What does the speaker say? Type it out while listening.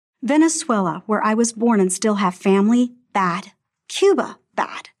Venezuela, where I was born and still have family, bad. Cuba,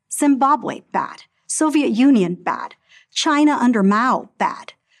 bad. Zimbabwe, bad. Soviet Union, bad. China under Mao,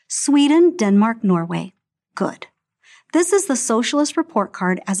 bad. Sweden, Denmark, Norway, good. This is the socialist report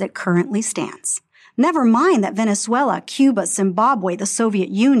card as it currently stands. Never mind that Venezuela, Cuba, Zimbabwe, the Soviet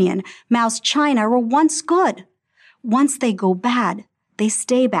Union, Mao's China were once good. Once they go bad, they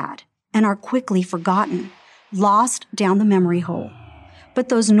stay bad and are quickly forgotten, lost down the memory hole. But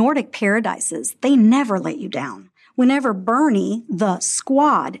those Nordic paradises, they never let you down. Whenever Bernie, the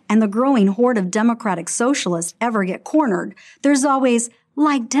squad, and the growing horde of democratic socialists ever get cornered, there's always,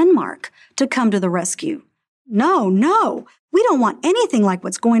 like Denmark, to come to the rescue. No, we don't want anything like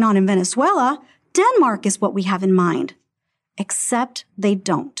what's going on in Venezuela. Denmark is what we have in mind. Except they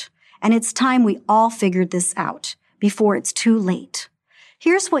don't. And it's time we all figured this out before it's too late.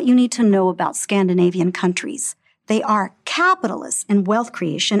 Here's what you need to know about Scandinavian countries. They are capitalists in wealth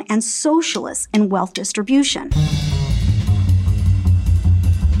creation and socialists in wealth distribution.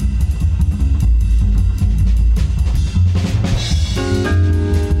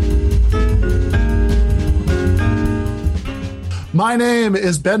 My name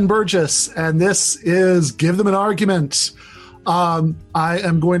is Ben Burgess, and this is Give Them an Argument. I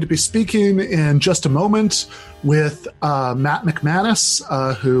am going to be speaking in just a moment with Matt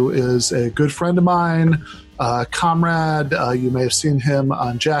McManus, who is a good friend of mine, comrade. You may have seen him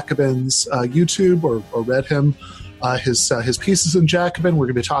on Jacobin's YouTube or read him, his pieces in Jacobin. We're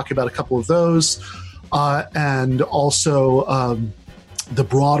going to be talking about a couple of those, and also the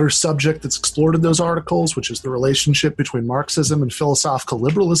broader subject that's explored in those articles, which is the relationship between Marxism and philosophical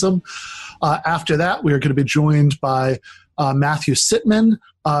liberalism. After that, we are going to be joined by Matthew Sitman,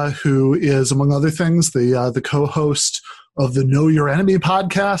 who is, among other things, the co-host of the Know Your Enemy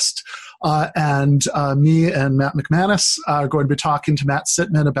podcast. And me and Matt McManus are going to be talking to Matt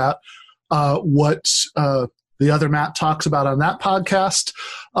Sitman about what the other Matt talks about on that podcast,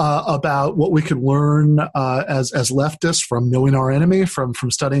 about what we can learn as leftists from knowing our enemy, from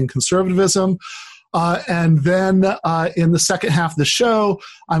studying conservatism. And then in the second half of the show,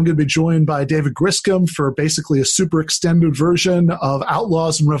 I'm going to be joined by David Griscom for basically a super extended version of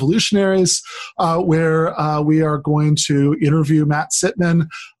Outlaws and Revolutionaries, where we are going to interview Matt Sitman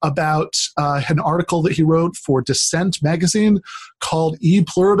about an article that he wrote for Dissent magazine called E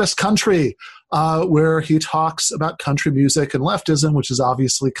Pluribus Country, where he talks about country music and leftism, which is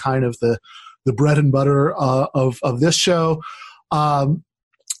obviously kind of the bread and butter of this show.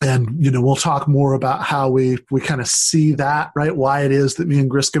 And, we'll talk more about how we kind of see that, right? Why it is that me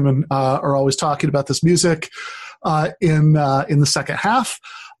and Griscom are always talking about this music in the second half.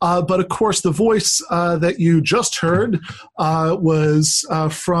 But of course, the voice that you just heard was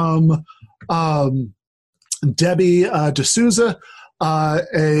from Debbie D'Souza,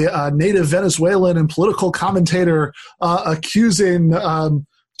 a native Venezuelan and political commentator accusing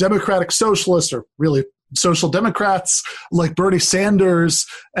democratic socialists, or really social democrats like Bernie Sanders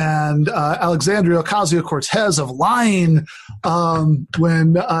and Alexandria Ocasio-Cortez of lying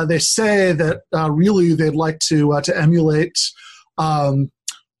when they say that really they'd like to emulate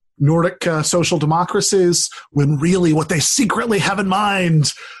Nordic social democracies, when really what they secretly have in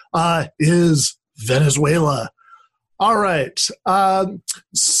mind is Venezuela. All right.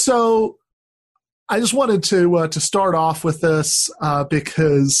 So I just wanted to start off with this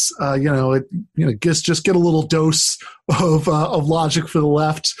because just get a little dose of logic for the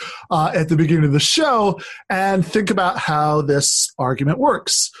left at the beginning of the show, and think about how this argument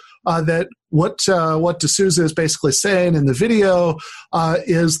works. That what D'Souza is basically saying in the video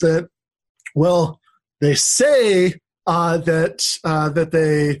is that, well, they say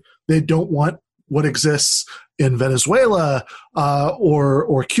that they don't want what exists in Venezuela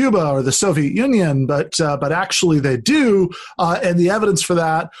or Cuba or the Soviet Union, but actually they do, and the evidence for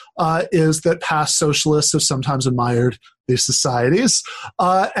that is that past socialists have sometimes admired these societies,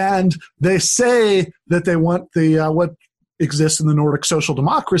 and they say that they want the what exists in the Nordic social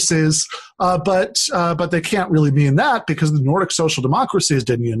democracies, but they can't really mean that, because the Nordic social democracies,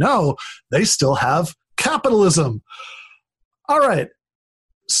 didn't you know, they still have capitalism. All right,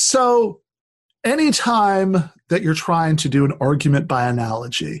 so anytime that you're trying to do an argument by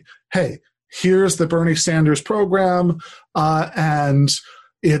analogy, hey, here's the Bernie Sanders program, and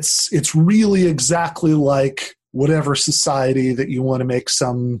it's really exactly like whatever society that you want to make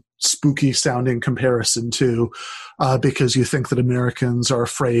some spooky sounding comparison to, because you think that Americans are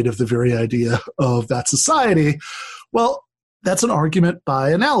afraid of the very idea of that society. Well, that's an argument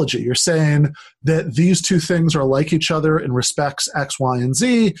by analogy. You're saying that these two things are like each other in respects X, Y, and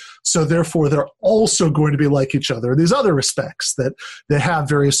Z, so therefore they're also going to be like each other in these other respects, that they have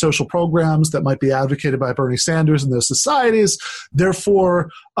various social programs that might be advocated by Bernie Sanders in those societies. Therefore,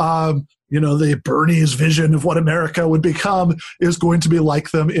 the Bernie's vision of what America would become is going to be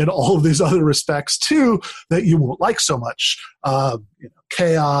like them in all of these other respects too, that you won't like so much.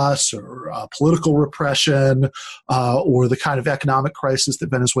 Chaos or political repression or the kind of economic crisis that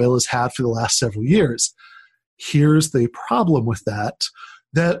Venezuela's had for the last several years. Here's the problem with that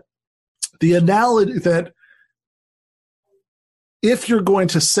the analogy that if you're going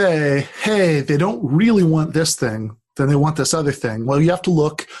to say, hey, they don't really want this thing, then they want this other thing. Well, you have to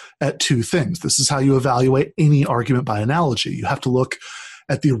look at two things. This is how you evaluate any argument by analogy. You have to look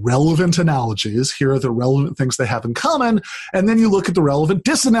at the relevant analogies. Here are the relevant things they have in common. And then you look at the relevant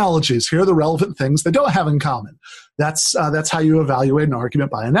disanalogies. Here are the relevant things they don't have in common. That's how you evaluate an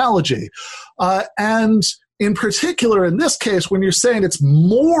argument by analogy. And in particular, in this case, when you're saying it's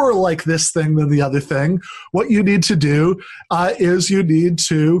more like this thing than the other thing, what you need to do is you need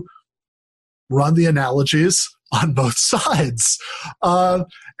to run the analogies on both sides. And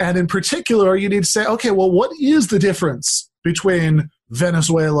in particular, you need to say, okay, well, what is the difference between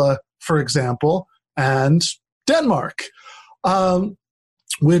Venezuela, for example, and Denmark,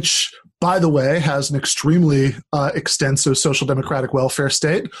 which, by the way, has an extremely extensive social democratic welfare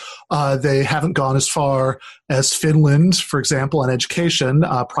state. They haven't gone as far as Finland, for example, on education.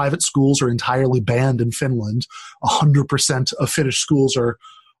 Private schools are entirely banned in Finland. 100% of Finnish schools are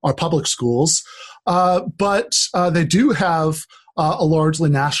public schools. But they do have a largely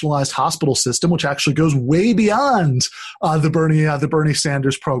nationalized hospital system, which actually goes way beyond the Bernie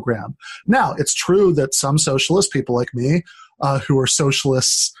Sanders program. Now, it's true that some socialist people like me, who are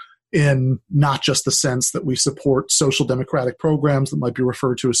socialists in not just the sense that we support social democratic programs that might be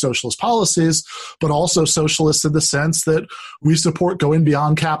referred to as socialist policies, but also socialists in the sense that we support going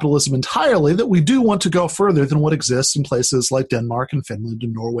beyond capitalism entirely, that we do want to go further than what exists in places like Denmark and Finland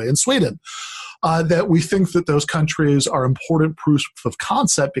and Norway and Sweden. That we think that those countries are important proofs of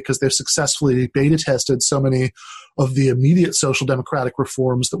concept because they've successfully beta tested so many of the immediate social democratic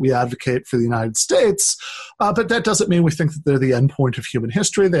reforms that we advocate for the United States. But that doesn't mean we think that they're the end point of human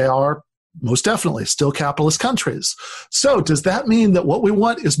history. They are most definitely still capitalist countries. So does that mean that what we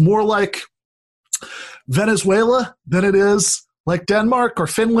want is more like Venezuela than it is like Denmark or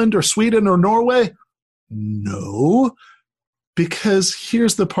Finland or Sweden or Norway? No. Because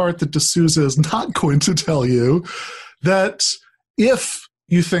here's the part that D'Souza is not going to tell you, that if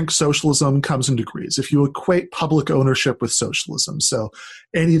you think socialism comes in degrees, if you equate public ownership with socialism, so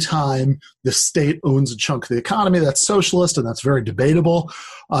anytime the state owns a chunk of the economy, that's socialist, and that's very debatable.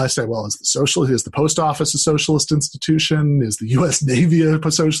 I say, well, is the post office a socialist institution? Is the U.S. Navy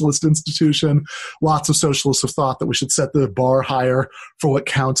a socialist institution? Lots of socialists have thought that we should set the bar higher for what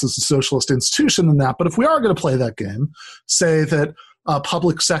counts as a socialist institution than that. But if we are going to play that game, say that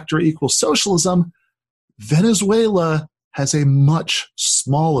public sector equals socialism, Venezuela has a much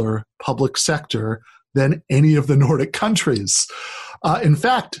smaller public sector than any of the Nordic countries. In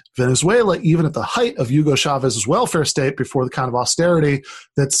fact, Venezuela, even at the height of Hugo Chavez's welfare state, before the kind of austerity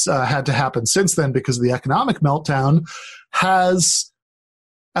that's had to happen since then because of the economic meltdown, has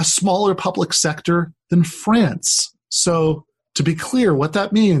a smaller public sector than France. So to be clear, what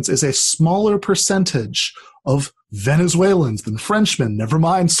that means is a smaller percentage of Venezuelans than Frenchmen, never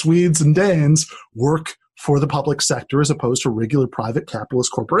mind Swedes and Danes, work for the public sector as opposed to regular private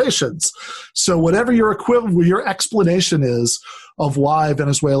capitalist corporations. So whatever your explanation is of why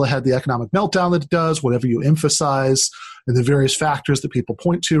Venezuela had the economic meltdown that it does, whatever you emphasize, and the various factors that people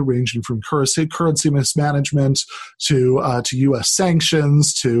point to, ranging from currency mismanagement to U.S.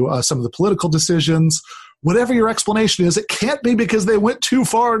 sanctions to some of the political decisions, whatever your explanation is, it can't be because they went too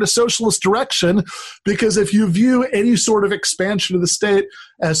far in a socialist direction, because if you view any sort of expansion of the state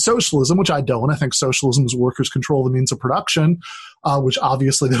as socialism, which I don't, I think socialism is workers control the means of production, which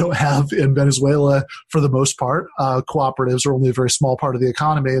obviously they don't have in Venezuela for the most part. Cooperatives are only a very small part of the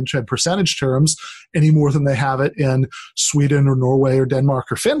economy in percentage terms, any more than they have it in Sweden or Norway or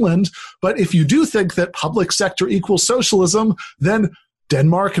Denmark or Finland. But if you do think that public sector equals socialism, then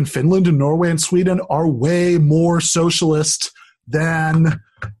Denmark and Finland and Norway and Sweden are way more socialist than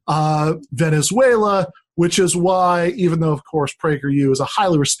Venezuela, which is why, even though, of course, Prager U is a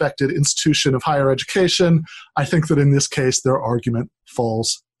highly respected institution of higher education, I think that in this case their argument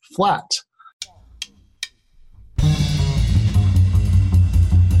falls flat.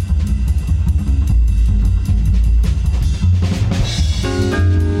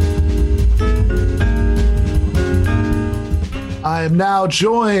 I am now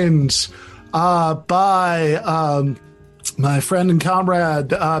joined by my friend and comrade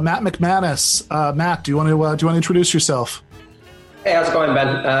Matt McManus. Matt, do you want to introduce yourself? Hey, how's it going,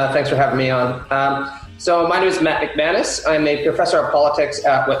 Ben? Thanks for having me on. So my name is Matt McManus. I'm a professor of politics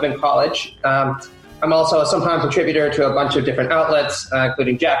at Whitman College. I'm also a sometime contributor to a bunch of different outlets,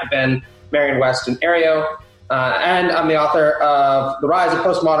 including Jacobin, Marion West, and Aereo. And I'm the author of The Rise of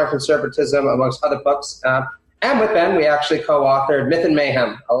Postmodern Conservatism, amongst other books. And with Ben, we actually co-authored Myth and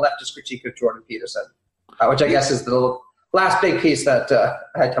Mayhem, a leftist critique of Jordan Peterson, which I guess is the last big piece that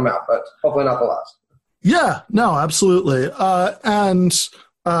had come out, but hopefully not the last. Yeah, no, absolutely. And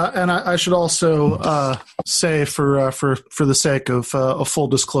I should also say, for the sake of a full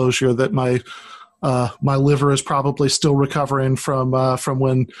disclosure, that my liver is probably still recovering from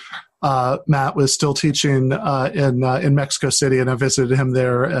when Matt was still teaching in Mexico City, and I visited him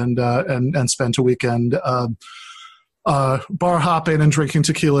there and spent a weekend bar hopping and drinking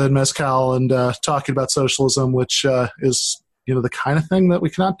tequila and mezcal and talking about socialism, which is the kind of thing that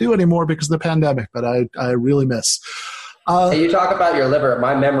we cannot do anymore because of the pandemic. But I really miss. Hey, you talk about your liver.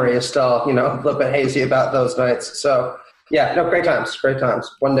 My memory is still, a little bit hazy about those nights. So, yeah, no, great times.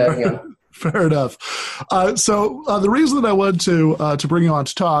 One day again. Fair enough. So the reason that I wanted to bring you on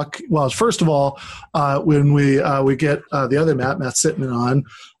to talk, well, first of all, when we get the other Matt Sitman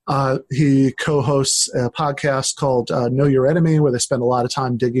on, he co-hosts a podcast called Know Your Enemy, where they spend a lot of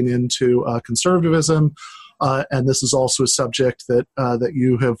time digging into conservatism. And this is also a subject that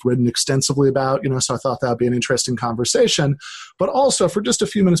you have written extensively about, so I thought that would be an interesting conversation. But also, for just a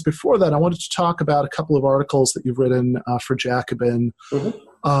few minutes before that, I wanted to talk about a couple of articles that you've written for Jacobin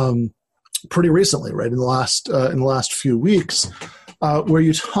pretty recently, right, in the last few weeks, where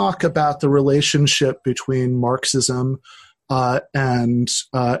you talk about the relationship between Marxism and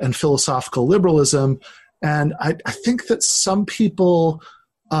philosophical liberalism. And I think that some people...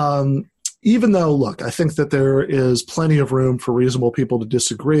 even though, look, I think that there is plenty of room for reasonable people to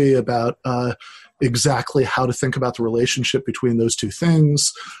disagree about exactly how to think about the relationship between those two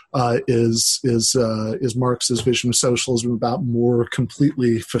things. Is Marx's vision of socialism about more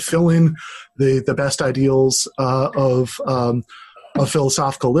completely fulfilling the best ideals of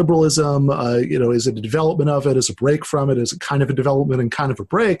philosophical liberalism? Is it a development of it? Is it a break from it? Is it kind of a development and kind of a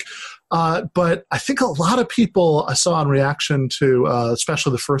break? But I think a lot of people I saw in reaction to,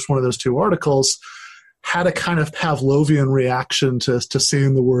 especially the first one of those two articles, had a kind of Pavlovian reaction to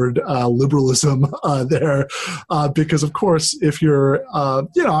seeing the word liberalism there, because of course, if you're, I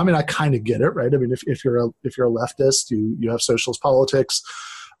kind of get it, right? I mean, if you're a leftist, you have socialist politics.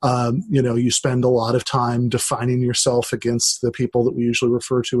 You spend a lot of time defining yourself against the people that we usually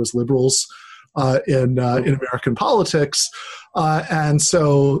refer to as liberals in American politics. And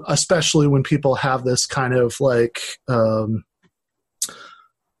so especially when people have this kind of like,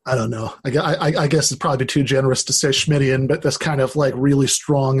 I don't know, I guess it's probably too generous to say Schmittian, but this kind of like really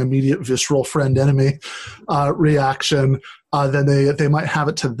strong, immediate, visceral friend-enemy reaction, then they might have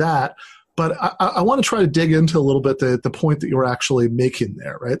it to that. But I want to try to dig into a little bit the point that you were actually making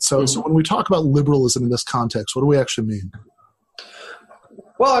there, right? So when we talk about liberalism in this context, what do we actually mean?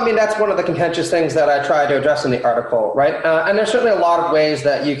 Well, I mean, that's one of the contentious things that I try to address in the article, right? And there's certainly a lot of ways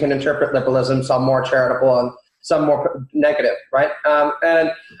that you can interpret liberalism, some more charitable and some more negative, right?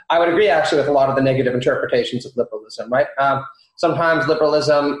 And I would agree, actually, with a lot of the negative interpretations of liberalism, right? Sometimes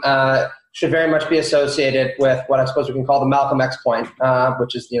liberalism should very much be associated with what I suppose we can call the Malcolm X point,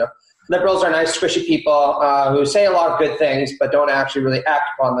 which is, liberals are nice, squishy people who say a lot of good things, but don't actually really act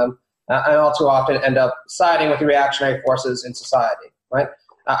upon them, and all too often end up siding with the reactionary forces in society, right?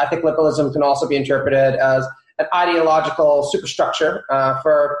 I think liberalism can also be interpreted as an ideological superstructure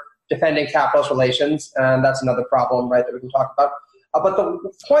for defending capitalist relations, and that's another problem, right, that we can talk about. But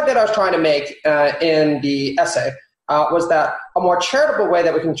the point that I was trying to make in the essay was that a more charitable way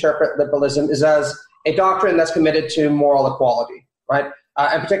that we can interpret liberalism is as a doctrine that's committed to moral equality, right?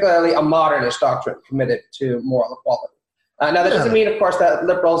 And particularly a modernist doctrine committed to moral equality. Now, that doesn't mean, of course, that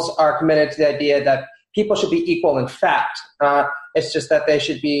liberals are committed to the idea that people should be equal in fact. It's just that they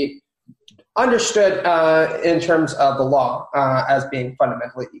should be understood in terms of the law as being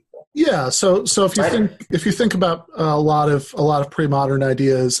fundamentally equal. Yeah. So if you think about a lot of pre-modern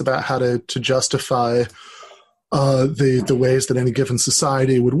ideas about how to justify the ways that any given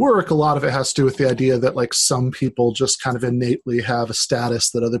society would work, a lot of it has to do with the idea that like some people just kind of innately have a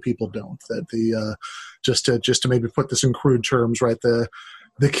status that other people don't. That the just to maybe put this in crude terms, right? The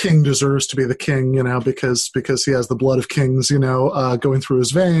king deserves to be the king, because he has the blood of kings, going through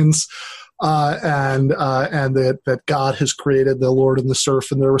his veins. and that God has created the Lord and the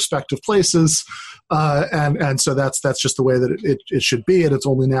serf in their respective places, and so that's just the way that it should be, and it's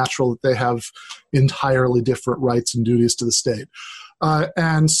only natural that they have entirely different rights and duties to the state.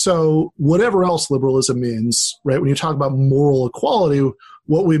 And so whatever else liberalism means, right? When you talk about moral equality,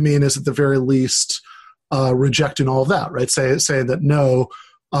 what we mean is at the very least rejecting all of that, right? Saying that no,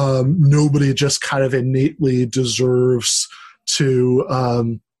 nobody just kind of innately deserves to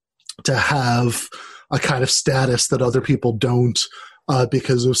have a kind of status that other people don't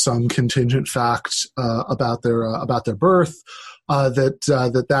because of some contingent fact about their birth. That's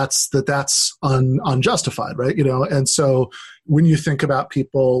unjustified, right? And so when you think about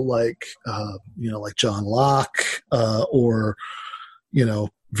people like John Locke or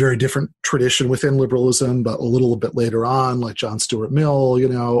very different tradition within liberalism, but a little bit later on, like John Stuart Mill,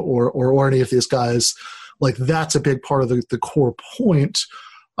 or any of these guys, like that's a big part of the core point.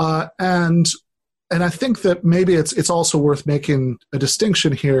 And I think that maybe it's also worth making a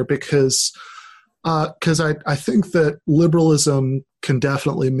distinction here because I think that liberalism can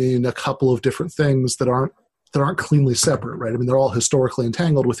definitely mean a couple of different things that aren't cleanly separate, right? I mean, they're all historically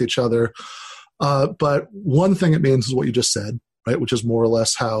entangled with each other. But one thing it means is what you just said, right? Which is more or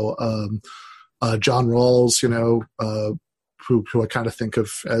less how John Rawls, who I kind of think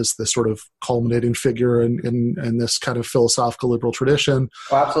of as the sort of culminating figure in this kind of philosophical liberal tradition.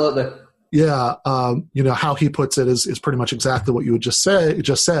 Oh, absolutely. Yeah, how he puts it is pretty much exactly what you would just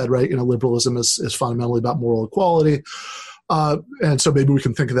said, right? Liberalism is fundamentally about moral equality, and so maybe we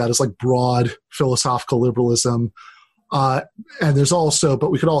can think of that as like broad philosophical liberalism. And there's also,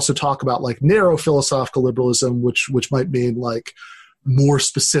 but we could also talk about like narrow philosophical liberalism, which might mean like more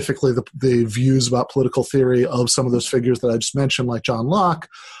specifically the views about political theory of some of those figures that I just mentioned, like John Locke,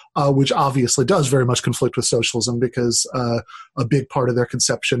 which obviously does very much conflict with socialism because a big part of their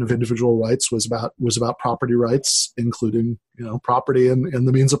conception of individual rights was about property rights, including property and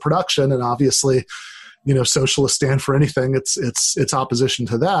the means of production. And obviously, socialists stand for anything. It's opposition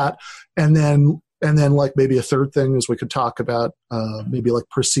to that. And then like maybe a third thing is we could talk about maybe like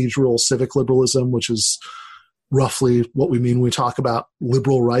procedural civic liberalism, which is roughly what we mean when we talk about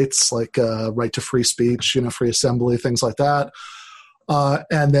liberal rights, like right to free speech, free assembly, things like that.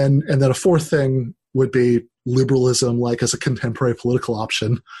 And then a fourth thing would be liberalism, like as a contemporary political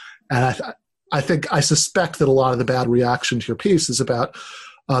option. And I suspect that a lot of the bad reaction to your piece is about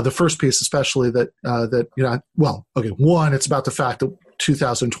the first piece, especially one, it's about the fact that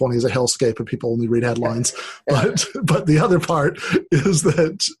 2020 is a hellscape and people only read headlines. But the other part is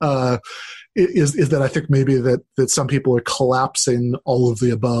that is that I think maybe that some people are collapsing all of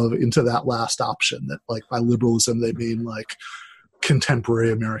the above into that last option, that like by liberalism they mean like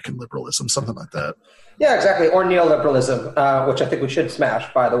contemporary American liberalism, something like that. Yeah, exactly. Or neoliberalism, which I think we should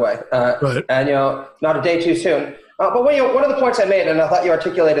smash, by the way. Right. And, not a day too soon. But one of the points I made, and I thought you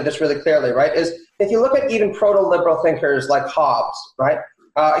articulated this really clearly, right, is if you look at even proto-liberal thinkers like Hobbes, right,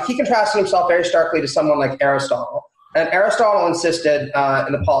 he contrasted himself very starkly to someone like Aristotle. And Aristotle insisted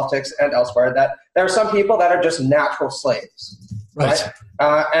in the Politics and elsewhere that there are some people that are just natural slaves. Right.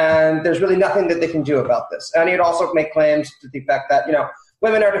 And there's really nothing that they can do about this. And he'd also make claims to the effect that,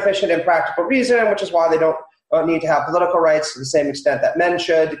 women are deficient in practical reason, which is why they don't need to have political rights to the same extent that men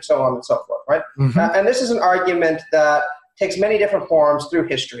should, so on and so forth, right? Mm-hmm. And this is an argument that takes many different forms through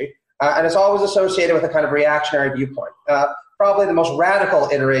history, and it's always associated with a kind of reactionary viewpoint. Probably the most radical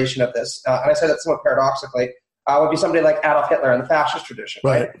iteration of this, and I say that somewhat paradoxically, would be somebody like Adolf Hitler in the fascist tradition,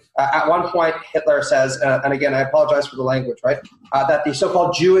 right? At one point, Hitler says, and again, I apologize for the language, right, that the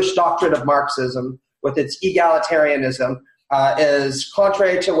so-called Jewish doctrine of Marxism, with its egalitarianism, is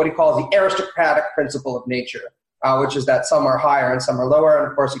contrary to what he calls the aristocratic principle of nature, which is that some are higher and some are lower, and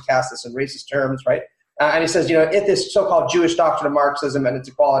of course he casts this in racist terms, right? And he says, if this so-called Jewish doctrine of Marxism and its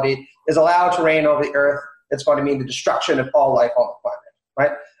equality is allowed to reign over the earth, it's going to mean the destruction of all life on the planet,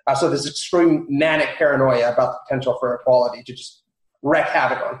 right? So there's extreme manic paranoia about the potential for equality to just wreak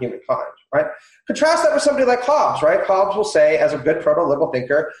havoc on humankind, right? Contrast that with somebody like Hobbes, right? Hobbes will say, as a good proto-liberal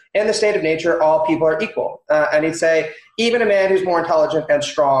thinker, in the state of nature, all people are equal. And he'd say, even a man who's more intelligent and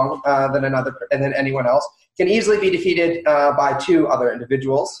strong than anyone else can easily be defeated by two other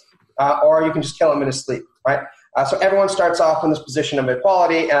individuals, or you can just kill him in his sleep, right? So everyone starts off in this position of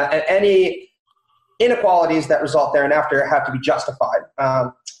equality, and any inequalities that result thereafter have to be justified,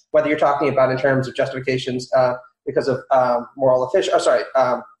 whether you're talking about in terms of justifications because of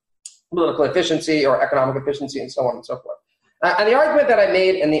political efficiency or economic efficiency and so on and so forth. And the argument that I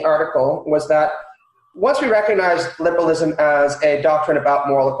made in the article was that once we recognize liberalism as a doctrine about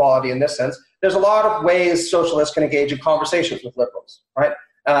moral equality in this sense, there's a lot of ways socialists can engage in conversations with liberals, right?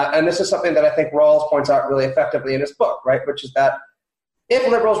 And this is something that I think Rawls points out really effectively in his book, right? Which is that if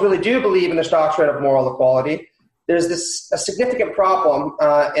liberals really do believe in this doctrine of moral equality, there's a significant problem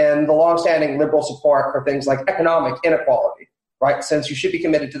in the longstanding liberal support for things like economic inequality, right? Since you should be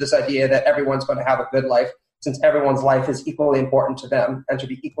committed to this idea that everyone's going to have a good life, since everyone's life is equally important to them and should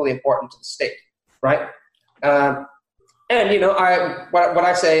be equally important to the state, right? And, you know, what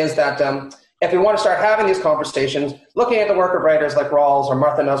I say is that if we want to start having these conversations, looking at the work of writers like Rawls or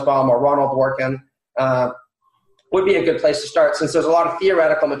Martha Nussbaum or Ronald Dworkin would be a good place to start, since there's a lot of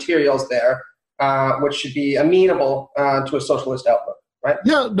theoretical materials there which should be amenable to a socialist outlook, right?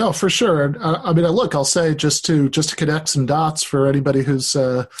 Yeah, no, for sure. And I mean, look, I'll say just to connect some dots for anybody who's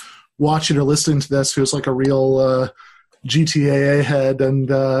watching or listening to this, who's like a real GTAA head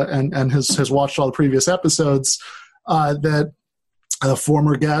and has watched all the previous episodes, that a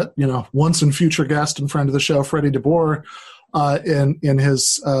former guest, you know, once and future guest and friend of the show, Freddie DeBoer, in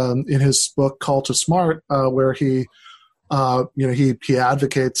his book Call to Smart, where he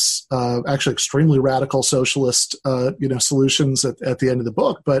advocates actually extremely radical socialist solutions at the end of the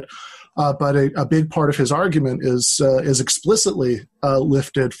book, but a big part of his argument is explicitly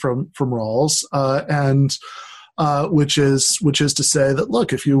lifted from Rawls, and which is to say that,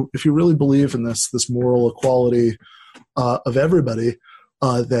 look, if you really believe in this moral equality of everybody,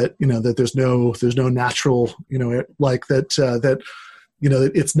 that there's no natural, like that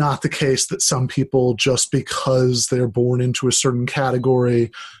it's not the case that some people, just because they're born into a certain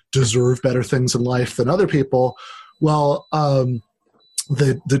category, deserve better things in life than other people. Well,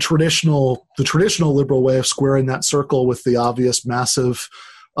 the traditional liberal way of squaring that circle with the obvious massive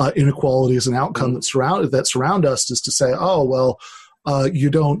inequalities and outcome that surround us is to say, oh well,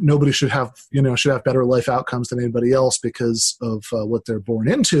 nobody should have better life outcomes than anybody else because of what they're born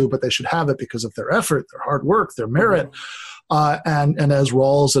into, but they should have it because of their effort, their hard work, their merit. And as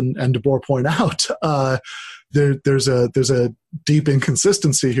Rawls and DeBoer point out, there's a deep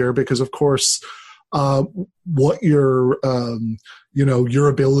inconsistency here, because of course, what your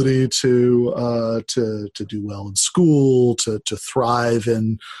ability to do well in school, to thrive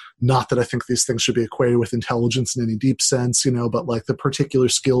in, not that I think these things should be equated with intelligence in any deep sense, but like the particular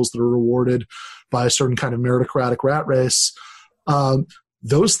skills that are rewarded by a certain kind of meritocratic rat race,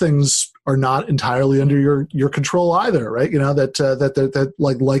 those things are not entirely under your control either, right? That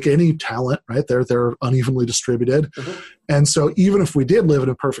like any talent, right? They're unevenly distributed. Mm-hmm. And so even if we did live in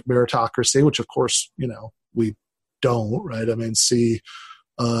a perfect meritocracy, which of course, we don't, right? I mean, see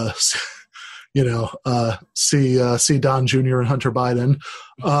Don Jr. and Hunter Biden.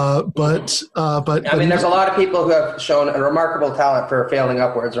 But I mean, there's a lot of people who have shown a remarkable talent for failing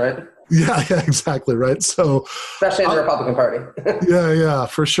upwards, right? Yeah, exactly, right. So, especially in the Republican Party. yeah,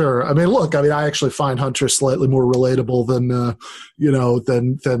 for sure. I mean, look, I actually find Hunter slightly more relatable than the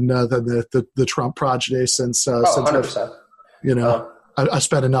Trump progeny since 100%. I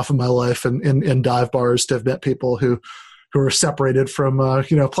spent enough of my life in dive bars to have met people who are separated from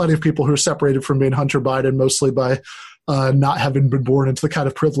plenty of people who are separated from being Hunter Biden, mostly by not having been born into the kind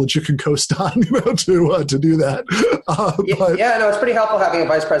of privilege you can coast on, to do that. No, it's pretty helpful having a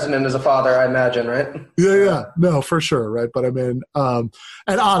vice president as a father, I imagine, right? Yeah, no, for sure, right? But I mean, and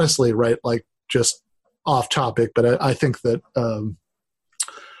honestly, right, like just off topic, but I think that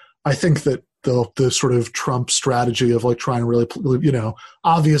the sort of Trump strategy of like trying to really,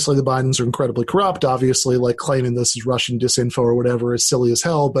 obviously the Bidens are incredibly corrupt. Obviously, like claiming this is Russian disinfo or whatever is silly as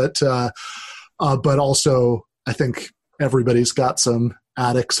hell. But also, I think everybody's got some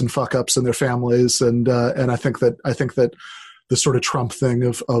addicts and fuck ups in their families, and I think that the sort of Trump thing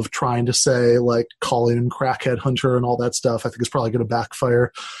of trying to say like calling him crackhead Hunter and all that stuff, I think is probably going to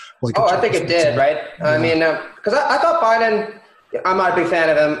backfire. I think it did, right? Yeah. I mean, because I thought Biden. I'm not a big fan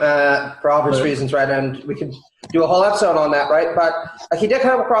of him for obvious reasons, right? And we could do a whole episode on that, right? But he did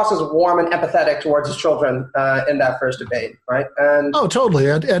come across as warm and empathetic towards his children in that first debate, right? And totally,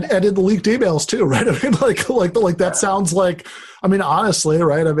 and in the leaked emails too, right? I mean, like that sounds like, I mean, honestly,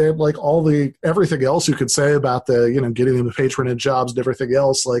 right? I mean, like everything else you could say about the getting him the patronage jobs and everything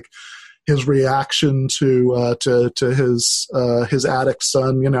else, like his reaction to his addict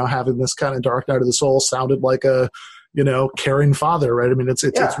son, having this kind of dark night of the soul sounded like a caring father, right? I mean,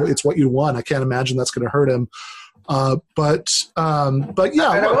 it's what you want. I can't imagine that's going to hurt him. But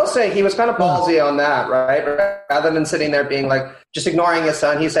yeah. And I will say he was kind of ballsy on that, right? Rather than sitting there being like, just ignoring his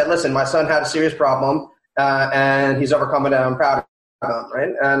son, he said, listen, my son had a serious problem and he's overcome it and I'm proud of him,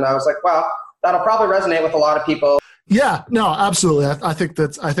 right? And I was like, well, that'll probably resonate with a lot of people. Yeah, no, absolutely. I think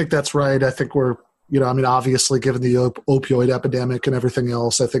that's right. I think we're, obviously given the opioid epidemic and everything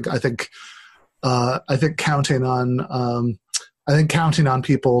else, I think counting on I think counting on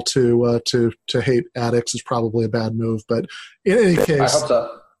people to hate addicts is probably a bad move. But in any case, I hope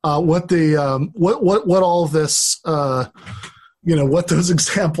so. What all of this, what those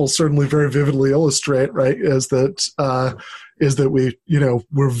examples certainly very vividly illustrate, right, is that we,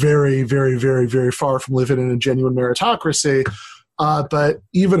 we're very, very, very, very far from living in a genuine meritocracy. But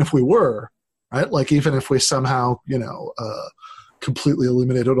even if we were, right, like even if we somehow, completely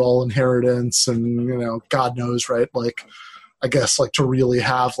eliminated all inheritance and, God knows, right, like, I guess like to really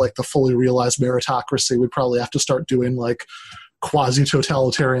have like the fully realized meritocracy, we'd probably have to start doing like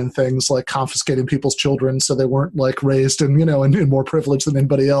quasi-totalitarian things like confiscating people's children so they weren't like raised in, in more privilege than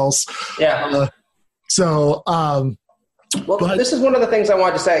anybody else. Yeah. Well, this is one of the things I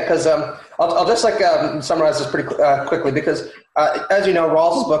wanted to say, because I'll just summarize this pretty quickly, because as you know,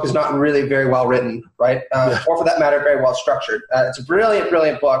 Rawls's book is not really very well written, right? Or for that matter, very well structured. It's a brilliant,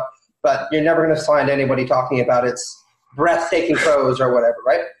 brilliant book, but you're never going to find anybody talking about its breathtaking prose or whatever,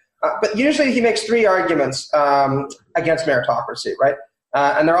 right? But usually he makes three arguments against meritocracy, right?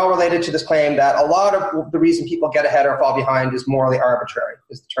 And they're all related to this claim that a lot of the reason people get ahead or fall behind is morally arbitrary,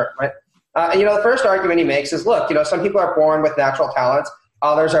 is the term, right? The first argument he makes is, look, some people are born with natural talents,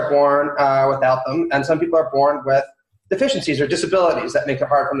 others are born without them, and some people are born with deficiencies or disabilities that make it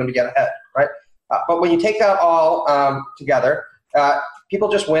hard for them to get ahead, right? But when you take that all together, people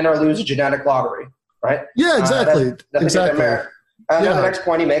just win or lose a genetic lottery, right? Yeah, exactly. Exactly. And then the next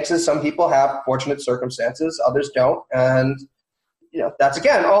point he makes is some people have fortunate circumstances, others don't, and that's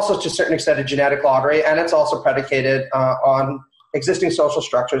again also to a certain extent a genetic lottery, and it's also predicated on existing social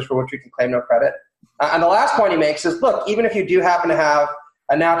structures for which we can claim no credit. And the last point he makes is, look, even if you do happen to have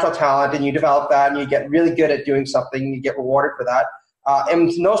a natural talent and you develop that and you get really good at doing something and you get rewarded for that,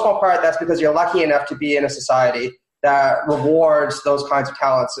 in no small part that's because you're lucky enough to be in a society that rewards those kinds of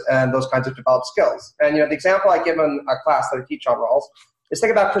talents and those kinds of developed skills. And the example I give in a class that I teach on Rawls is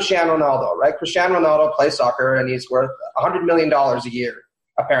think about Cristiano Ronaldo, right? Cristiano Ronaldo plays soccer and he's worth $100 million a year,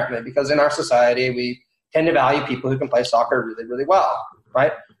 apparently, because in our society we tend to value people who can play soccer really, really well,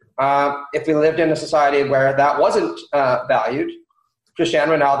 right? If we lived in a society where that wasn't valued,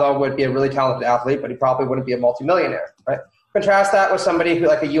 Cristiano Ronaldo would be a really talented athlete, but he probably wouldn't be a multimillionaire, right? Contrast that with somebody who,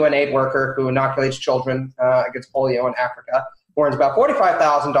 like a UNAID worker who inoculates children against polio in Africa, who earns about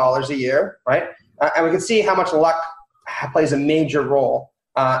 $45,000 a year, right? And we can see how much luck plays a major role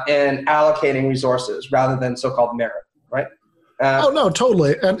in allocating resources rather than so-called merit, right? No,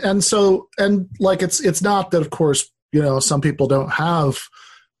 totally. And like, it's not that, of course, some people don't have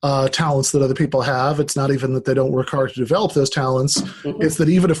talents that other people have. It's not even that they don't work hard to develop those talents. Mm-hmm. It's that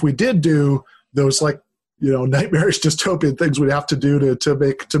even if we did do those nightmarish dystopian things we'd have to do to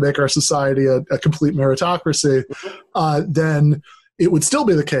make our society a complete meritocracy, then it would still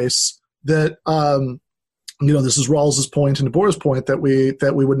be the case that this is Rawls's point and Deborah's point that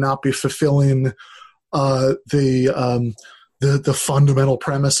we would not be fulfilling the fundamental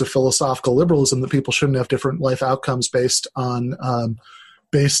premise of philosophical liberalism that people shouldn't have different life outcomes based on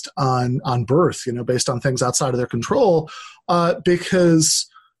birth, based on things outside of their control, because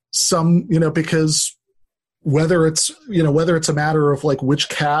whether it's a matter of like which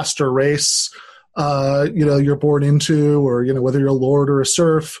caste or race you're born into, or whether you're a lord or a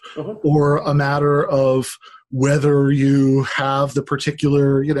serf, or a matter of whether you have the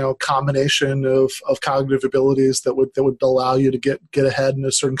particular combination of cognitive abilities that would allow you to get ahead in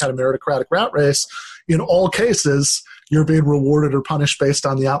a certain kind of meritocratic rat race. In all cases, you're being rewarded or punished based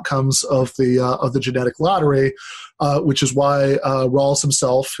on the outcomes of the genetic lottery, which is why Rawls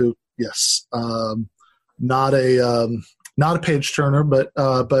himself, who not a page turner, but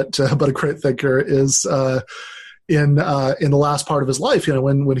a great thinker, is in the last part of his life.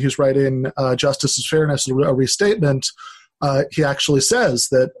 When he's writing Justice is Fairness, a restatement, he actually says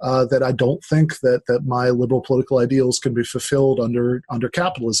that I don't think that my liberal political ideals can be fulfilled under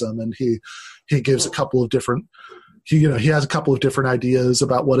capitalism, and he gives a couple of different. He has a couple of different ideas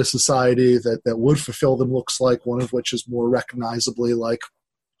about what a society that would fulfill them looks like. One of which is more recognizably like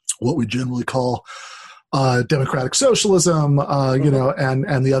what we generally call democratic socialism,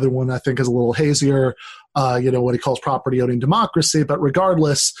 and the other one I think is a little hazier, what he calls property owning democracy. But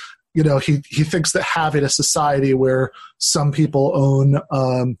regardless, he thinks that having a society where some people own,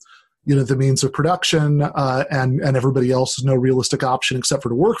 the means of production, and everybody else has no realistic option except for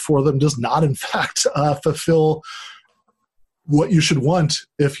to work for them, does not in fact fulfill what you should want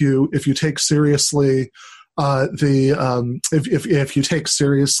if you take seriously if you take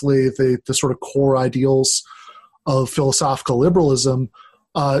seriously the sort of core ideals of philosophical liberalism.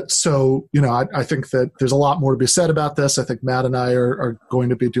 So I think that there's a lot more to be said about this. I think Matt and I are going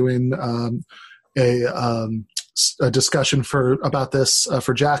to be doing a discussion about this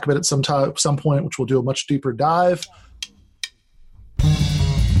for Jacobin at some point, which we'll do a much deeper dive.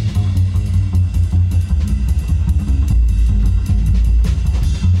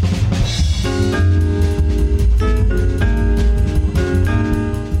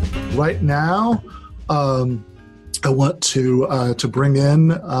 Right now, I want to bring in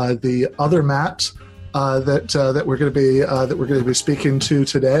the other Matt that we're going to be speaking to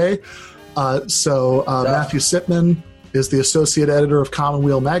today. Matthew Sitman is the associate editor of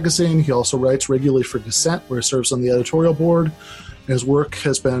Commonweal magazine. He also writes regularly for Dissent, where he serves on the editorial board. His work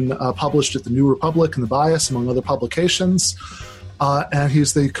has been published at the New Republic and The Bias, among other publications. And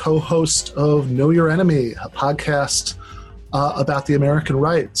he's the co-host of Know Your Enemy, a podcast about the American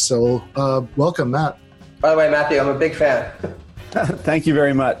right. So welcome, Matt. By the way, Matthew, I'm a big fan. Thank you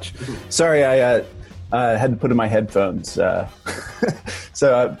very much. Sorry, I had to put in my headphones.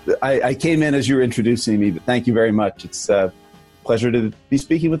 So I came in as you were introducing me, but thank you very much. It's a pleasure to be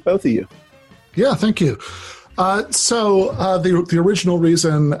speaking with both of you. Yeah, thank you. The original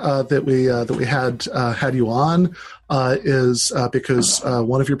reason that we had you on is because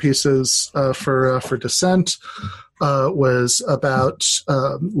one of your pieces for Dissent was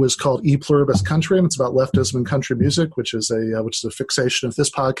called E Pluribus Country, and it's about leftism and country music, which is a fixation of this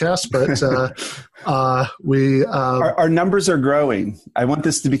podcast. But our numbers are growing. I want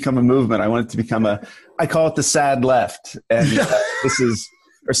this to become a movement. I want it to become I call it the sad left, and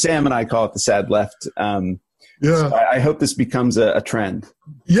Sam and I call it the sad left. So I hope this becomes a trend.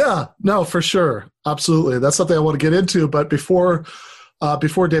 Yeah, no, for sure. Absolutely. That's something I want to get into. But before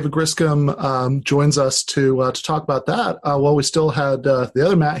David Griscom joins us to talk about that, while we still had the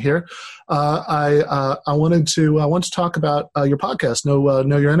other Matt here, I wanted to talk about your podcast,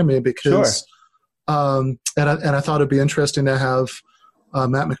 Know Your Enemy, because and I thought it'd be interesting to have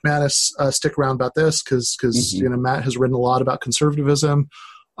Matt McManus stick around about this because Matt has written a lot about conservatism,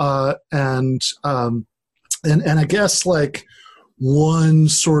 and I guess like one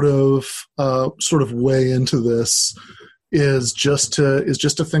sort of way into this is just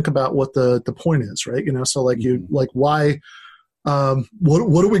to think about what the point is, right? So why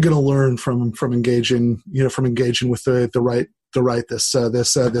what are we going to learn from engaging with the right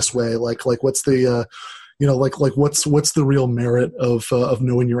this way? Like what's the what's the real merit of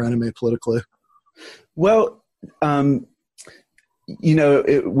knowing your enemy politically? Well,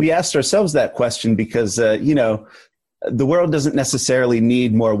 we asked ourselves that question because the world doesn't necessarily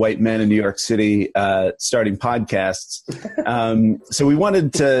need more white men in New York City starting podcasts. So we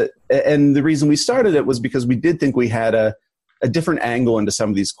wanted to, and the reason we started it was because we did think we had a different angle into some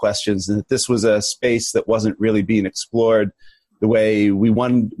of these questions, and that this was a space that wasn't really being explored the way we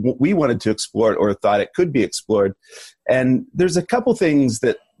wanted to explore it or thought it could be explored. And there's a couple things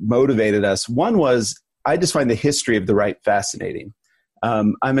that motivated us. One was, I just find the history of the right fascinating.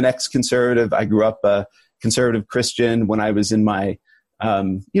 I'm an ex-conservative. I grew up a conservative Christian when I was in my,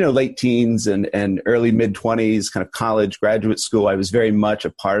 late teens and early mid-20s, kind of college, graduate school. I was very much a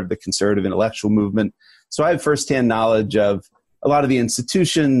part of the conservative intellectual movement. So I have firsthand knowledge of a lot of the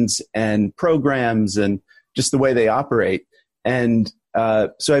institutions and programs and just the way they operate. And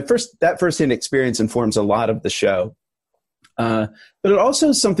so that firsthand experience informs a lot of the show. But it also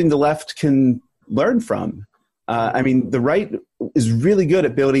is something the left can learn from. The right is really good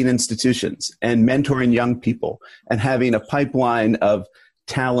at building institutions and mentoring young people and having a pipeline of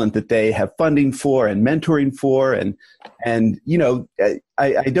talent that they have funding for and mentoring for. And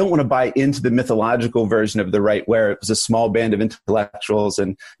I don't want to buy into the mythological version of the right where it was a small band of intellectuals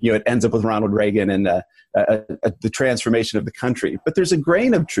and, it ends up with Ronald Reagan and the transformation of the country. But there's a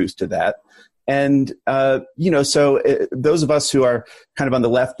grain of truth to that. And, those of us who are kind of on the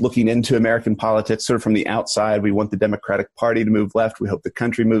left looking into American politics, sort of from the outside, we want the Democratic Party to move left. We hope the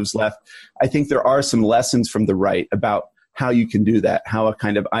country moves left. I think there are some lessons from the right about how you can do that, how a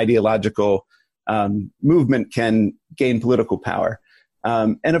kind of ideological movement can gain political power.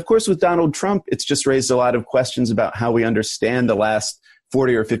 And of course, with Donald Trump, it's just raised a lot of questions about how we understand the last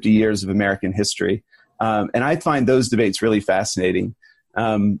 40 or 50 years of American history. And I find those debates really fascinating.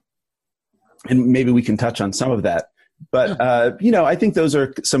 And maybe we can touch on some of that. But, I think those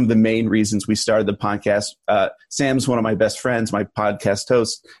are some of the main reasons we started the podcast. Sam's one of my best friends, my podcast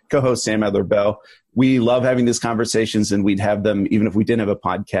co-host, Sam Adler-Bell. We love having these conversations, and we'd have them even if we didn't have a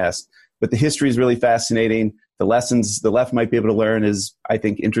podcast. But the history is really fascinating. The lessons the left might be able to learn is, I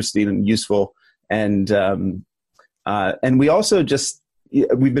think, interesting and useful. And we also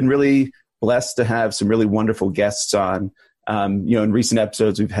we've been really blessed to have some really wonderful guests on. In recent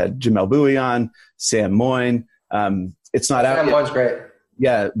episodes, we've had Jamel Bowie on, Sam Moyn. It's not out yet. Sam Moyn's great.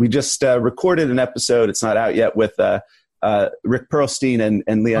 Yeah, we just recorded an episode. It's not out yet with Rick Perlstein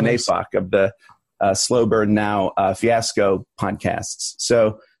and Leon Afak of the Slow Burn Now Fiasco podcasts.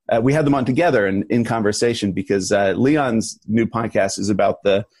 So we had them on together in conversation because Leon's new podcast is about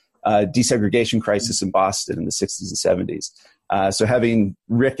the desegregation crisis in Boston in the 60s and 70s. So having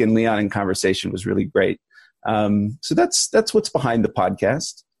Rick and Leon in conversation was really great. So that's what's behind the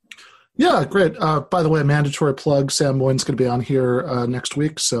podcast. Yeah, great. By the way, mandatory plug, Sam Moyne's going to be on here next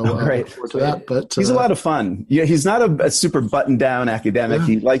week, so look forward to that. But he's a lot of fun. Yeah, he's not a super buttoned-down academic. Yeah.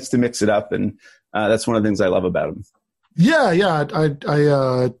 He likes to mix it up, and that's one of the things I love about him. Yeah.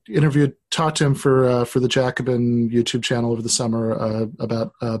 I talked to him for the Jacobin YouTube channel over the summer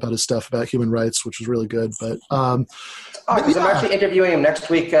about his stuff about human rights, which was really good. But because I'm actually interviewing him next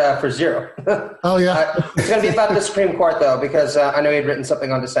week for Zero. Oh yeah, it's going to be about the Supreme Court though, because I know he had written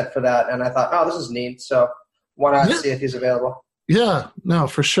something on dissent for that, and I thought, oh, this is neat. So why not see if he's available? Yeah, no,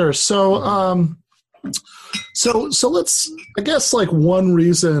 for sure. So let's, I guess, like one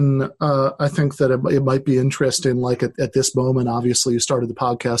reason I think that it might be interesting, like at this moment, obviously you started the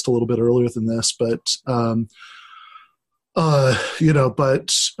podcast a little bit earlier than this, but at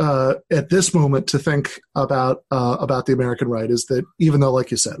this moment to think about the American right is that even though, like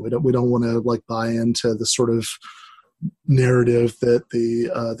you said, we don't want to like buy into the sort of narrative that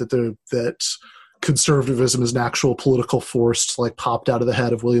that conservatism is an actual political force like popped out of the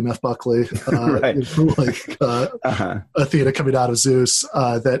head of William F. Buckley, right. Athena coming out of Zeus,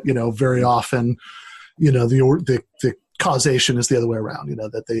 that, very often, the causation is the other way around,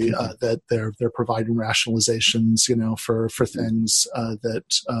 that that they're providing rationalizations, for things that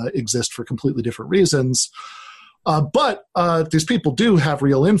exist for completely different reasons. But these people do have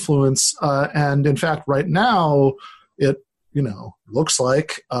real influence. And in fact, right now, it, looks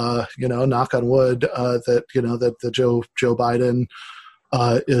like, knock on wood, that the Joe Biden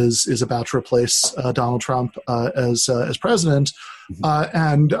is about to replace Donald Trump as president,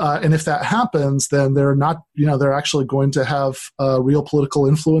 and if that happens, then they're not, they're actually going to have real political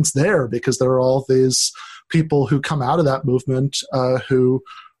influence there, because there are all these people who come out of that movement who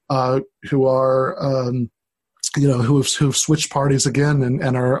are who've switched parties again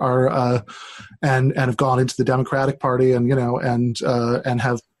and are and have gone into the Democratic Party and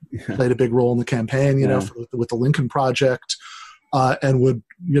have played a big role in the campaign, with the Lincoln Project, and would,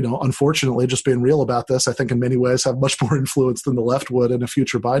 unfortunately, just being real about this, I think in many ways have much more influence than the left would in a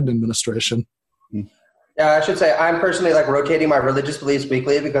future Biden administration. Yeah, I should say I'm personally like rotating my religious beliefs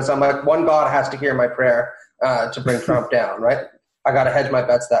weekly, because I'm like, one God has to hear my prayer to bring Trump down, right? I got to hedge my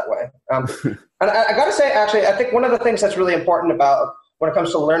bets that way. And I got to say, actually, I think one of the things that's really important about when it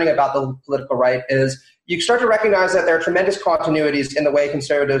comes to learning about the political right is you start to recognize that there are tremendous continuities in the way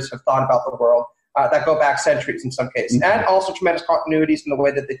conservatives have thought about the world that go back centuries in some cases, and also tremendous continuities in the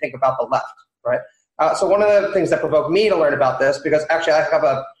way that they think about the left, right? So one of the things that provoked me to learn about this, because actually I have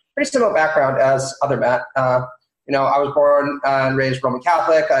a pretty similar background as other Matt. I was born and raised Roman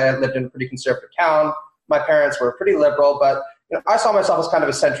Catholic. I lived in a pretty conservative town. My parents were pretty liberal, but I saw myself as kind of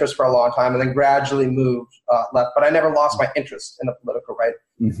a centrist for a long time, and then gradually moved left. But I never lost my interest in the political right.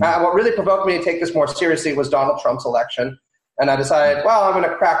 What really provoked me to take this more seriously was Donald Trump's election. And I decided, well, I'm going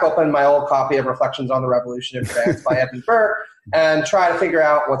to crack open my old copy of Reflections on the Revolution in France by Edmund Burke and try to figure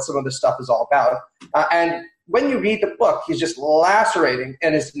out what some of this stuff is all about. And when you read the book, he's just lacerating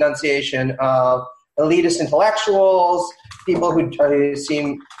in his denunciation of elitist intellectuals, people who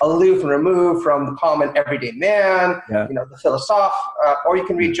seem aloof and removed from the common everyday man, the philosophe. Or you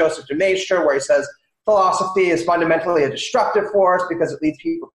can read Joseph de Maistre, where he says philosophy is fundamentally a destructive force because it leads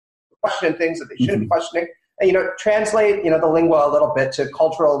people to question things that they shouldn't be questioning. And, translate, the lingua a little bit to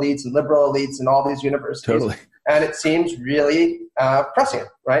cultural elites and liberal elites in all these universities. Totally. And it seems really prescient,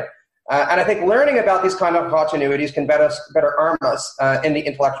 right? And I think learning about these kind of continuities can better arm us in the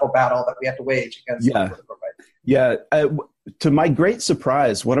intellectual battle that we have to wage against the political right. Yeah. To my great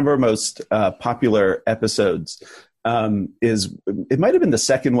surprise, one of our most popular episodes is, it might have been the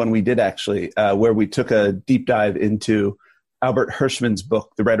second one we did actually, where we took a deep dive into Albert Hirschman's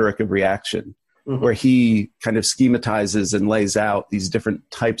book, The Rhetoric of Reaction, where he kind of schematizes and lays out these different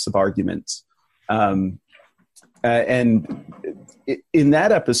types of arguments. And in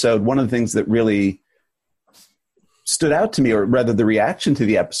that episode, one of the things that really stood out to me, or rather the reaction to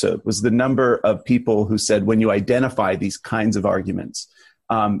the episode, was the number of people who said when you identify these kinds of arguments,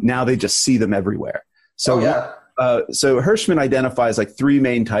 now they just see them everywhere. So, so Hirschman identifies like three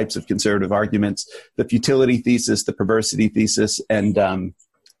main types of conservative arguments: the futility thesis, the perversity thesis, and I'm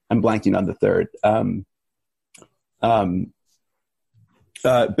blanking on the third.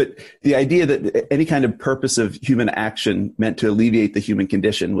 But the idea that any kind of purpose of human action meant to alleviate the human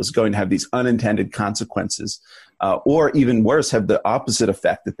condition was going to have these unintended consequences, or even worse, have the opposite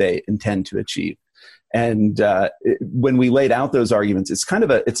effect that they intend to achieve. And when we laid out those arguments, it's kind of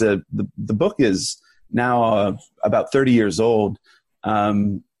the book is now about 30 years old.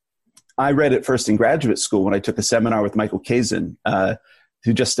 I read it first in graduate school when I took a seminar with Michael Kazin,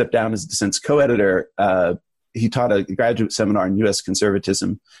 who just stepped down as Dissent's co-editor. He taught a graduate seminar in U.S.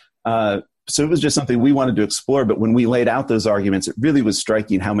 conservatism. So it was just something we wanted to explore. But when we laid out those arguments, it really was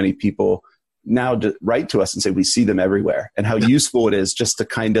striking how many people now write to us and say we see them everywhere, and how useful it is just to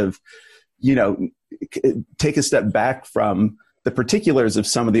kind of, take a step back from the particulars of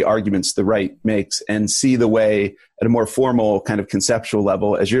some of the arguments the right makes and see the way at a more formal kind of conceptual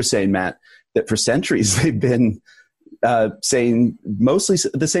level, as you're saying, Matt, that for centuries they've been saying mostly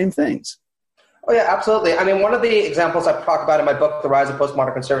the same things. Oh, yeah, absolutely. I mean, one of the examples I talk about in my book, The Rise of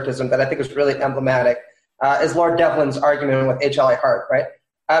Postmodern Conservatism, that I think is really emblematic is Lord Devlin's argument with H.L.A. Hart, right?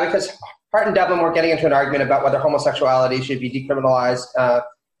 Because Hart and Devlin were getting into an argument about whether homosexuality should be decriminalized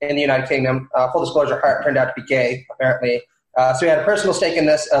in the United Kingdom. Full disclosure, Hart turned out to be gay, apparently. So he had a personal stake in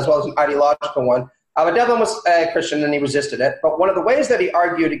this as well as an ideological one. But Devlin was a Christian and he resisted it. But one of the ways that he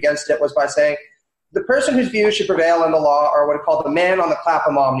argued against it was by saying the person whose views should prevail in the law are what he called the man on the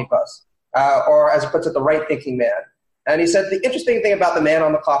Clapham omnibus. Or as he puts it, the right-thinking man. And he said the interesting thing about the man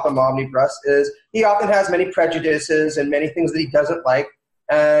on the Clapham omnibus is he often has many prejudices and many things that he doesn't like,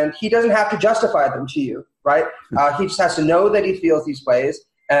 and he doesn't have to justify them to you, right? He just has to know that he feels these ways,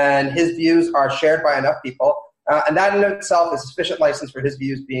 and his views are shared by enough people, and that in itself is sufficient license for his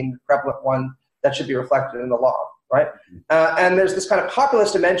views being the prevalent one that should be reflected in the law, right? And there's this kind of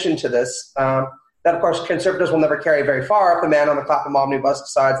populist dimension to this, that, of course, conservatives will never carry very far if the man on the Clapham omnibus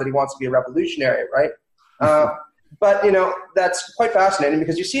decides that he wants to be a revolutionary, right? But, that's quite fascinating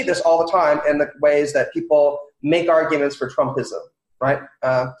because you see this all the time in the ways that people make arguments for Trumpism, right?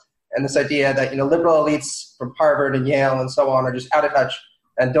 And this idea that, liberal elites from Harvard and Yale and so on are just out of touch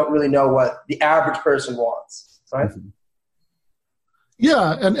and don't really know what the average person wants, right?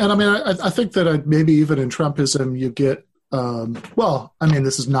 Yeah, and I mean, I think that maybe even in Trumpism you get,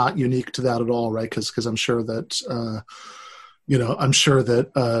 this is not unique to that at all, right? Because I'm sure that,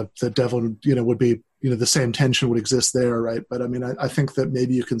 that Devlin, would be, the same tension would exist there, right? But I mean, I think that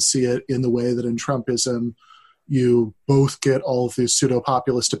maybe you can see it in the way that in Trumpism, you both get all of these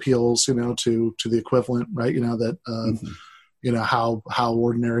pseudo-populist appeals, to the equivalent, right? How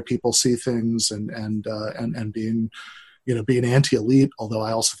ordinary people see things and being, being anti-elite. Although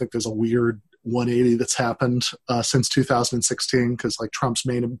I also think there's a weird 180 that's happened since 2016 because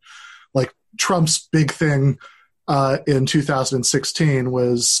Trump's big thing in 2016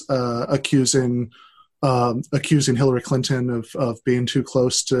 was accusing Hillary Clinton of being too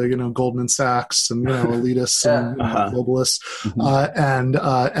close to Goldman Sachs and elitists and globalists,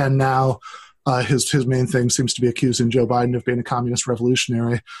 and now his main thing seems to be accusing Joe Biden of being a communist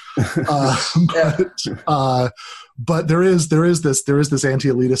revolutionary. But there is this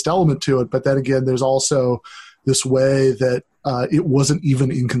anti-elitist element to it. But then again, there's also this way that it wasn't even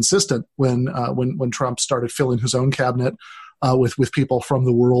inconsistent when Trump started filling his own cabinet with people from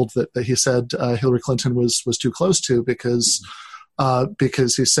the world that he said Hillary Clinton was too close to because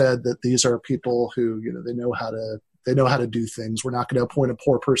he said that these are people who they know how to do things. We're not going to appoint a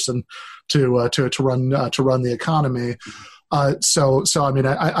poor person to run the economy. So I mean,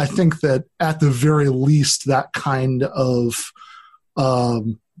 I think that at the very least, that kind of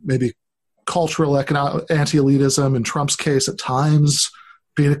maybe cultural anti-elitism, in Trump's case at times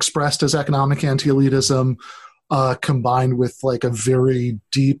being expressed as economic anti-elitism, combined with a very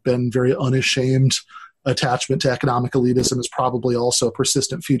deep and very unashamed attachment to economic elitism, is probably also a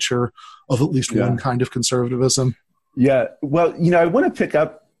persistent feature of at least one kind of conservatism. Yeah. Well, I want to pick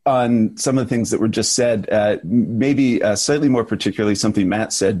up on some of the things that were just said, maybe slightly more particularly something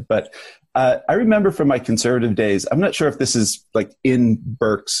Matt said, but I remember from my conservative days, I'm not sure if this is in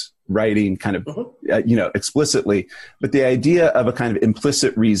Burke's writing kind of, explicitly, but the idea of a kind of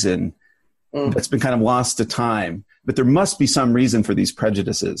implicit reason that's been kind of lost to time, but there must be some reason for these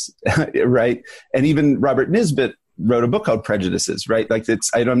prejudices, right? And even Robert Nisbet wrote a book called Prejudices, right?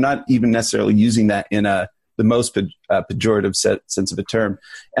 I'm not even necessarily using that in the most pejorative sense of a term.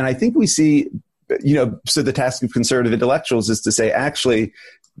 And I think we see, so the task of conservative intellectuals is to say, actually,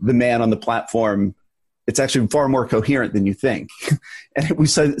 the man on the platform, it's actually far more coherent than you think. And we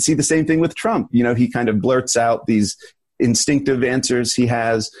see the same thing with Trump. He kind of blurts out these instinctive answers he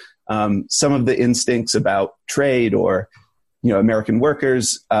has, some of the instincts about trade or, American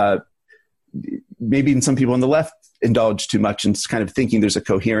workers, maybe even some people on the left indulge too much in kind of thinking there's a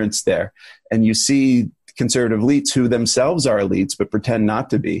coherence there. And you see conservative elites who themselves are elites but pretend not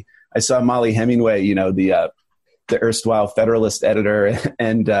to be. I saw Molly Hemingway, the erstwhile Federalist editor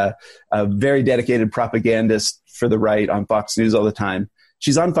and a very dedicated propagandist for the right on Fox News all the time.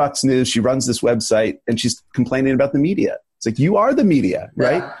 She's on Fox News. She runs this website and she's complaining about the media. It's like, you are the media,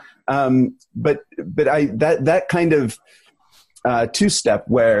 right? Yeah. But that kind of two-step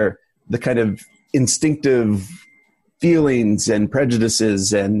where the kind of instinctive feelings and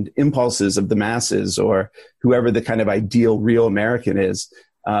prejudices and impulses of the masses, or whoever the kind of ideal real American is,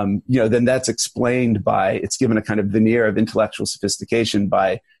 then that's explained by, it's given a kind of veneer of intellectual sophistication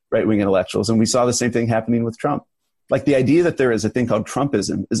by right-wing intellectuals. And we saw the same thing happening with Trump. Like, the idea that there is a thing called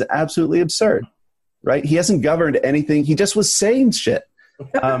Trumpism is absolutely absurd, right? He hasn't governed anything. He just was saying shit.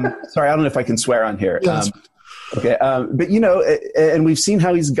 Sorry, I don't know if I can swear on here. Yes. Okay. But, and we've seen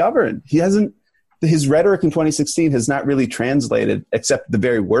how he's governed. His rhetoric in 2016 has not really translated, except the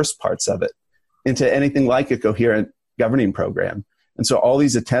very worst parts of it, into anything like a coherent governing program. And so all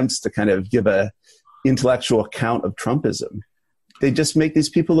these attempts to kind of give a intellectual account of Trumpism, they just make these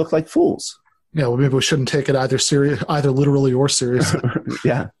people look like fools. Yeah, well, maybe we shouldn't take it either literally or seriously.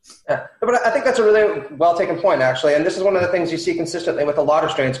 Yeah. But I think that's a really well-taken point, actually. And this is one of the things you see consistently with a lot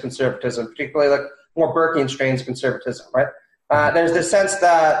of strains of conservatism, particularly like more Burkean strains of conservatism, right? There's this sense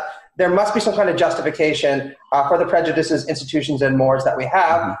that there must be some kind of justification for the prejudices, institutions, and mores that we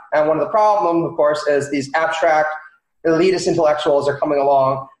have. Mm-hmm. And one of the problems, of course, is these abstract elitist intellectuals are coming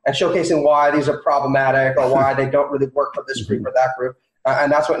along and showcasing why these are problematic or why they don't really work for this group or that group.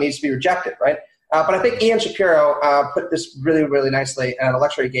 And that's what needs to be rejected, right? But I think Ian Shapiro put this really, really nicely in a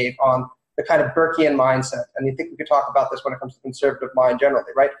lecture he gave on the kind of Burkean mindset. And I think we could talk about this when it comes to the conservative mind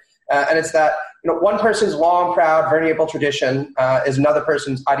generally, right? And it's that, one person's long, proud, venerable tradition is another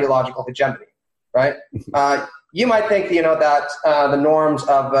person's ideological hegemony, right? You might think, that the norms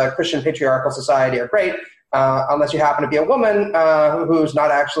of a Christian patriarchal society are great, unless you happen to be a woman who's not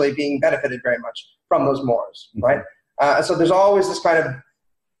actually being benefited very much from those mores, right? So there's always this kind of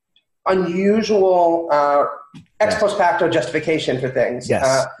unusual ex post facto justification for things.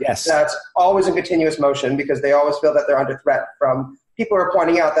 Yes. That's always in continuous motion because they always feel that they're under threat from people who are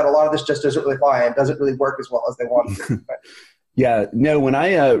pointing out that a lot of this just doesn't really fly and doesn't really work as well as they want to. Yeah, no, when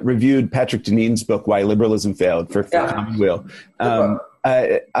I reviewed Patrick Deneen's book, Why Liberalism Failed for Commonweal,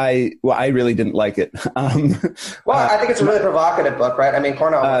 I really didn't like it. I think it's a really provocative book, right? I mean,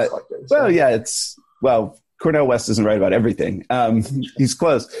 Cornel West liked it. So. Cornel West isn't right about everything. He's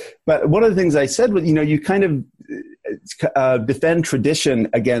close. But one of the things I said was, you kind of defend tradition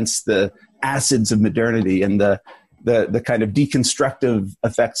against the acids of modernity and the kind of deconstructive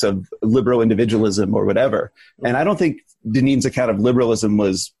effects of liberal individualism or whatever. And I don't think Deneen's account of liberalism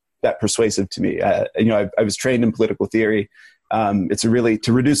was that persuasive to me. I was trained in political theory. To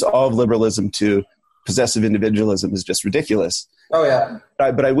reduce all of liberalism to possessive individualism is just ridiculous. Oh, yeah.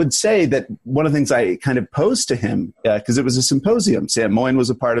 But I would say that one of the things I kind of posed to him, because it was a symposium, Sam Moyn was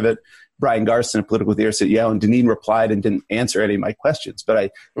a part of it, Brian Garson, a political theorist at Yale, and Deneen replied and didn't answer any of my questions. But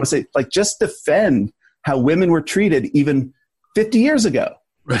I want to say, just defend how women were treated even 50 years ago,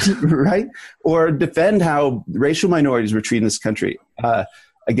 right? Or defend how racial minorities were treated in this country.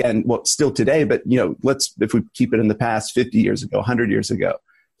 Again, still today, but, if we keep it in the past, 50 years ago, 100 years ago,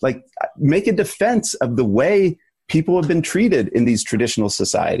 make a defense of the way people have been treated in these traditional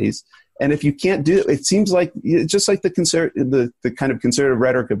societies. And if you can't do it, seems like it's just like the kind of conservative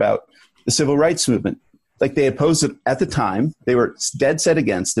rhetoric about the civil rights movement. Like, they opposed it at the time. They were dead set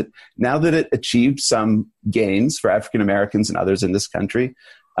against it. Now that it achieved some gains for African Americans and others in this country,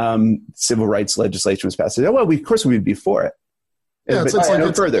 civil rights legislation was passed. Of course we would be for it. Yeah, it's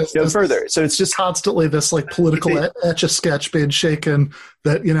no further. So it's just constantly this political etch-a-sketch being shaken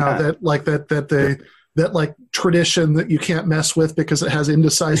that that tradition that you can't mess with because it has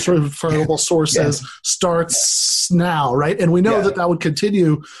indecipherable sources starts now, right? And we know that would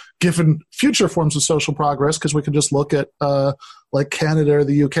continue given future forms of social progress, because we can just look at Canada or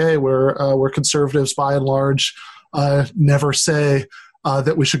the UK where conservatives by and large never say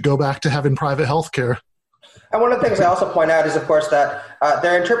that we should go back to having private health care. And one of the things I also point out is, of course, that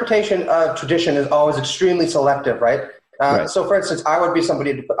their interpretation of tradition is always extremely selective, right? So, for instance, I would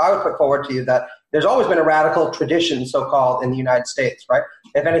put forward to you that there's always been a radical tradition, so-called, in the United States, right?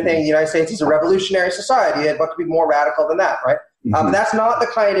 If anything, the United States is a revolutionary society. What could be more radical than that, right? Mm-hmm. But that's not the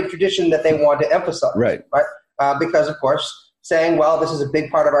kind of tradition that they want to emphasize, right? Because, of course, saying, well, this is a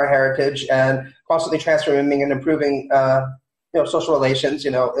big part of our heritage and constantly transforming and improving, social relations,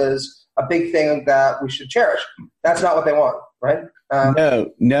 is a big thing that we should cherish. That's not what they want. right?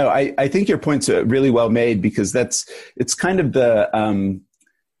 No. I think your point's really well made, because it's kind of the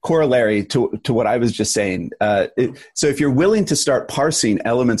corollary to what I was just saying. So if you're willing to start parsing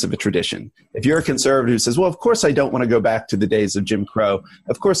elements of a tradition, if you're a conservative who says, well, of course I don't want to go back to the days of Jim Crow.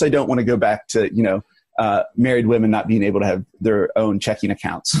 Of course I don't want to go back to, married women not being able to have their own checking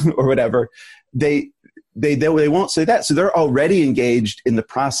accounts or whatever. They won't say that. So they're already engaged in the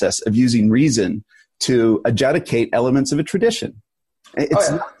process of using reason to adjudicate elements of a tradition.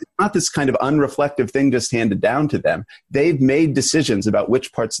 It's not this kind of unreflective thing just handed down to them. They've made decisions about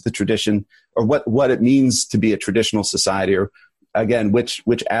which parts of the tradition, or what it means to be a traditional society, or again, which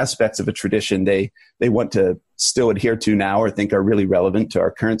aspects of a tradition they want to still adhere to now or think are really relevant to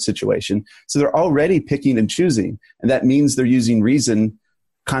our current situation. So they're already picking and choosing, and that means they're using reason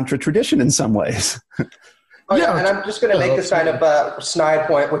contra tradition in some ways. And I'm just going to make this kind of snide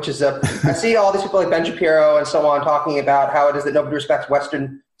point, which is I see all these people like Ben Shapiro and so on talking about how it is that nobody respects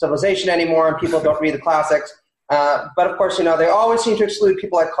Western civilization anymore and people don't read the classics. But of course, they always seem to exclude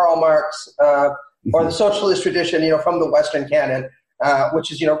people like Karl Marx or the socialist tradition, from the Western canon, which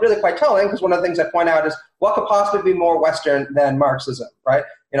is, really quite telling, because one of the things I point out is what could possibly be more Western than Marxism, right?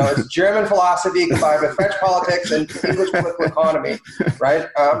 It's German philosophy combined with French politics and English political economy, right?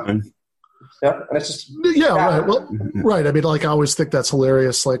 Yeah, and it's just right. Well, right. I mean, I always think that's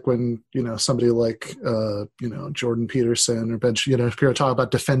hilarious. Like when somebody like Jordan Peterson or Ben Shapiro talk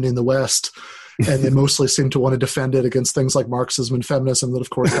about defending the West, and they mostly seem to want to defend it against things like Marxism and feminism that, of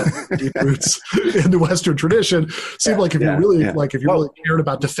course, have deep roots in the Western tradition. Seemed like if you really cared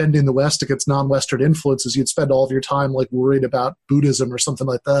about defending the West against non-Western influences, you'd spend all of your time worried about Buddhism or something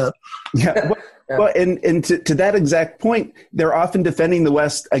like that. Yeah. Well, and to that exact point, they're often defending the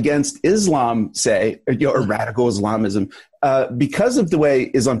West against Islam, say, or radical Islamism, because of the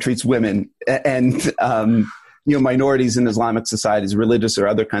way Islam treats women and minorities in Islamic societies, religious or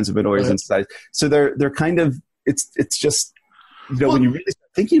other kinds of minorities in society. So they're kind of it's just when you really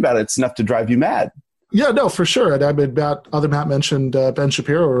start thinking about it, it's enough to drive you mad. Yeah, no, for sure. And I mean, Matt mentioned Ben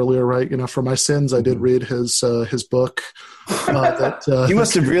Shapiro earlier, right? For my sins, I did read his book. You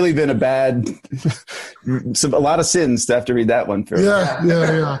must have really been a lot of sins to have to read that one. Yeah.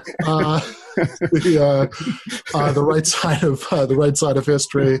 The right side of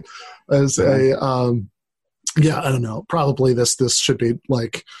history as a I don't know. Probably this should be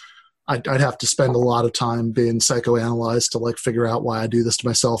I'd have to spend a lot of time being psychoanalyzed to figure out why I do this to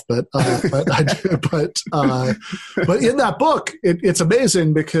myself. But I do. But in that book, it's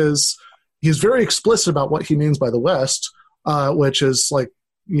amazing because he's very explicit about what he means by the West, which is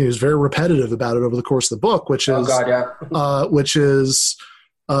he's very repetitive about it over the course of the book, which is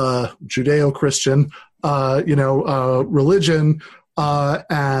Judeo-Christian, religion.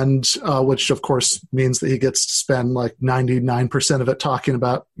 And which of course means that he gets to spend 99% of it talking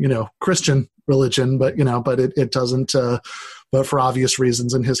about, Christian religion, but it doesn't, but for obvious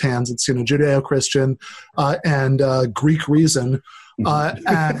reasons in his hands, it's, Judeo-Christian, and Greek reason.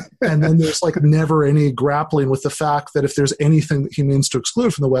 And then there's never any grappling with the fact that if there's anything that he means to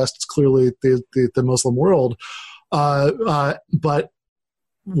exclude from the West, it's clearly the Muslim world. But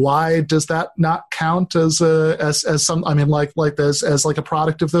why does that not count as some? I mean, as a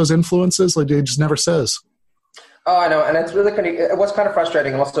product of those influences? He just never says. Oh, I know, and it's really what's kind of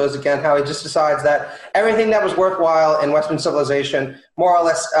frustrating also is again how he just decides that everything that was worthwhile in Western civilization more or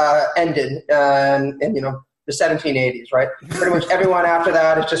less ended in the 1780s, right? Pretty much everyone after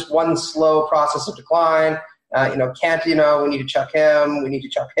that is just one slow process of decline. Kant, we need to chuck him. We need to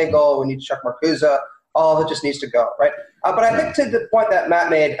chuck Hegel. We need to chuck Marcuse. All of it just needs to go, right? But I think to the point that Matt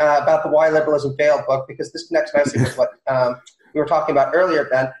made about the Why Liberalism Failed book, because this next message is what we were talking about earlier,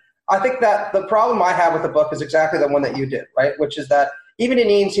 Ben, I think that the problem I have with the book is exactly the one that you did, right? Which is that even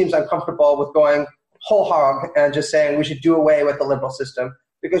Deneen seems uncomfortable with going whole hog and just saying we should do away with the liberal system,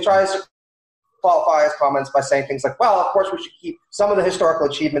 because he tries to qualify his comments by saying things like, well, of course we should keep some of the historical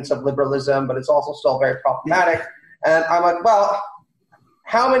achievements of liberalism, but it's also still very problematic. And I'm like, well,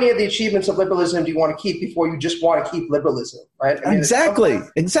 how many of the achievements of liberalism do you want to keep before you just want to keep liberalism, right? I mean, exactly.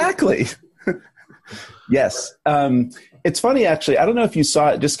 Yes. It's funny, actually. I don't know if you saw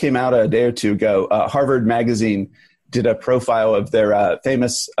it. Just came out a day or two ago. Harvard Magazine did a profile of their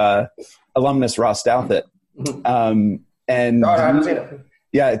famous alumnus, Ross Douthat. I haven't seen it.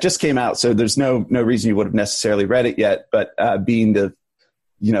 Yeah, it just came out, so there's no reason you would have necessarily read it yet. But being the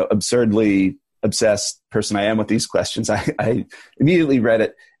absurdly obsessed person I am with these questions, I immediately read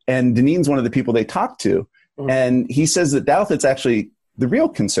it. And Deneen's one of the people they talked to. Mm-hmm. And he says that Douthat's actually the real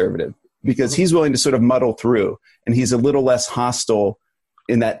conservative because he's willing to sort of muddle through. And he's a little less hostile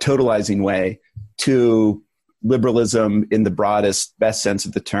in that totalizing way to liberalism in the broadest, best sense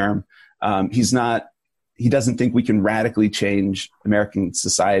of the term. He doesn't think we can radically change American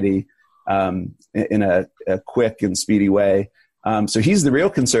society in a quick and speedy way. So he's the real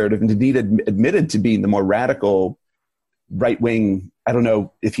conservative, and indeed admitted to being the more radical right-wing. I don't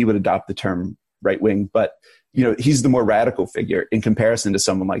know if he would adopt the term right-wing, but he's the more radical figure in comparison to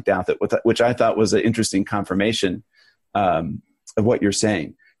someone like Douthit, which I thought was an interesting confirmation of what you're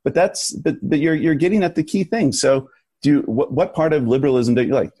saying. But you're getting at the key thing. So what part of liberalism do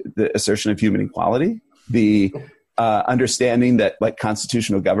you like? The assertion of human equality, the understanding that like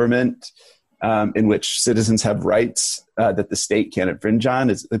constitutional government, in which citizens have rights that the state can't infringe on,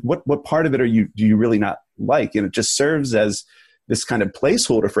 is like, what part of it do you really not like? And it just serves as this kind of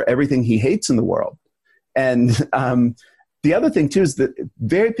placeholder for everything he hates in the world. And the other thing too is the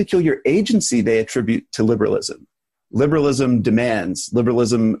very peculiar agency they attribute to liberalism. Liberalism demands,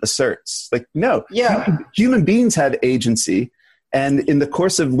 liberalism asserts. Like, no, human beings have agency. And in the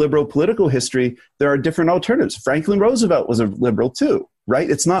course of liberal political history, there are different alternatives. Franklin Roosevelt was a liberal too, right?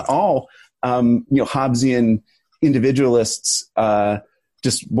 It's not all Hobbesian individualists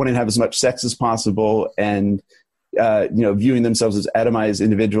just wanting to have as much sex as possible and viewing themselves as atomized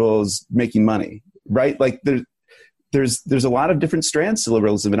individuals making money, right? Like there's a lot of different strands to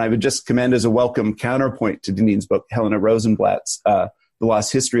liberalism, and I would just commend as a welcome counterpoint to Deneen's book, Helena Rosenblatt's The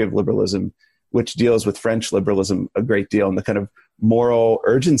Lost History of Liberalism, which deals with French liberalism a great deal, and the kind of moral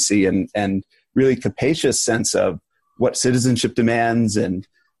urgency and really capacious sense of what citizenship demands, and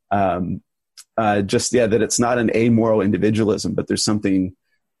that it's not an amoral individualism, but there's something.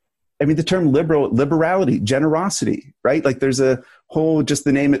 I mean, the term liberality, generosity, right? Like there's a whole, just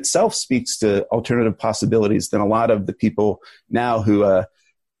the name itself speaks to alternative possibilities than a lot of the people now who,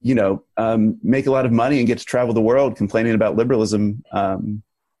 make a lot of money and get to travel the world complaining about liberalism, talk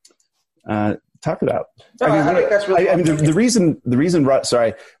about. I think that's really the reason,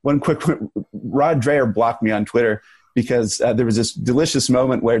 one quick, Rod Dreher blocked me on Twitter because there was this delicious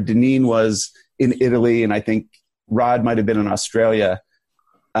moment where Deneen was in Italy, and I think Rod might've been in Australia,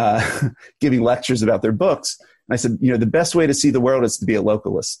 giving lectures about their books. And I said, the best way to see the world is to be a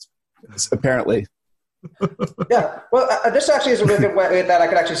localist, apparently. Yeah. Well, this actually is a really good way that I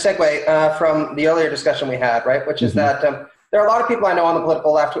could actually segue from the earlier discussion we had, right? Which is that there are a lot of people I know on the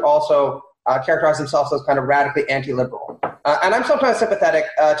political left who also characterize themselves as kind of radically anti-liberal. And I'm sometimes sympathetic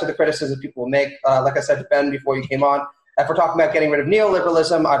to the criticisms people make. Like I said to Ben before you came on, if we're talking about getting rid of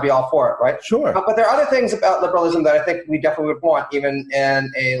neoliberalism, I'd be all for it, right? Sure. But there are other things about liberalism that I think we definitely would want, even in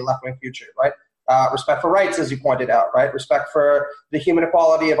a left-wing future, right? Respect for rights, as you pointed out, right? Respect for the human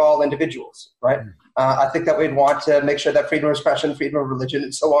equality of all individuals, right? I think that we'd want to make sure that freedom of expression, freedom of religion,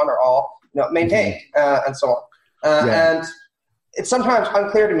 and so on are all maintained, and so on. And it's sometimes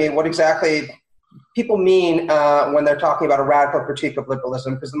unclear to me what exactly people mean when they're talking about a radical critique of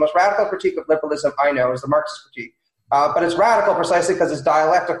liberalism, because the most radical critique of liberalism I know is the Marxist critique. But it's radical precisely because it's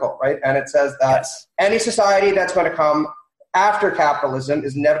dialectical, right? And it says that any society that's going to come after capitalism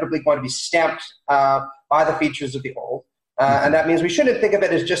is inevitably going to be stamped by the features of the old. And that means we shouldn't think of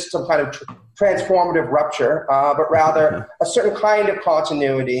it as just some kind of transformative rupture, but rather a certain kind of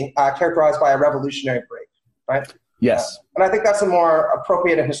continuity characterized by a revolutionary break, right? Yes. And I think that's a more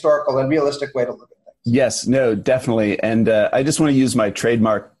appropriate and historical and realistic way to look at things. Yes, no, definitely. And I just want to use my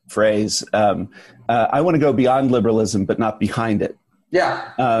trademark phrase. I want to go beyond liberalism, but not behind it.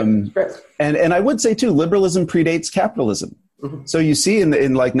 Yeah. And I would say too, liberalism predates capitalism. Mm-hmm. So you see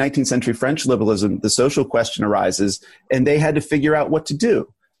in like 19th century French liberalism, the social question arises and they had to figure out what to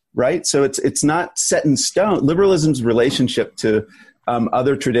do, right? So it's not set in stone. Liberalism's relationship to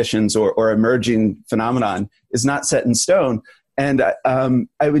other traditions or emerging phenomenon is not set in stone. And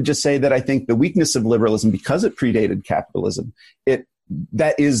I would just say that I think the weakness of liberalism, because it predated capitalism,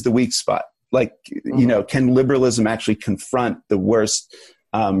 that is the weak spot. Like, can liberalism actually confront the worst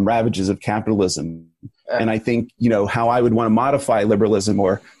ravages of capitalism? And I think, how I would want to modify liberalism,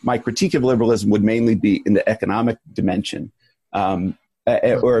 or my critique of liberalism, would mainly be in the economic dimension, or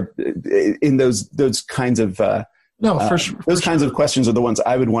in those kinds of kinds of questions are the ones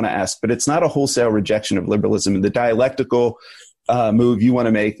I would want to ask. But it's not a wholesale rejection of liberalism. And the dialectical move you want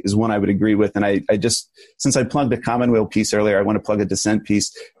to make is one I would agree with. And I just, since I plugged a Commonweal piece earlier, I want to plug a dissent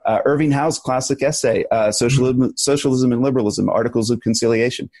piece. Irving Howe's classic essay, Socialism and Liberalism, Articles of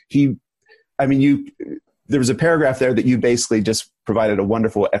Conciliation. There was a paragraph there that you basically just provided a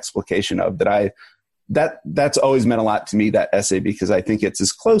wonderful explication of that's always meant a lot to me, that essay, because I think it's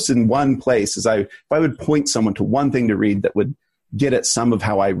as close in one place as if I would point someone to one thing to read that would get at some of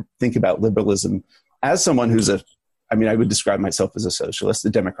how I think about liberalism as someone who's a I mean, I would describe myself as a socialist, a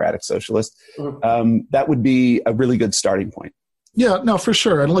democratic socialist. That would be a really good starting point. Yeah, no, for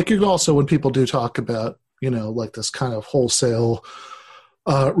sure. And like you also, when people do talk about, like this kind of wholesale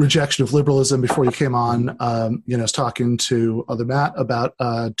rejection of liberalism before you came on, I was talking to other Matt about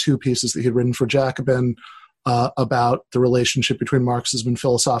 2 pieces that he'd written for Jacobin about the relationship between Marxism and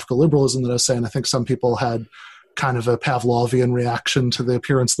philosophical liberalism that I was saying. I think some people had kind of a Pavlovian reaction to the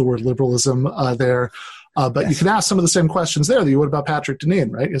appearance of the word liberalism there. But you can ask some of the same questions there that you would about Patrick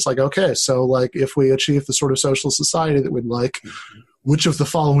Deneen, right? It's like, okay, so like if we achieve the sort of socialist society that we'd like, which of the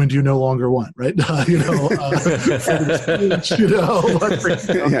following do you no longer want, right? And I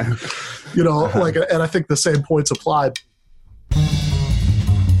think the same points apply.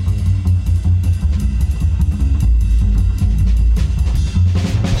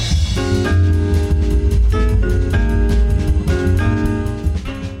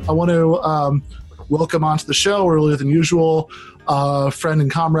 I want to welcome onto the show earlier than usual, friend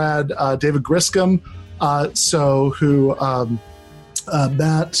and comrade David Griscom.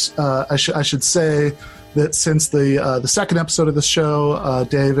 Matt, I should say that since the second episode of the show,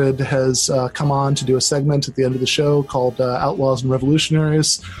 David has come on to do a segment at the end of the show called Outlaws and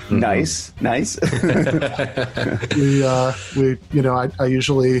Revolutionaries. Nice. I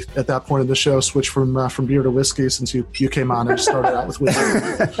usually at that point in the show switch from beer to whiskey. Since you came on, I just started out with whiskey.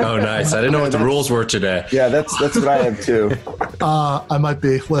 Oh, nice! I didn't know what the rules were today. Yeah, that's what I have too. I might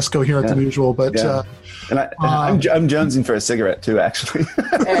be less coherent than usual, but. Yeah. And I'm jonesing for a cigarette too, actually.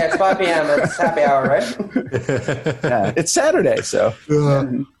 Hey, it's 5 p.m. It's happy hour, right? Yeah, it's Saturday, so.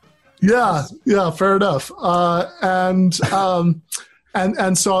 Yeah, fair enough. And so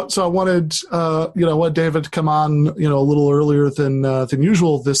I wanted David to come on a little earlier than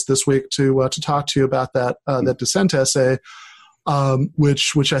usual this week to talk to you about that dissent essay,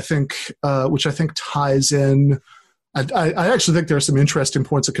 which I think ties in. I actually think there are some interesting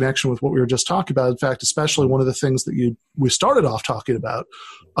points of connection with what we were just talking about. In fact, especially one of the things that we started off talking about,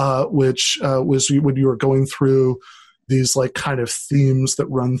 which was when you were going through these like kind of themes that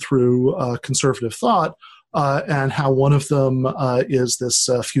run through conservative thought, and how one of them is this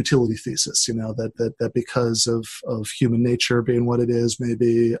futility thesis. That because of human nature being what it is,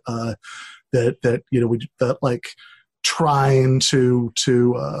 maybe that trying to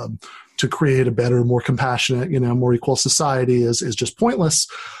create a better, more compassionate, more equal society is just pointless.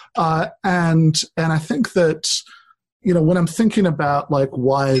 And I think that, when I'm thinking about like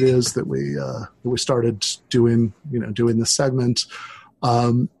why it is that we started doing this segment,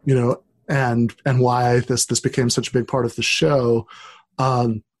 and why this became such a big part of the show,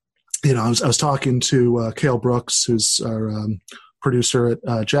 I was talking to Cale Brooks, who's our producer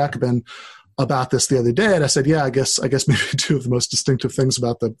at Jacobin, about this the other day, and I said, I guess maybe 2 of the most distinctive things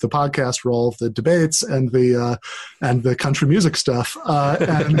about the podcast were all of the debates and the country music stuff,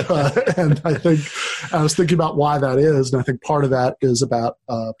 and I think I was thinking about why that is, and I think part of that is about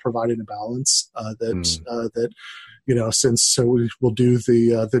providing a balance that since we will do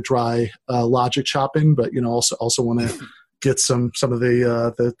the dry logic chopping, but also want to get some of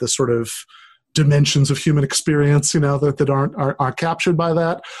the sort of dimensions of human experience, that aren't captured by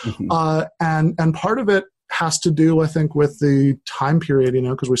that. Mm-hmm. And part of it has to do, I think, with the time period,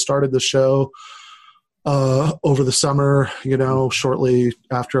 because we started the show over the summer, shortly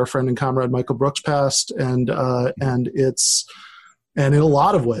after our friend and comrade Michael Brooks passed, and in a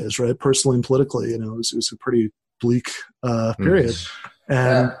lot of ways, right, personally and politically, it was a pretty bleak period.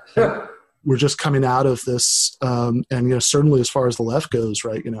 And we're just coming out of this, and certainly as far as the left goes,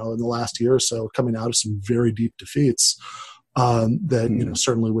 right, in the last year or so, coming out of some very deep defeats.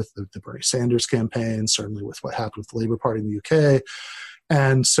 Certainly with the Bernie Sanders campaign, certainly with what happened with the Labour Party in the UK,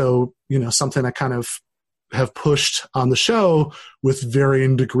 and so something I kind of have pushed on the show with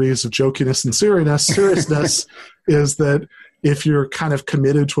varying degrees of jokiness and seriousness, is that if you're kind of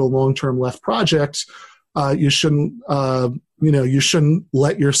committed to a long-term left project, you shouldn't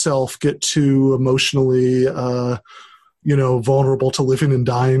let yourself get too emotionally, vulnerable to living and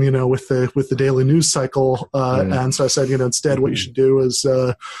dying, with the daily news cycle. And so I said, instead what you should do is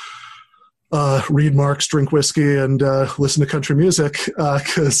read Marx, drink whiskey, and listen to country music,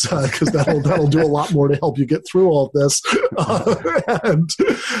 because that'll do a lot more to help you get through all of this.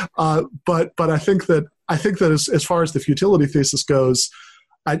 But I think that as far as the futility thesis goes,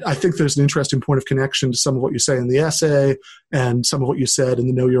 I think there's an interesting point of connection to some of what you say in the essay and some of what you said in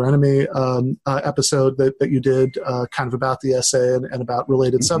the Know Your Enemy episode that you did, kind of about the essay and about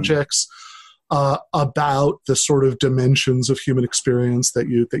related subjects, about the sort of dimensions of human experience that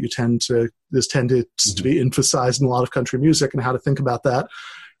tended to be emphasized in a lot of country music, and how to think about that.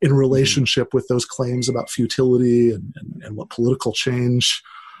 in relationship with those claims about futility and what political change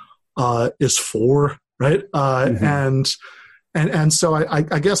is for, right? And so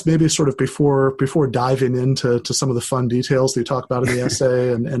I guess maybe sort of before diving into some of the fun details that you talk about in the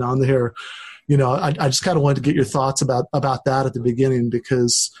essay and on here, I just kind of wanted to get your thoughts about that at the beginning,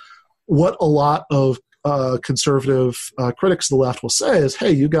 because what a lot of conservative critics of the left will say is,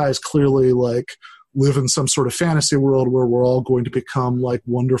 hey, you guys clearly like live in some sort of fantasy world where we're all going to become like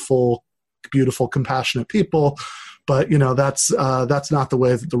wonderful, beautiful, compassionate people. But, that's not the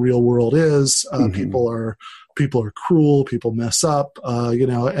way that the real world is. People are cruel, people mess up,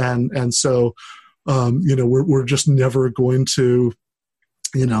 and so, we're just never going to,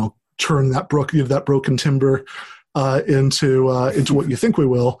 turn that broken timber into what you think we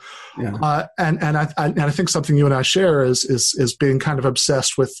will. Yeah. And I think something you and I share is being kind of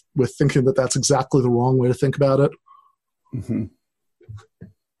obsessed with thinking that that's exactly the wrong way to think about it. Mm-hmm.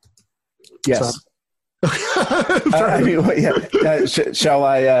 Yes. So, shall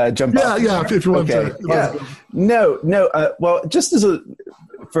I jump off? Yeah, if you want to. Yeah. No. Well, just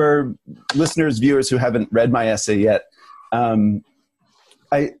for listeners, viewers who haven't read my essay yet,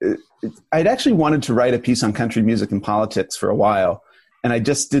 I'd actually wanted to write a piece on country music and politics for a while, and I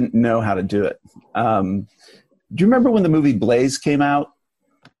just didn't know how to do it. Do you remember when the movie Blaze came out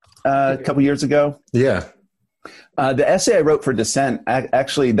a couple years ago? Yeah. The essay I wrote for Dissent,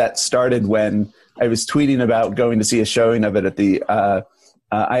 actually that started when I was tweeting about going to see a showing of it at the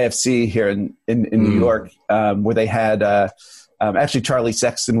IFC here in New York, where they had actually Charlie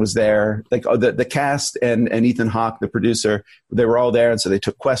Sexton was there. Like the cast and Ethan Hawke, the producer, they were all there, and so they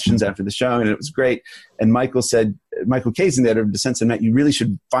took questions after the show, and it was great. And Michael Kazin, the editor of Dissent, said, Matt, you really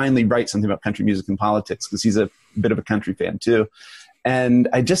should finally write something about country music and politics, because he's a bit of a country fan too. And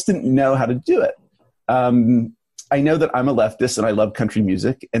I just didn't know how to do it. I know that I'm a leftist and I love country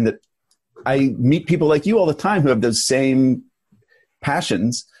music, and that I meet people like you all the time who have those same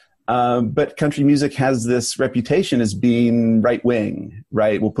passions. But country music has this reputation as being right wing,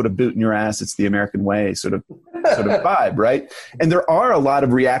 right? We'll put a boot in your ass. It's the American way sort of vibe, right? And there are a lot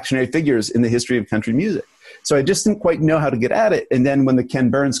of reactionary figures in the history of country music. So I just didn't quite know how to get at it. And then when the Ken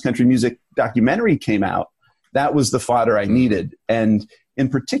Burns country music documentary came out, that was the fodder I needed. And in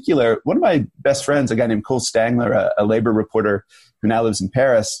particular, one of my best friends, a guy named Cole Stangler, a labor reporter who now lives in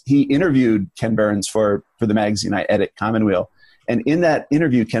Paris, he interviewed Ken Burns for the magazine I edit, Commonweal. And in that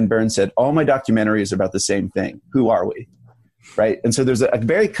interview, Ken Burns said, all my documentaries are about the same thing. Who are we? Right? And so there's a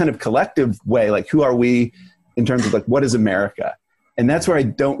very kind of collective way, like, who are we in terms of like, what is America? And that's where I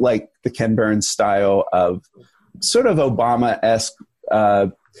don't like the Ken Burns style of sort of Obama-esque,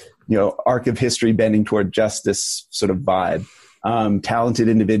 arc of history bending toward justice sort of vibe. Talented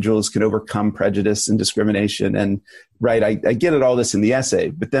individuals can overcome prejudice and discrimination. And right, I get at all this in the essay,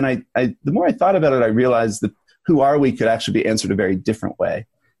 but then the more I thought about it, I realized that who are we could actually be answered a very different way,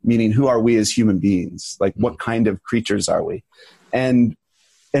 meaning who are we as human beings? Like, what kind of creatures are we? And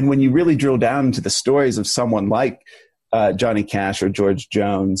when you really drill down into the stories of someone like Johnny Cash or George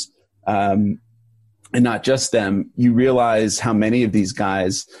Jones, and not just them, you realize how many of these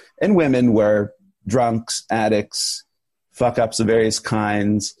guys and women were drunks, addicts, fuck-ups of various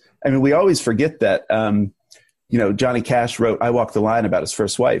kinds. I mean, we always forget that, Johnny Cash wrote I Walk the Line about his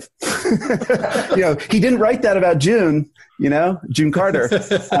first wife. He didn't write that about June Carter.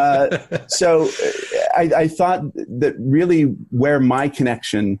 So I thought that really where my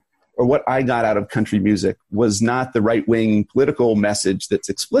connection or what I got out of country music was not the right-wing political message that's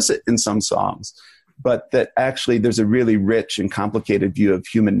explicit in some songs, but that actually there's a really rich and complicated view of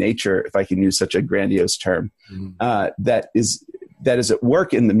human nature, if I can use such a grandiose term, that is at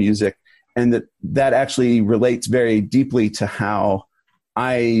work in the music, and that actually relates very deeply to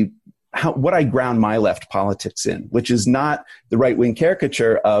what I ground my left politics in, which is not the right-wing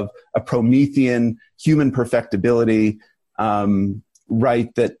caricature of a Promethean human perfectibility,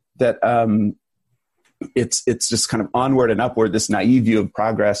 right? That it's just kind of onward and upward, this naive view of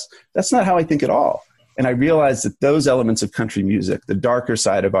progress. That's not how I think at all. And I realized that those elements of country music, the darker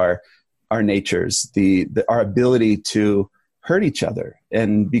side of our natures, our ability to hurt each other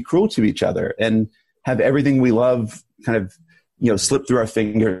and be cruel to each other and have everything we love kind of, slip through our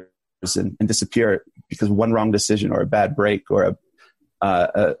fingers and disappear because of one wrong decision or a bad break or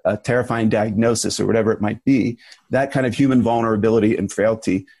a terrifying diagnosis or whatever it might be, that kind of human vulnerability and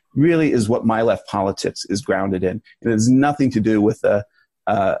frailty really is what my left politics is grounded in. It has nothing to do with a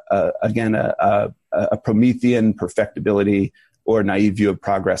Promethean perfectibility or naive view of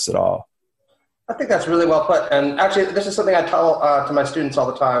progress at all. I think that's really well put. And actually, this is something I tell to my students all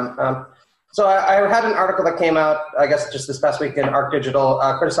the time. So I had an article that came out, I guess, just this past week in Arc Digital,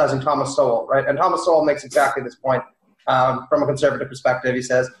 criticizing Thomas Sowell, right? And Thomas Sowell makes exactly this point from a conservative perspective. He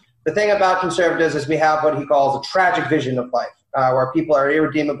says, the thing about conservatives is we have what he calls a tragic vision of life, where people are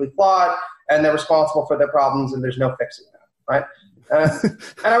irredeemably flawed and they're responsible for their problems and there's no fixing them, right?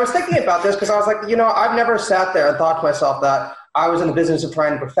 And I was thinking about this because I was like, I've never sat there and thought to myself that I was in the business of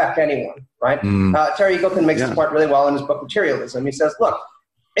trying to perfect anyone, right? Terry Eagleton makes this point really well in his book, Materialism. He says, look,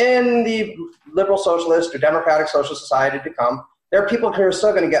 in the liberal socialist or democratic social society to come, there are people who are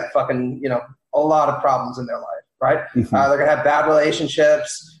still going to get fucking, a lot of problems in their life, right? They're going to have bad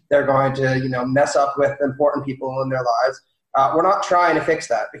relationships. They're going to, mess up with important people in their lives. We're not trying to fix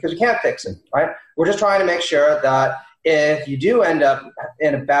that because we can't fix it, right? We're just trying to make sure that if you do end up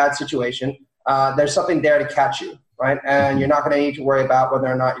in a bad situation, there's something there to catch you, right? And you're not going to need to worry about whether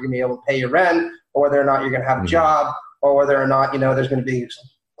or not you're going to be able to pay your rent or whether or not you're going to have a job or whether or not, there's going to be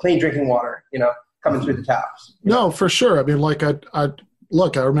clean drinking water, coming through the taps. No, for sure. I mean, like, I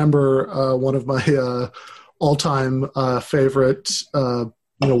remember one of my all-time favorite,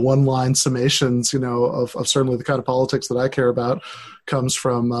 one-line summations, of certainly the kind of politics that I care about comes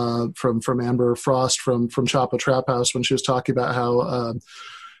from Amber Frost from Chapo Trap House when she was talking about how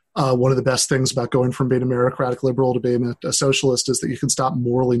one of the best things about going from being a meritocratic liberal to being a socialist is that you can stop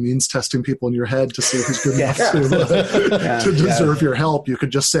morally means testing people in your head to see who's good enough to deserve your help. You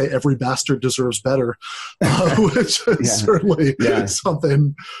could just say every bastard deserves better, which is certainly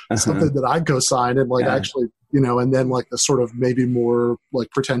something that I co-sign and actually, and then like the sort of maybe more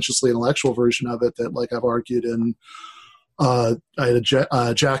like pretentiously intellectual version of it that like I've argued in I had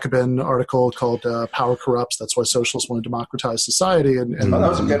a Jacobin article called Power Corrupts. That's why socialists want to democratize society. And that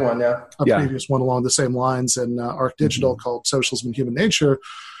was a good one, yeah. Previous one along the same lines in Arc Digital called Socialism and Human Nature,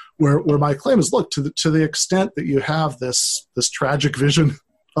 where my claim is, look, to the extent that you have this tragic vision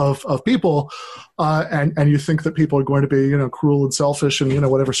of people and you think that people are going to be, cruel and selfish and,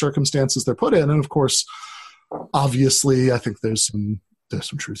 whatever circumstances they're put in. And of course, obviously, I think there's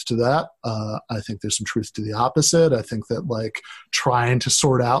some truth to that. I think there's some truth to the opposite. I think that like trying to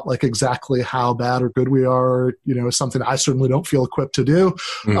sort out like exactly how bad or good we are, is something I certainly don't feel equipped to do.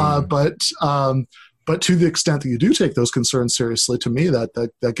 But to the extent that you do take those concerns seriously, to me,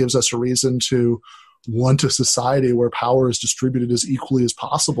 that gives us a reason to want a society where power is distributed as equally as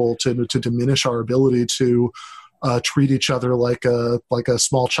possible to diminish our ability to treat each other like a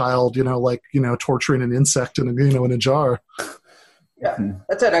small child, torturing an insect in a jar. Yeah,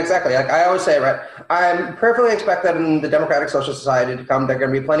 that's it, exactly. Like I always say, right, I'm perfectly expected in the democratic social society to come. There are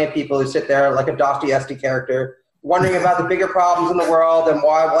going to be plenty of people who sit there like a Dostoevsky character, wondering about the bigger problems in the world and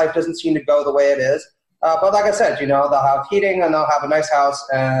why life doesn't seem to go the way it is. But like I said, they'll have heating and they'll have a nice house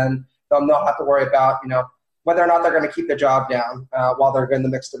and they'll not have to worry about, whether or not they're going to keep their job down while they're in the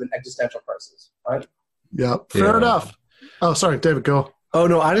midst of an existential crisis, right? Yeah, fair enough. Oh, sorry, David, go. Oh,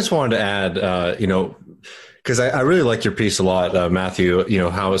 no, I just wanted to add, because I really like your piece a lot, Matthew,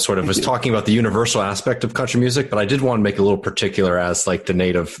 how it sort of was talking about the universal aspect of country music, but I did want to make it a little particular as like the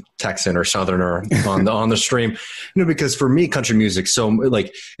native Texan or Southerner on the stream, because for me, country music, so like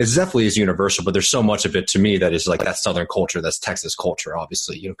it definitely is universal, but there's so much of it to me that is like that Southern culture, that's Texas culture,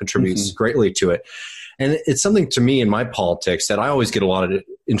 obviously, contributes greatly to it. And it's something to me in my politics that I always get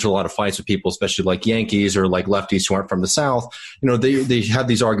into a lot of fights with people, especially like Yankees or like lefties who aren't from the South. They have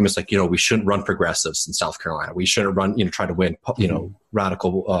these arguments like, we shouldn't run progressives in South Carolina. We shouldn't run, try to win,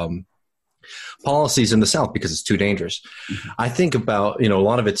 radical policies in the South because it's too dangerous. I think about, a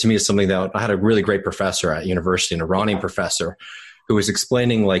lot of it to me is something that I had a really great professor at university, an Iranian professor, who was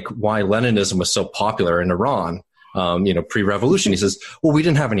explaining like why Leninism was so popular in Iran, pre-revolution. He says, well, we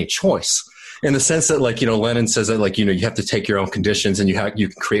didn't have any choice. In the sense that, like, Lenin says that, like, you have to take your own conditions and you can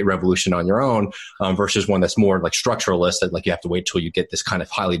create revolution on your own, versus one that's more like structuralist, that like you have to wait till you get this kind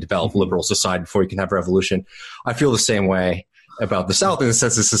of highly developed liberal society before you can have revolution. I feel the same way about the South in the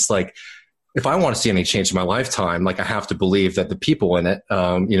sense it's just like, if I want to see any change in my lifetime, like I have to believe that the people in it,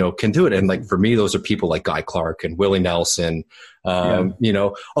 can do it. And like for me, those are people like Guy Clark and Willie Nelson,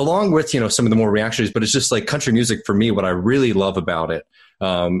 along with, some of the more reactionaries. But it's just like country music for me, what I really love about it,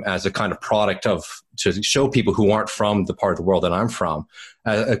 as a kind of product to show people who aren't from the part of the world that I'm from,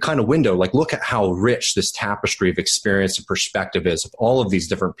 a kind of window, like look at how rich this tapestry of experience and perspective is of all of these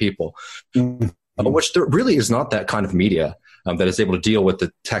different people, which there really is not that kind of media that is able to deal with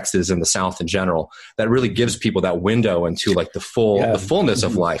the Texas and the South in general, that really gives people that window into like the fullness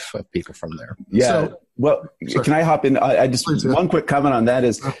of life of people from there. Yeah. So, well, can I hop in? I just, one quick comment on that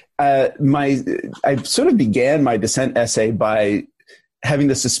is, I sort of began my dissent essay by having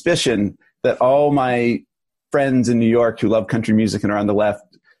the suspicion that all my friends in New York who love country music and are on the left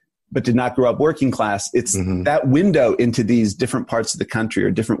but did not grow up working class. It's that window into these different parts of the country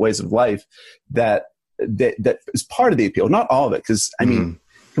or different ways of life that is part of the appeal. Not all of it, because I mean,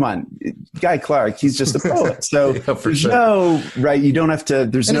 come on, Guy Clark, he's just a poet. So there's no, right, you don't have to,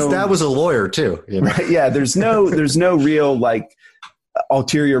 there's no. His dad was a lawyer too. You know? Right, yeah, there's no real like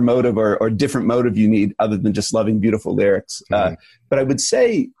ulterior motive or different motive you need other than just loving beautiful lyrics. But I would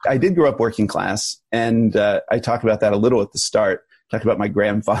say I did grow up working class, and I talked about that a little at the start. Talk about my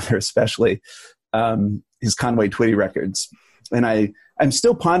grandfather, especially his Conway Twitty records. And I'm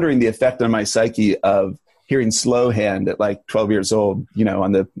still pondering the effect on my psyche of hearing Slow Hand at like 12 years old, you know,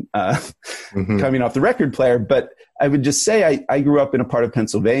 on the coming off the record player. But I would just say I grew up in a part of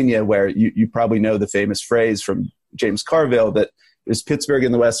Pennsylvania where you probably know the famous phrase from James Carville that there's Pittsburgh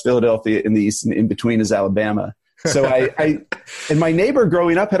in the west, Philadelphia in the east, and in between is Alabama. So and my neighbor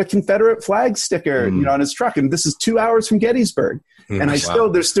growing up had a Confederate flag sticker, you know, on his truck, and this is 2 hours from Gettysburg. And I still,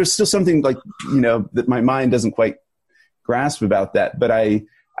 there's still something like, you know, that my mind doesn't quite grasp about that. But I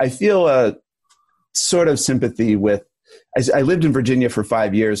feel a sort of sympathy with, I lived in Virginia for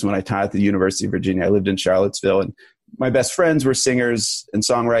 5 years when I taught at the University of Virginia. I lived in Charlottesville, and my best friends were singers and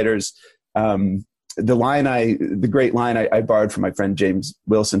songwriters. The great line I borrowed from my friend James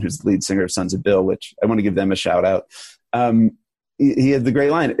Wilson, who's the lead singer of Sons of Bill, which I want to give them a shout out. He had the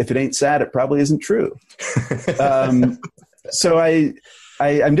great line, "If it ain't sad, it probably isn't true." So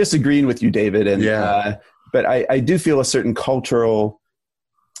I'm disagreeing with you, David, and but I do feel a certain cultural,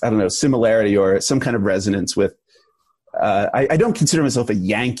 I don't know, similarity or some kind of resonance with. I don't consider myself a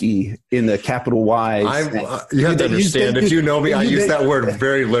Yankee in the capital Y. You have to understand, if you know me, I use that word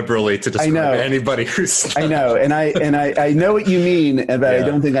very liberally to describe anybody who's. I know, and I know what you mean, but I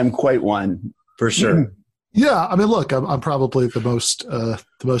don't think I'm quite one. For sure. Yeah, I mean, look, I'm probably the most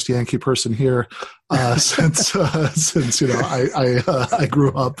Yankee person here, since you know I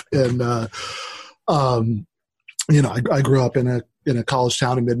grew up in you know I grew up in a college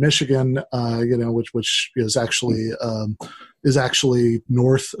town in mid-Michigan, you know, which is actually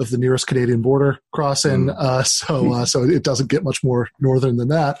north of the nearest Canadian border crossing. So it doesn't get much more northern than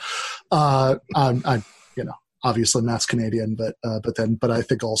that. I'm you know, obviously Matt's Canadian, but I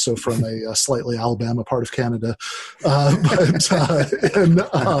think also from a slightly Alabama part of Canada.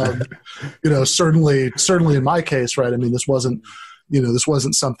 You know, certainly in my case, right? I mean, this wasn't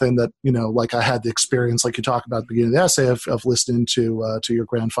something that, you know, like I had the experience, like you talk about at the beginning of the essay, of listening to your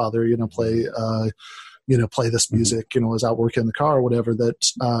grandfather, you know, play this music, you know, was out working in the car or whatever,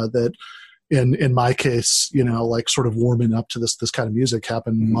 that in my case, you know, like sort of warming up to this kind of music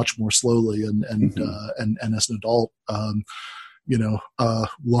happened much more slowly and as an adult, you know,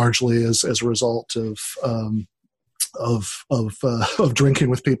 largely as a result of drinking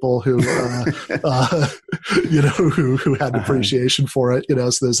with people who you know who had an appreciation for it, you know.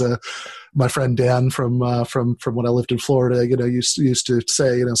 So there's my friend Dan from when I lived in Florida, you know, used to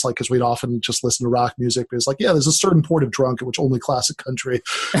say, you know, it's like, because we'd often just listen to rock music, but it's like, yeah, there's a certain point of drunk at which only classic country,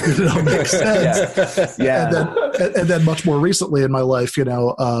 you know, makes sense. And then much more recently in my life, you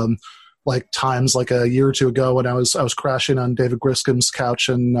know, like times like a year or two ago when I was crashing on David Griscom's couch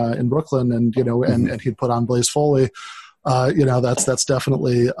in Brooklyn, and you know, and he'd put on Blaze Foley, you know, that's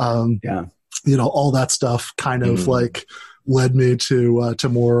definitely you know, all that stuff kind of like led me to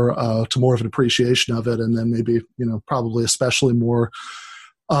more of an appreciation of it, and then maybe, you know, probably especially more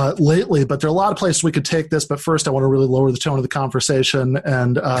lately. But there are a lot of places we could take this, but first I want to really lower the tone of the conversation,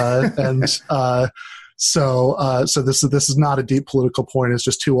 and So this is not a deep political point. It's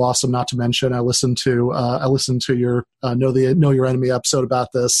just too awesome not to mention. I listened to your Know Your Enemy episode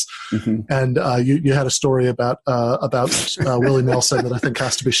about this, and you had a story about Willie Nelson that I think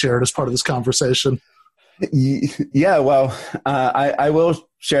has to be shared as part of this conversation. Yeah, well, I will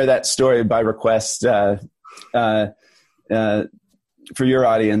share that story by request for your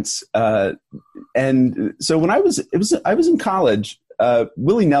audience. And so when I was in college,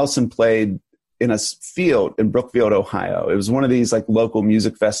 Willie Nelson played in a field in Brookfield, Ohio. It was one of these like local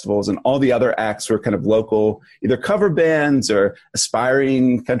music festivals, and all the other acts were kind of local, either cover bands or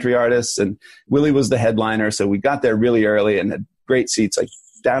aspiring country artists. And Willie was the headliner. So we got there really early and had great seats, like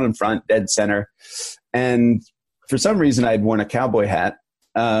down in front, dead center. And for some reason I had worn a cowboy hat,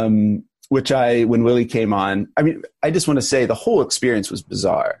 which when Willie came on, I mean, I just want to say the whole experience was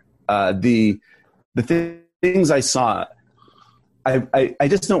bizarre. The things I saw, I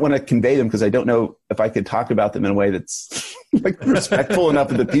just don't want to convey them because I don't know if I could talk about them in a way that's like respectful enough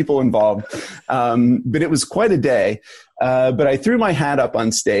of the people involved. But it was quite a day. But I threw my hat up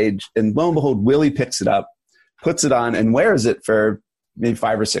on stage, and lo and behold, Willie picks it up, puts it on, and wears it for maybe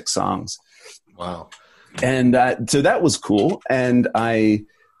 5 or 6 songs. Wow. And so that was cool. And I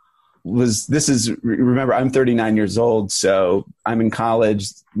remember, I'm 39 years old, so I'm in college.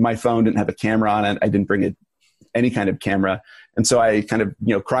 My phone didn't have a camera on it. I didn't bring any kind of camera. And so I kind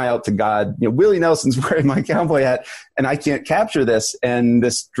of, cry out to God, Willie Nelson's wearing my cowboy hat and I can't capture this. And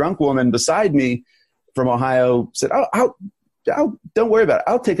this drunk woman beside me from Ohio said, I'll don't worry about it.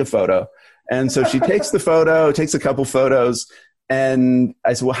 I'll take a photo. And so she takes a couple photos. And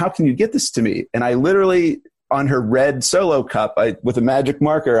I said, well, how can you get this to me? And I literally, on her red Solo cup, with a magic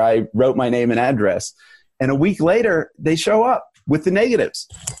marker, I wrote my name and address. And a week later, they show up with the negatives.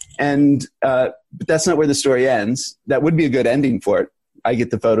 And but that's not where the story ends. That would be a good ending for it. I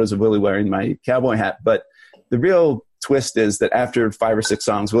get the photos of Willie wearing my cowboy hat. But the real twist is that after 5 or 6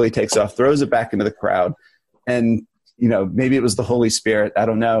 songs, Willie takes off, throws it back into the crowd. And, maybe it was the Holy Spirit. I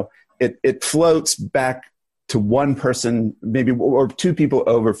don't know. It floats back to one person, maybe, or 2 people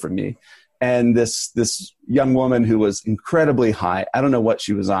over from me. And this young woman who was incredibly high, I don't know what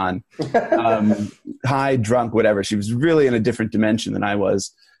she was on, high, drunk, whatever. She was really in a different dimension than I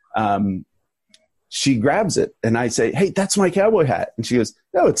was. She grabs it and I say, hey, that's my cowboy hat. And she goes,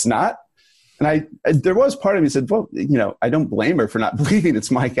 no, it's not. And there was part of me that said, well, I don't blame her for not believing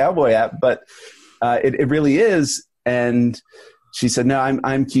it's my cowboy hat, but it really is. And she said, no,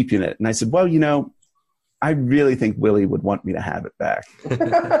 I'm keeping it. And I said, well, I really think Willie would want me to have it back.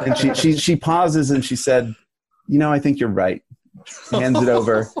 And she pauses and she said, I think you're right. Hands it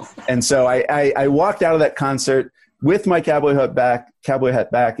over. And so I walked out of that concert with my cowboy hat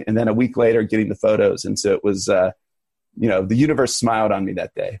back, and then a week later getting the photos. And so it was, the universe smiled on me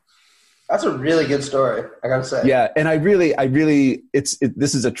that day. That's a really good story, I gotta say. Yeah, and I really, this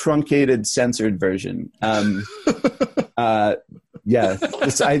is a truncated, censored version. Yeah,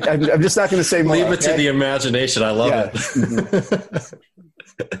 I'm just not going to say more. Leave it to the imagination. I love it. Mm-hmm.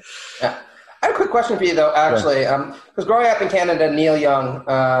 Yeah. I have a quick question for you, though, actually. Because growing up in Canada, Neil Young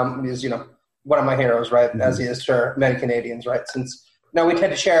is, one of my heroes, right? Mm-hmm. As he is for many Canadians, right? Since, we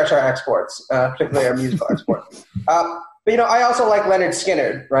tend to cherish our exports, particularly our musical exports. But, I also like Leonard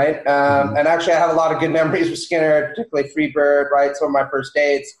Skinner, right? And actually, I have a lot of good memories with Skinner, particularly Freebird, right? Some of my first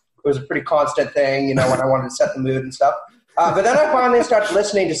dates. It was a pretty constant thing, when I wanted to set the mood and stuff. But then I finally started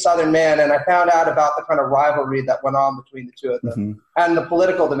listening to Southern Man, and I found out about the kind of rivalry that went on between the two of them and the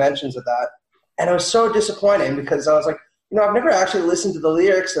political dimensions of that. And it was so disappointing because I was like, I've never actually listened to the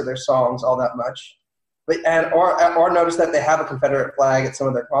lyrics of their songs all that much, or noticed that they have a Confederate flag at some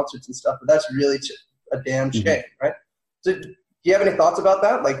of their concerts and stuff. But that's really a damn shame, right? So, do you have any thoughts about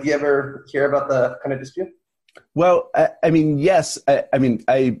that? Like, do you ever hear about the kind of dispute? Well, yes.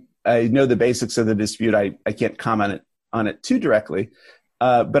 I know the basics of the dispute. I can't comment on it too directly.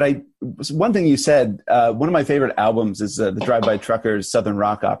 But one thing you said, one of my favorite albums is the Drive-By Truckers Southern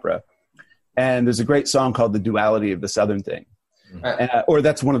Rock Opera. And there's a great song called The Duality of the Southern Thing. Or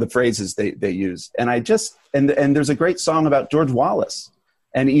that's one of the phrases they use. And and there's a great song about George Wallace.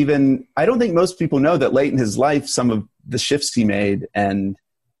 And even, I don't think most people know that late in his life, some of the shifts he made and,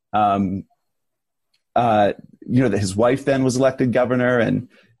 that his wife then was elected governor. And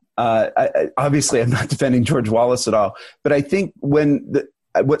obviously I'm not defending George Wallace at all, but I think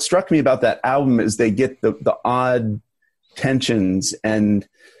what struck me about that album is they get the odd tensions and,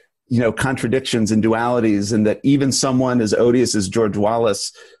 contradictions and dualities, and that even someone as odious as George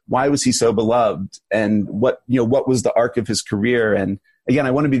Wallace, why was he so beloved? And what was the arc of his career? And again,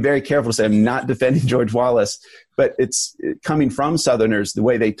 I want to be very careful to say I'm not defending George Wallace, but it's coming from Southerners, the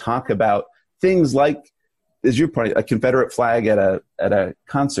way they talk about things like, as your point, a Confederate flag at a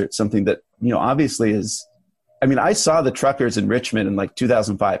concert, something that, obviously is, I saw the Truckers in Richmond in like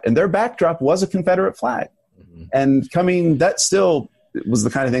 2005, and their backdrop was a Confederate flag. Mm-hmm. And that still was the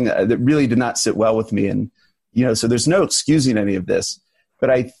kind of thing that really did not sit well with me. And, so there's no excusing any of this, but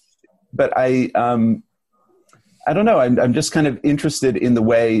I don't know. I'm just kind of interested in the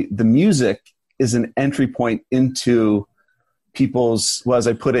way the music is an entry point into people's, well, as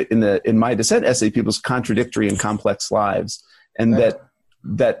I put it in my dissent essay, people's contradictory and complex lives. And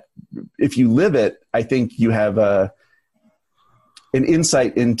that if you live it, I think you have an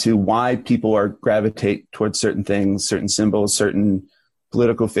insight into why people gravitate towards certain things, certain symbols, certain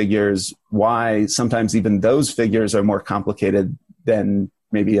political figures, why sometimes even those figures are more complicated than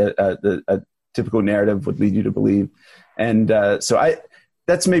maybe a typical narrative would lead you to believe. And so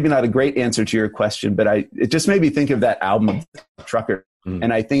that's maybe not a great answer to your question, but it just made me think of that album, Trucker. Mm.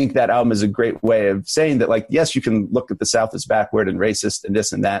 And I think that album is a great way of saying that, like, yes, you can look at the South as backward and racist and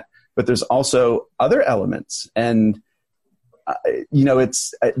this and that, but there's also other elements. And,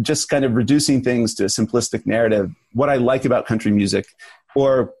 it's just kind of reducing things to a simplistic narrative. What I like about country music,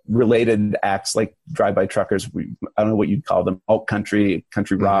 or related acts like drive-by truckers. I don't know what you'd call them, alt country,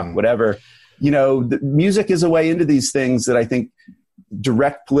 country rock, whatever. The music is a way into these things that I think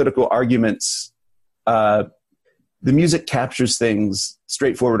direct political arguments, the music captures things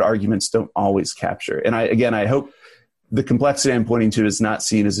straightforward arguments don't always capture. And I hope the complexity I'm pointing to is not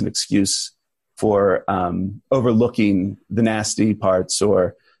seen as an excuse for overlooking the nasty parts,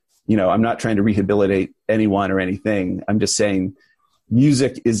 or, I'm not trying to rehabilitate anyone or anything. I'm just saying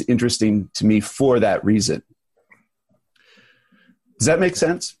music is interesting to me for that reason. Does that make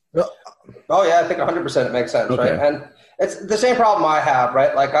sense? Oh yeah, I think 100% it makes sense, okay. Right? And it's the same problem I have,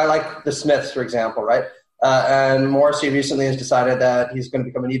 right? Like I like the Smiths, for example, right? And Morrissey recently has decided that he's going to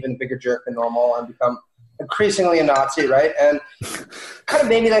become an even bigger jerk than normal and become increasingly a Nazi, right? And kind of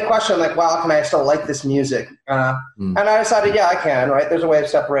made me that question, like, wow, can I still like this music? And I decided, yeah, I can, right? There's a way of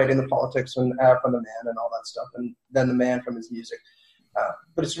separating the politics from the man and all that stuff, and then the man from his music.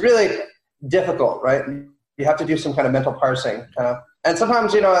 But it's really difficult, right? You have to do some kind of mental parsing. And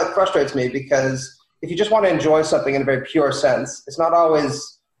sometimes, it frustrates me because if you just want to enjoy something in a very pure sense, it's not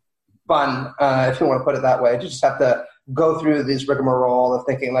always fun, if you want to put it that way. You just have to go through this rigmarole of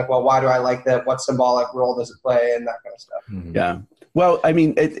thinking like, well, why do I like that? What symbolic role does it play? And that kind of stuff. Mm-hmm. Yeah. Well, I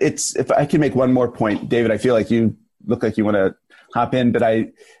mean, it's, if I can make one more point, David, I feel like you look like you want to hop in, but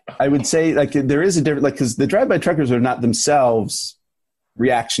I would say like there is a different, like, cause the drive-by truckers are not themselves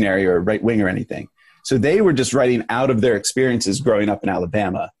reactionary or right wing or anything. So they were just writing out of their experiences growing up in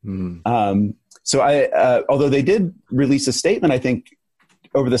Alabama. So although they did release a statement, I think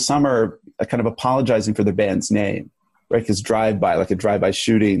over the summer, kind of apologizing for their band's name, right? Because drive-by, like a drive-by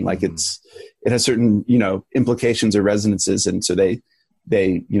shooting, like it has certain, implications or resonances. And so they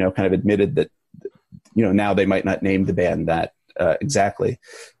kind of admitted that, now they might not name the band that exactly.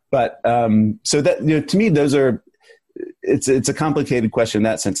 But so that, to me, those are, it's a complicated question in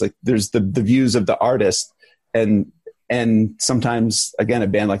that sense. Like there's the views of the artist, and sometimes, again, a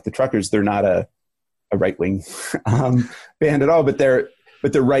band like the Truckers, they're not a right-wing band at all, but they're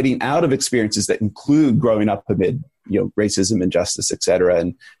writing out of experiences that include growing up amid, racism, injustice, et cetera,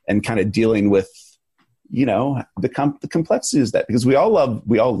 and kind of dealing with, the complexities of that, because we all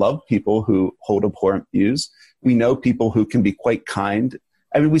love people who hold abhorrent views. We know people who can be quite kind.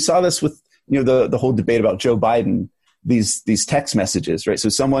 I mean, we saw this with, the whole debate about Joe Biden, these text messages, right? So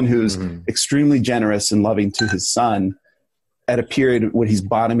someone who's extremely generous and loving to his son at a period when he's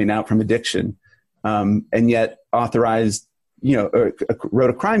bottoming out from addiction, and yet authorized, wrote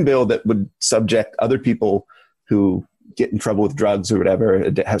a crime bill that would subject other people who get in trouble with drugs or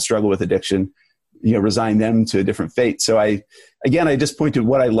whatever, have struggled with addiction, resign them to a different fate. So I just point to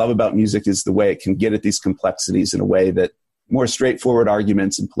what I love about music is the way it can get at these complexities in a way that more straightforward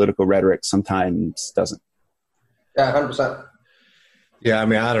arguments and political rhetoric sometimes doesn't. Yeah, 100%. Yeah, I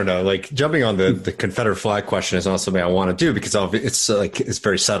mean, I don't know. Like jumping on the Confederate flag question is not something I want to do because it's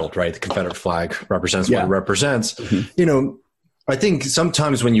very settled, right? The Confederate flag represents what it represents. I think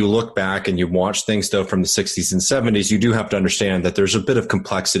sometimes when you look back and you watch things though from the 60s and 70s, you do have to understand that there's a bit of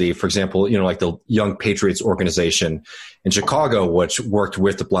complexity. For example, like the Young Patriots organization in Chicago, which worked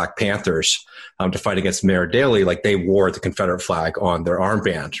with the Black Panthers to fight against Mayor Daley, like they wore the Confederate flag on their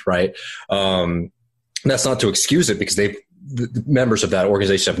armband, right? That's not to excuse it because the members of that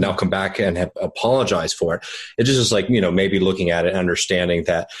organization have now come back and have apologized for it. It just is like, maybe looking at it and understanding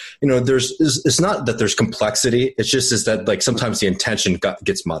that, it's not that there's complexity. It's just is that like sometimes the intention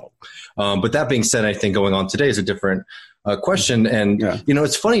gets muddled. But that being said, I think going on today is a different question. And,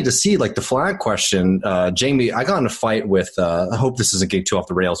 it's funny to see like the flag question. Jamie, I got in a fight with, I hope this isn't getting too off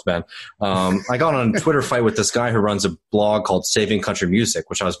the rails, Ben. I got on a Twitter fight with this guy who runs a blog called Saving Country Music,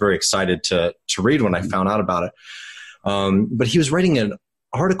 which I was very excited to read when I found out about it. But he was writing an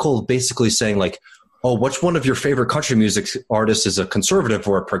article basically saying like, oh, which one of your favorite country music artists is a conservative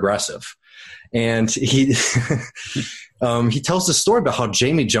or a progressive? And he tells the story about how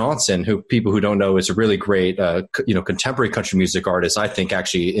Jamie Johnson, who people who don't know is a really great, contemporary country music artist, I think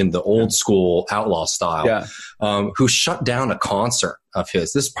actually in the old school outlaw style, who shut down a concert of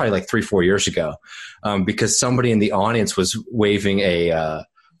his. This is probably like 3-4 years ago, because somebody in the audience was waving a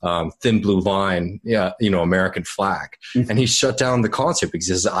thin blue line, American flag. And he shut down the concert because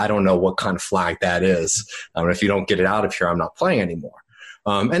he says, I don't know what kind of flag that is. If you don't get it out of here, I'm not playing anymore.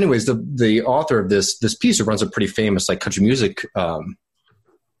 Anyways, the author of this piece, who runs a pretty famous like country music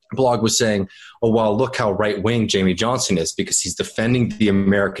blog, was saying, oh, well, look how right-wing Jamie Johnson is because he's defending the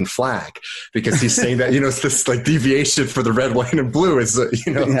American flag, because he's saying that, it's this like deviation for the red, white, and blue is,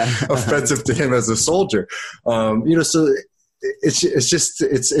 offensive to him as a soldier. So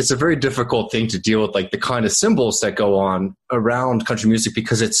it's a very difficult thing to deal with, like the kind of symbols that go on around country music,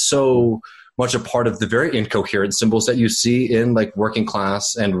 because it's so much a part of the very incoherent symbols that you see in like working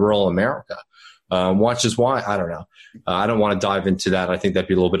class and rural America. Which is why, I don't know. I don't want to dive into that. I think that'd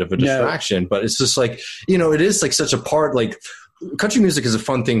be a little bit of a distraction, but it's just like, it is like such a part, like country music is a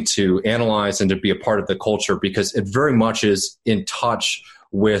fun thing to analyze and to be a part of the culture, because it very much is in touch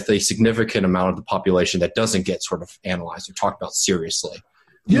with a significant amount of the population that doesn't get sort of analyzed or talked about seriously.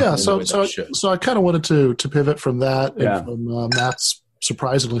 Yeah. So I kind of wanted to pivot from that and from Matt's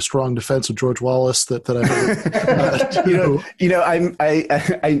surprisingly strong defense of George Wallace that I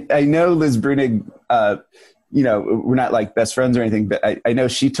I know Liz Brunig, we're not like best friends or anything, but I know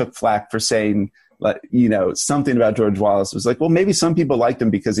she took flack for saying, something about George Wallace. It was like, well, maybe some people liked him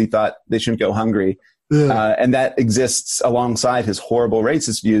because he thought they shouldn't go hungry. Yeah. And that exists alongside his horrible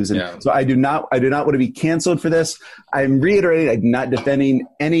racist views. And so I do not want to be canceled for this. I'm reiterating, I'm not defending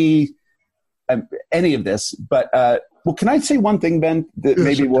any of this, but, well, can I say one thing, Ben, that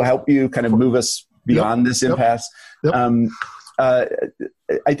maybe will help you kind of move us beyond this impasse? Yep. I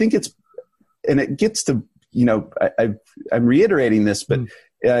think it gets to, I'm reiterating this, but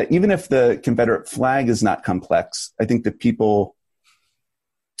even if the Confederate flag is not complex, I think the people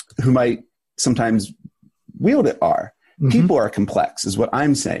who might sometimes wield it are. Mm-hmm. People are complex, is what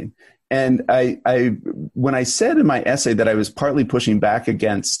I'm saying. And when I said in my essay that I was partly pushing back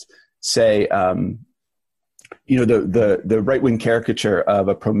against, say, the right-wing caricature of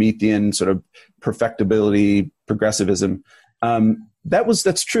a Promethean sort of perfectibility progressivism,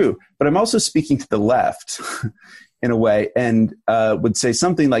 that's true. But I'm also speaking to the left in a way, and would say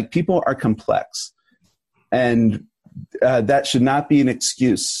something like people are complex, and that should not be an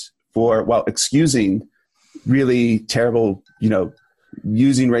excuse for, excusing really terrible,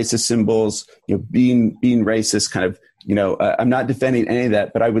 using racist symbols, being racist, kind of, I'm not defending any of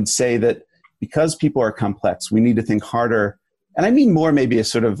that, but I would say that because people are complex, we need to think harder. And I mean more maybe a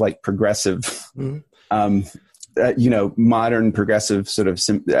sort of like progressive, modern progressive sort of,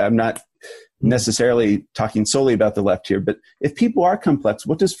 I'm not necessarily talking solely about the left here, but if people are complex,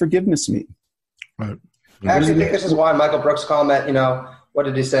 what does forgiveness mean? Right. I actually think this is why Michael Brooks' comment, what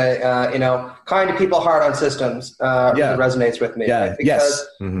did he say? Kind to people, hard on systems, really resonates with me. Yeah. Right? Because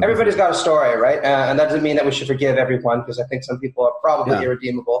everybody's got a story, right? And that doesn't mean that we should forgive everyone, because I think some people are probably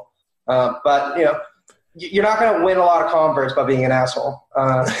irredeemable. But you're not going to win a lot of converts by being an asshole.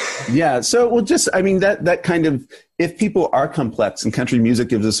 So that kind of, if people are complex, and country music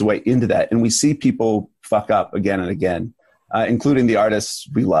gives us a way into that, and we see people fuck up again and again, including the artists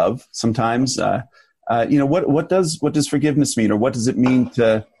we love sometimes. What does forgiveness mean, or what does it mean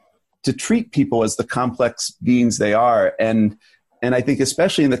to treat people as the complex beings they are? And I think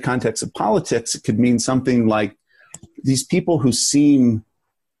especially in the context of politics, it could mean something like these people who seem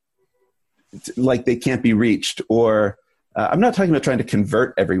like they can't be reached, or I'm not talking about trying to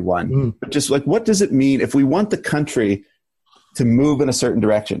convert everyone, but just like, what does it mean if we want the country to move in a certain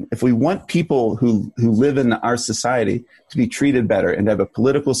direction, if we want people who live in our society to be treated better and have a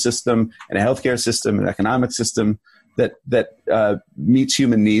political system and a healthcare system and economic system that meets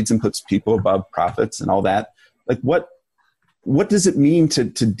human needs and puts people above profits and all that, like what does it mean to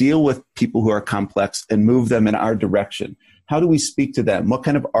deal with people who are complex and move them in our direction? How do we speak to them? What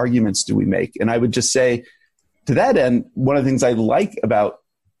kind of arguments do we make? And I would just say, to that end, one of the things I like about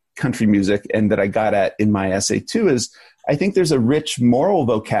country music, and that I got at in my essay too, is I think there's a rich moral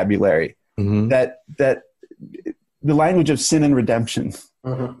vocabulary that the language of sin and redemption,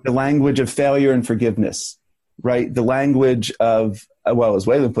 the language of failure and forgiveness, right? The language of, as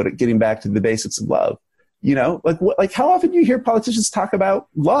Waylon put it, getting back to the basics of love. Like how often do you hear politicians talk about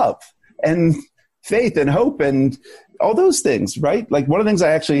love and faith and hope and all those things, right? Like one of the things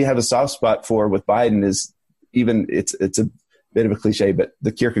I actually have a soft spot for with Biden is, even it's a bit of a cliche, but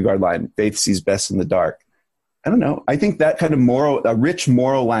the Kierkegaard line, faith sees best in the dark. I don't know. I think that kind of a rich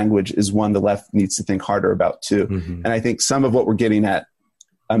moral language is one the left needs to think harder about too. And I think some of what we're getting at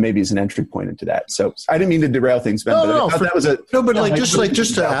maybe is an entry point into that. So I didn't mean to derail things, Ben,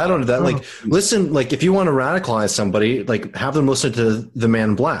 just to add on to that, listen, if you want to radicalize somebody, have them listen to The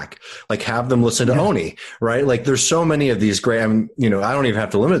Man in Black, have them listen to Oni, right? There's so many of these great, I don't even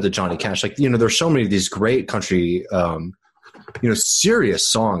have to limit it to Johnny Cash. There's so many of these great country, serious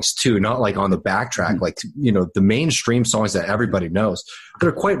songs too, not on the backtrack, the mainstream songs that everybody knows.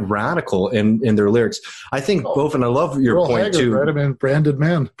 They're quite radical in their lyrics. I think both, and I love your Earl point Haggard, too. Right? I mean, Branded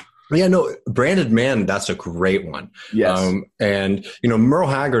Man. Yeah, no, Branded Man, that's a great one. Yes. And Merle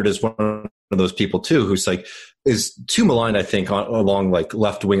Haggard is one of of those people too, who's like, is too maligned, I think, along like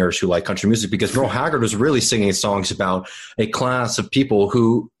left wingers who like country music, because Merle Haggard was really singing songs about a class of people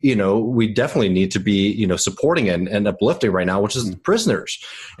who, we definitely need to be, supporting and uplifting right now, which is the prisoners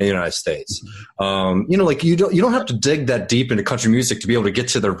in the United States. Like you don't have to dig that deep into country music to be able to get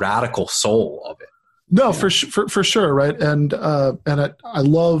to the radical soul of it. No, for sure, right? And I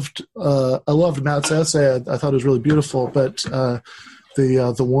loved Matt's essay. I thought it was really beautiful, but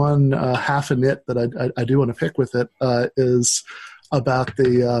the one half a nit that I do want to pick with it is about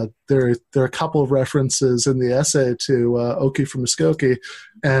there are a couple of references in the essay to Okie from Muskogee,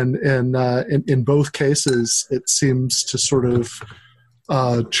 and in both cases it seems to sort of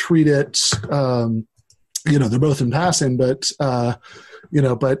treat it. They're both in passing, but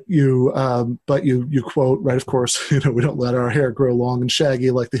you quote, right, of course, we don't let our hair grow long and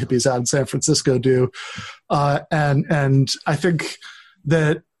shaggy like the hippies out in San Francisco do. And I think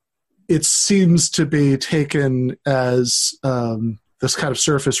that it seems to be taken as this kind of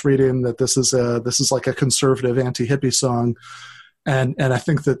surface reading that this is like a conservative anti-hippie song. And I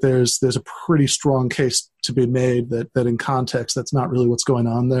think that there's a pretty strong case to be made that in context, that's not really what's going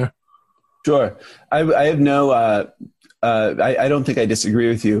on there. Sure. I have no, I don't think I disagree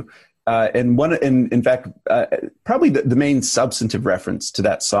with you. In fact, probably the main substantive reference to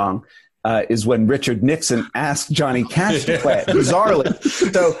that song is when Richard Nixon asked Johnny Cash to play it, bizarrely.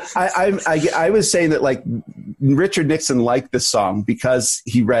 So I was saying that like Richard Nixon liked this song because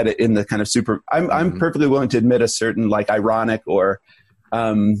he read it in the kind of super. I'm perfectly willing to admit a certain like ironic or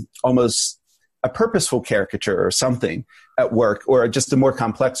almost a purposeful caricature or something at work, or just a more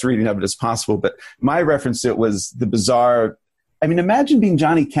complex reading of it as possible. But my reference to it was the bizarre. I mean, imagine being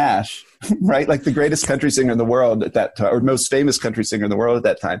Johnny Cash, right? Like the greatest country singer in the world at that time, or most famous country singer in the world at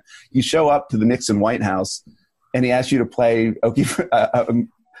that time. You show up to the Nixon White House and he asks you to play a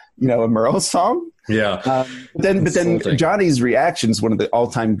Merle song. Yeah. But then Johnny's reaction is one of the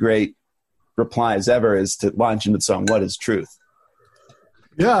all-time great replies ever, is to launch into the song, "What is Truth?"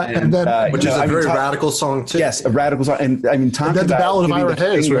 Yeah, and then which is a very radical song too. Yes, a radical song, and I mean, talk about the Ballad of Ira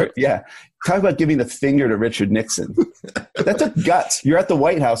Hayes, right? Yeah, talk about giving the finger to Richard Nixon. That took guts. You're at the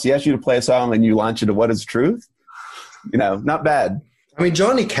White House. He asks you to play a song, and you launch into "What is Truth?" Not bad. I mean,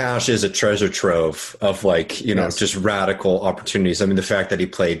 Johnny Cash is a treasure trove of just radical opportunities. I mean, the fact that he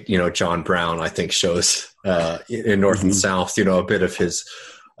played, John Brown, I think shows in North and South, a bit of his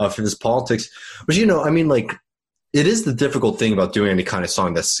politics. But it is the difficult thing about doing any kind of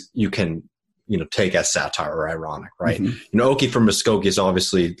song that's you can, take as satire or ironic, right? Okie from Muskogee is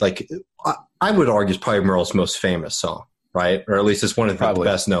obviously I would argue is probably Merle's most famous song, right? Or at least it's one of the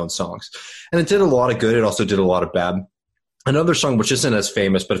best known songs. And it did a lot of good. It also did a lot of bad. Another song which isn't as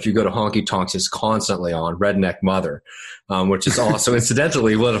famous, but if you go to Honky Tonks, is constantly on, Redneck Mother, which is also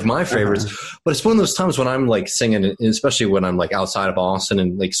incidentally one of my favorites. But it's one of those times when I'm singing, especially when I'm outside of Austin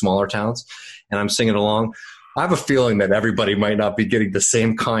and smaller towns, and I'm singing along. I have a feeling that everybody might not be getting the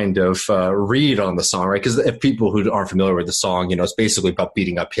same kind of read on the song, right? Because if people who aren't familiar with the song, it's basically about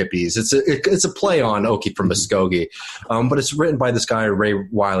beating up hippies. It's a play on Okie from Muskogee, but it's written by this guy Ray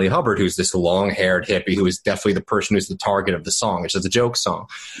Wiley Hubbard, who's this long-haired hippie who is definitely the person who's the target of the song, which is a joke song.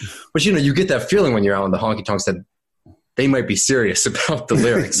 But you get that feeling when you're out in the honky tonks that they might be serious about the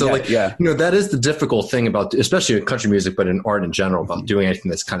lyrics. So that is the difficult thing about, especially in country music, but in art in general, about doing anything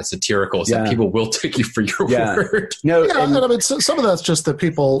that's kind of satirical, is that people will take you for your word. Some of that's just that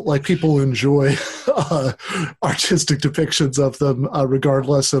people enjoy artistic depictions of them,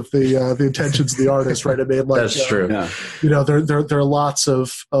 regardless of the intentions of the artist, right? I mean, that's true. There are lots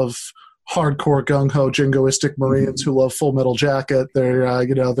of hardcore gung-ho jingoistic Marines who love Full Metal Jacket. There are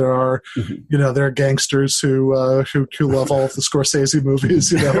gangsters who love all of the Scorsese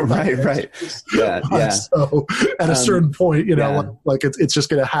movies. Right. Yeah. So at a certain point, it's just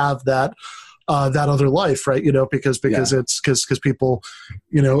going to have that other life, right? Because it's people,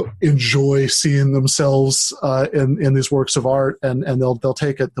 enjoy seeing themselves in these works of art, and they'll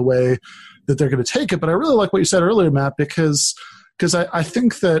take it the way that they're going to take it. But I really like what you said earlier, Matt, because I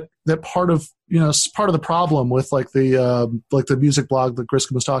think that part of the problem with the music blog that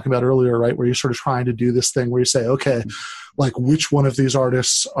Griscom was talking about earlier, right, where you're sort of trying to do this thing where you say, okay, which one of these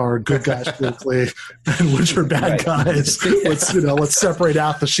artists are good guys politically and which are bad guys? Let's separate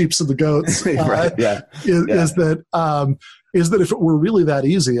out the sheeps and the goats. Is that if it were really that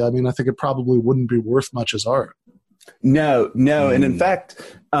easy, I mean, I think it probably wouldn't be worth much as art. No, and in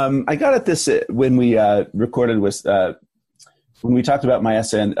fact, I got at this when we recorded with. When we talked about my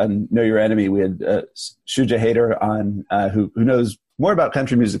essay on Know Your Enemy, we had Shuja Hader on, who knows more about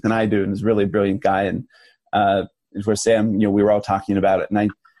country music than I do, and is a really brilliant guy. And where Sam, we were all talking about it.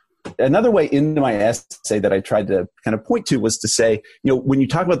 And another way into my essay that I tried to kind of point to was to say, when you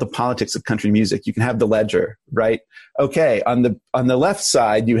talk about the politics of country music, you can have the ledger, right? Okay, on the left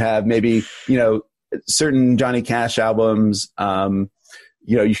side, you have maybe, certain Johnny Cash albums.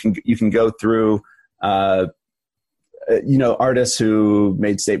 You can go through, artists who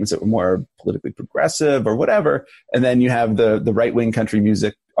made statements that were more politically progressive or whatever. And then you have the right-wing country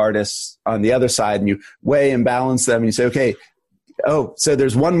music artists on the other side, and you weigh and balance them, and you say, okay, so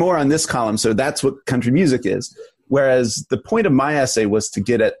there's one more on this column, so that's what country music is. Whereas the point of my essay was to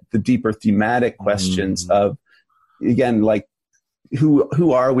get at the deeper thematic questions of, again, like,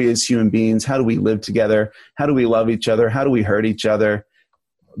 who are we as human beings? How do we live together? How do we love each other? How do we hurt each other?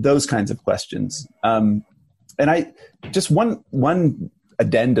 Those kinds of questions. And I just one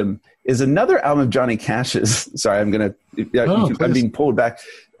addendum is another album of Johnny Cash's. Sorry, I'm being pulled back.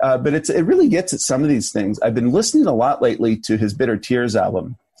 But it really gets at some of these things. I've been listening a lot lately to his Bitter Tears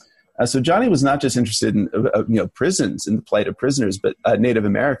album. So Johnny was not just interested in prisons and the plight of prisoners, but Native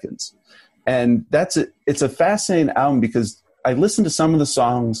Americans. And it's a fascinating album because I listen to some of the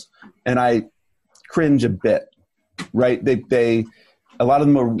songs and I cringe a bit, right? A lot of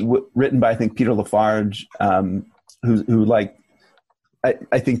them are written by, I think, Peter Lafarge, who like,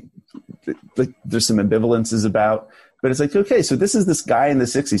 I think there's some ambivalences about, but it's like, okay, so this is this guy in the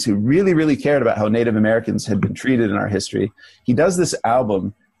 60s who really, really cared about how Native Americans had been treated in our history. He does this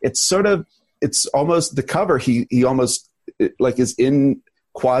album. It's almost the cover. He almost like is in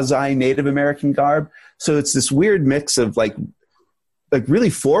quasi Native American garb. So it's this weird mix of like really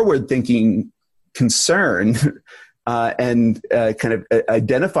forward thinking concern and kind of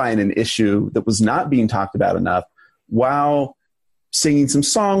identifying an issue that was not being talked about enough, while singing some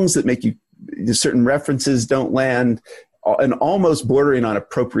songs that make certain references don't land, and almost bordering on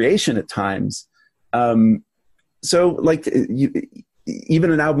appropriation at times. So like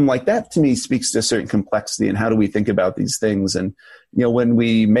even an album like that to me speaks to a certain complexity and how do we think about these things. And, when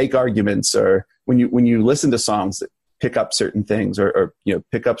we make arguments or when you listen to songs that pick up certain things or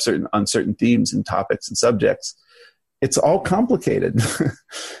pick up on certain themes and topics and subjects, it's all complicated.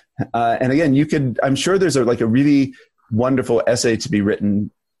 And again, I'm sure there's a really wonderful essay to be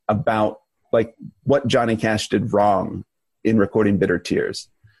written about like what Johnny Cash did wrong in recording Bitter Tears.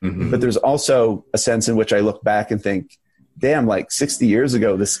 Mm-hmm. But there's also a sense in which I look back and think, damn, like 60 years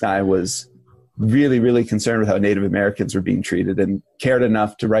ago, this guy was really, really concerned with how Native Americans were being treated and cared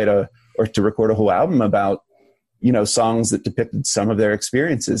enough to write or to record a whole album about, songs that depicted some of their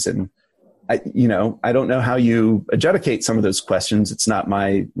experiences. And I don't know how you adjudicate some of those questions. It's not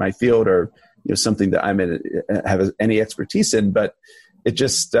my field or, something that have any expertise in, but it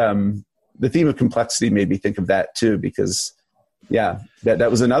just, the theme of complexity made me think of that too, because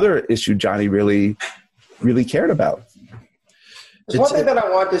that was another issue Johnny really, really cared about. There's one thing that I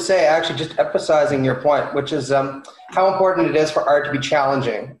want to say, actually, just emphasizing your point, which is how important it is for art to be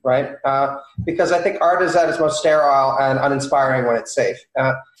challenging, right? Because I think art is at its most sterile and uninspiring when it's safe.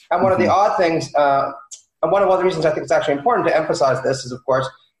 And one of the odd things, and one of the reasons I think it's actually important to emphasize this is, of course,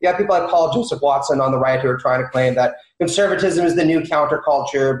 you have people like Paul Joseph Watson on the right who are trying to claim that conservatism is the new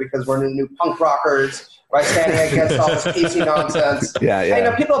counterculture because we're the new punk rockers, right, standing against all this PC nonsense. Yeah.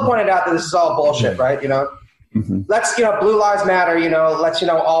 And, people have pointed out that this is all bullshit, right? Mm-hmm. Let's, Blue Lives Matter, let's,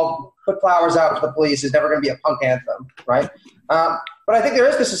 all put flowers out to the police is never going to be a punk anthem, right? But I think there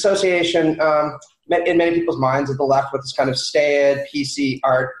is this association in many people's minds of the left with this kind of staid PC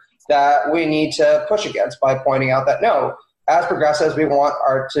art that we need to push against by pointing out that, no, as progressives, we want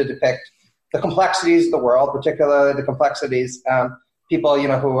art to depict the complexities of the world, particularly the complexities people,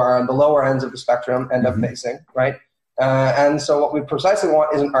 who are on the lower ends of the spectrum end up facing, right? And so what we precisely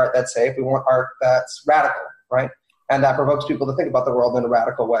want isn't art that's safe. We want art that's radical, right? And that provokes people to think about the world in a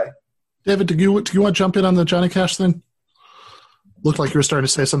radical way. David, do you want to jump in on the Johnny Cash thing? Looked like you were starting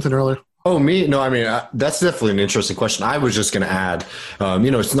to say something earlier. Oh, me? No, I mean, that's definitely an interesting question. I was just going to add,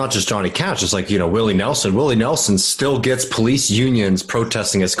 it's not just Johnny Cash. It's like, Willie Nelson. Willie Nelson still gets police unions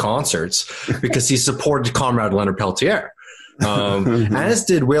protesting his concerts because he supported Comrade Leonard Peltier. As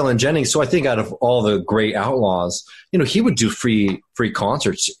did Waylon Jennings. So I think out of all the great outlaws, he would do free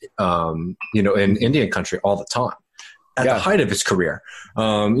concerts, in Indian country all the time at the height of his career.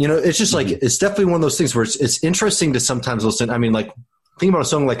 It's just like, it's definitely one of those things where it's interesting to sometimes listen. I mean, like, think about a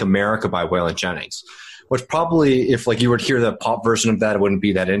song like America by Waylon Jennings, which probably, if like you were to hear the pop version of that, it wouldn't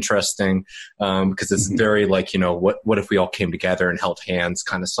be that interesting because it's very like, what if we all came together and held hands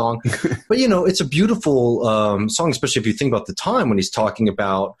kind of song. But, it's a beautiful song, especially if you think about the time when he's talking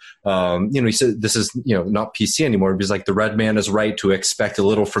about, he said this is, not PC anymore. He's like, the red man is right to expect a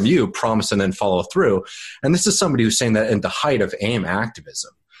little from you, promise and then follow through. And this is somebody who's saying that in the height of AIM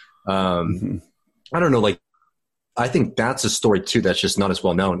activism. I don't know, like, I think that's a story too that's just not as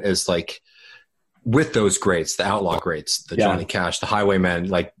well known, is like with those greats, the outlaw greats, the Johnny Cash, the Highwaymen,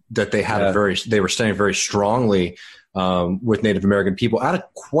 like that they had they were standing very strongly with Native American people at a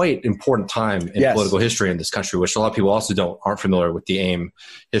quite important time in political history in this country, which a lot of people also aren't familiar with the AIM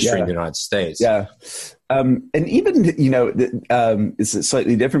history in the United States. Yeah. And even, it's a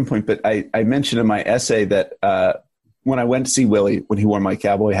slightly different point, but I mentioned in my essay that when I went to see Willie, when he wore my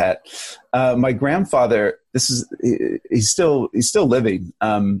cowboy hat, my grandfather, he's still living,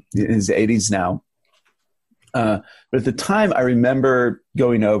 in his 80s now. But at the time I remember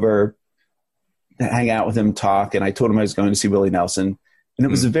going over to hang out with him, talk, and I told him I was going to see Willie Nelson. And it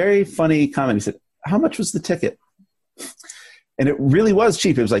was a very funny comment. He said, "How much was the ticket?" And it really was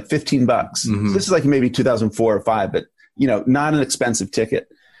cheap. It was like $15. So this is like maybe 2004 or 5, but not an expensive ticket.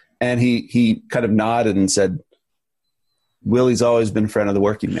 And he kind of nodded and said, "Willie's always been a friend of the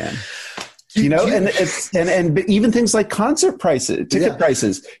working man." And even things like concert prices, ticket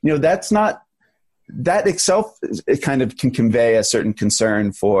prices, that itself, it kind of can convey a certain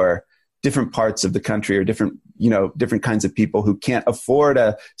concern for different parts of the country or different kinds of people who can't afford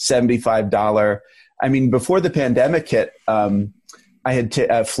a $75. I mean, before the pandemic hit, I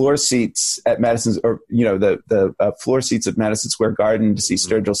had floor seats at Madison, or the floor seats at Madison Square Garden to see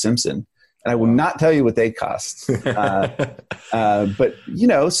Sturgill Simpson. And I will not tell you what they cost. But,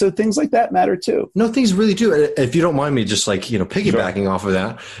 so things like that matter too. No, things really do. If you don't mind me just piggybacking off of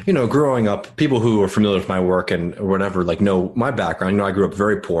that, growing up, people who are familiar with my work and whatever, know my background. I grew up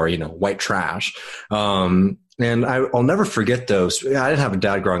very poor, white trash. And I'll never forget those. I didn't have a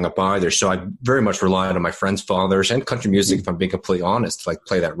dad growing up either. So I very much relied on my friends' fathers and country music, if I'm being completely honest, to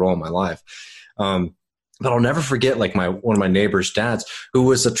play that role in my life. But I'll never forget, one of my neighbor's dads, who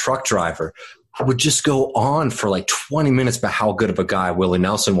was a truck driver, would just go on for 20 minutes about how good of a guy Willie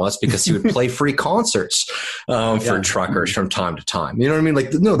Nelson was, because he would play free concerts for truckers from time to time. You know what I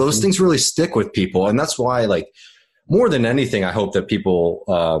mean? Those things really stick with people. And that's why, more than anything, I hope that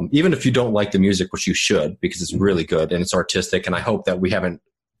people, even if you don't like the music, which you should, because it's really good and it's artistic, and I hope that we haven't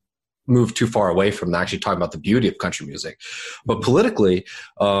moved too far away from actually talking about the beauty of country music. But politically,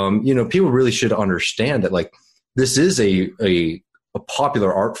 people really should understand that this is a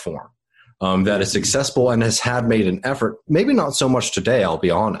popular art form that is accessible and has made an effort, maybe not so much today, I'll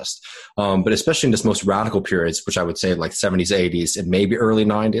be honest, but especially in this most radical periods, which I would say 70s, 80s, and maybe early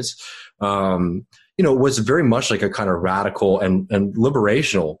 90s, was very much a kind of radical and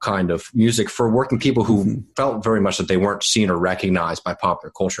liberational kind of music for working people who felt very much that they weren't seen or recognized by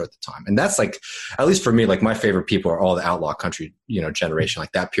popular culture at the time. And that's at least for me, my favorite people are all the outlaw country, generation.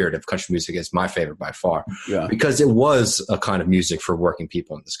 That period of country music is my favorite by far, because it was a kind of music for working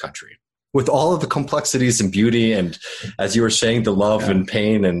people in this country, with all of the complexities and beauty, and as you were saying, the love and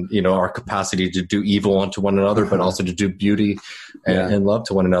pain, and our capacity to do evil unto one another, but also to do beauty and love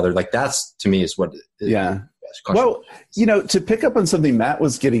to one another. That's, to me, is what. Well, to pick up on something Matt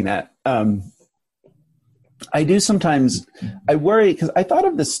was getting at, I do sometimes, I worry, because I thought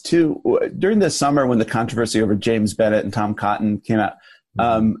of this too during the summer when the controversy over James Bennett and Tom Cotton came out.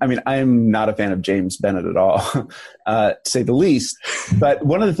 I'm not a fan of James Bennett at all, to say the least. But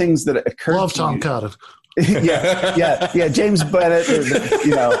one of the things that occurred Love to Tom me, Cotton. James Bennett.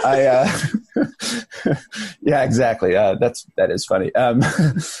 Yeah, exactly. That is funny.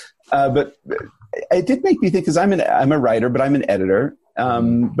 But it did make me think, because I'm a writer, but I'm an editor.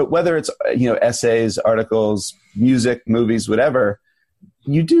 But whether it's essays, articles, music, movies, whatever,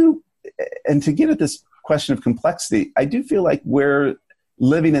 you do. And to get at this question of complexity, I do feel like we're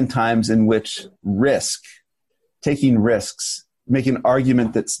living in times in which taking risks, making an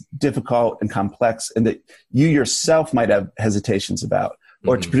argument that's difficult and complex, and that you yourself might have hesitations about,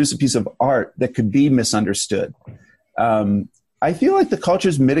 or to produce a piece of art that could be misunderstood. I feel like the culture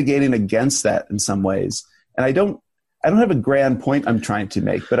is mitigating against that in some ways. And I don't have a grand point I'm trying to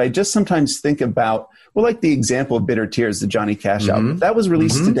make, but I just sometimes think about, the example of Bitter Tears, the Johnny Cash album. If that was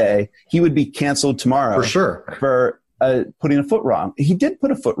released today, he would be canceled tomorrow. For sure. For putting a foot wrong. He did put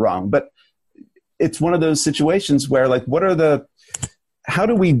a foot wrong, but it's one of those situations where, how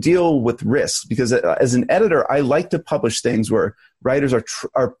do we deal with risks? Because as an editor, I like to publish things where writers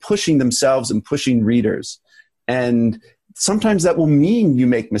are pushing themselves and pushing readers. And sometimes that will mean you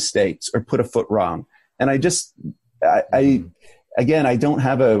make mistakes or put a foot wrong. And I don't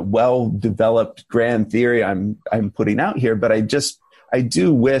have a well-developed grand theory I'm putting out here, but I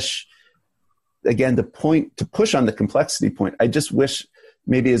do wish, again, to push on the complexity point, I just wish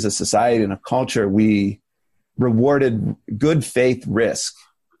maybe as a society and a culture, we rewarded good faith risk,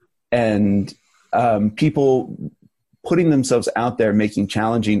 and people putting themselves out there, making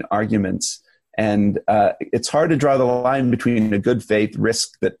challenging arguments. And it's hard to draw the line between a good faith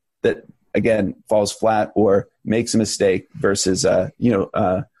risk that again falls flat or makes a mistake versus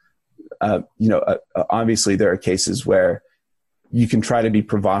obviously there are cases where you can try to be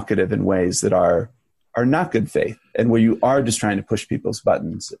provocative in ways that are not good faith, and where you are just trying to push people's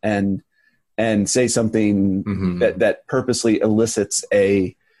buttons and say something that purposely elicits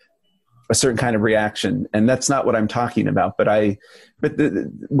a certain kind of reaction. And that's not what I'm talking about. But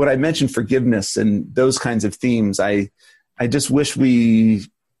what I mentioned, forgiveness and those kinds of themes, I just wish we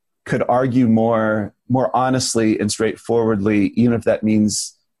could argue more honestly and straightforwardly, even if that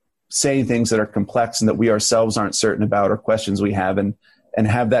means saying things that are complex and that we ourselves aren't certain about, or questions we have, and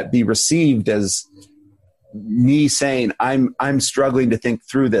have that be received as me saying, I'm struggling to think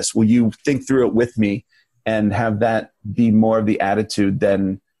through this. Will you think through it with me? And have that be more of the attitude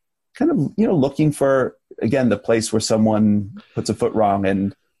than kind of, looking for, again, the place where someone puts a foot wrong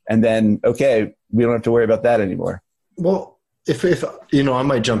and then, okay, we don't have to worry about that anymore. Well, if I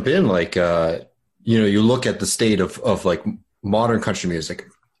might jump in, like, you look at the state of like modern country music,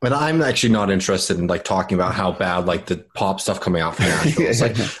 and I'm actually not interested in like talking about how bad like the pop stuff coming out from Nashville.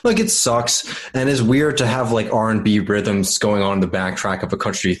 It's like it sucks, and it's weird to have like R&B rhythms going on in the backtrack of a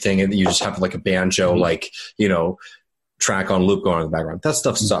country thing, and you just have like a banjo track on loop going on in the background. That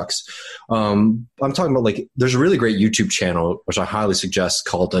stuff sucks. I'm talking about like there's a really great YouTube channel which I highly suggest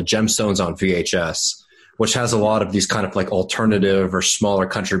called Gemstones on VHS, which has a lot of these kind of like alternative or smaller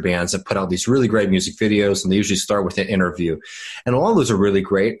country bands that put out these really great music videos, and they usually start with an interview. And a lot of those are really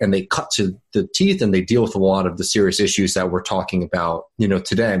great, and they cut to the teeth, and they deal with a lot of the serious issues that we're talking about,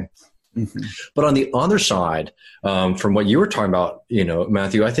 today. Mm-hmm. But on the other side, from what you were talking about,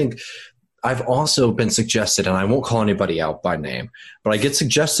 Matthew, I think I've also been suggested, and I won't call anybody out by name, but I get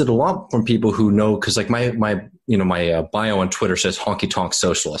suggested a lot from people who know, because like my bio on Twitter says honky tonk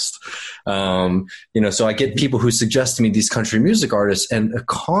socialist. So I get people who suggest to me these country music artists, and a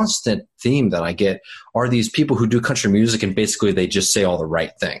constant theme that I get are these people who do country music and basically they just say all the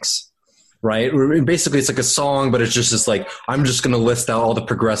right things. Right. Basically, it's like a song, but it's just like, I'm just going to list out all the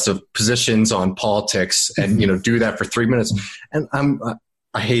progressive positions on politics and, do that for 3 minutes. And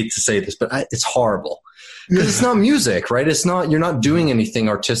I hate to say this, but it's horrible because it's not music, right? It's not, you're not doing anything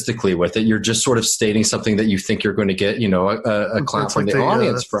artistically with it. You're just sort of stating something that you think you're going to get, a clap from the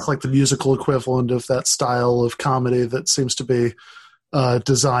audience from. It's like the musical equivalent of that style of comedy that seems to be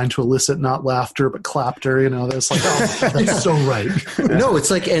designed to elicit not laughter but clapter. That's like, oh, that's so right. No, it's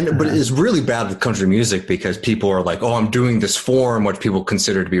like, but it's really bad with country music because people are like, oh, I'm doing this form what people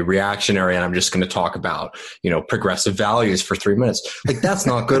consider to be reactionary, and I'm just going to talk about progressive values for 3 minutes. Like, that's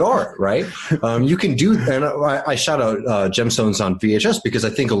not good art, right? You can do, and I shout out Gemstones on VHS because I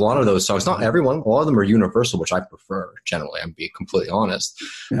think a lot of those songs, not everyone, a lot of them are universal, which I prefer generally. I'm being completely honest.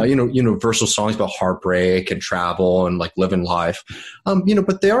 Universal songs about heartbreak and travel and like living life.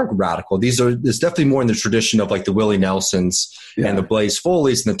 But they are radical. There's definitely more in the tradition of like the Willie Nelsons and the Blaze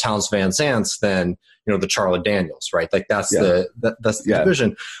Foleys and the Townes Van Zants than, the Charlie Daniels, right? Like that's the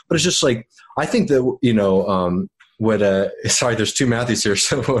division. But it's just like, I think that, sorry, there's two Matthews here.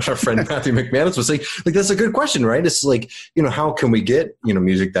 So what our friend Matthew McManus was saying, like, that's a good question, right? It's like, how can we get,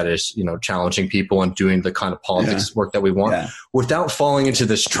 music that is, challenging people and doing the kind of politics work that we want without falling into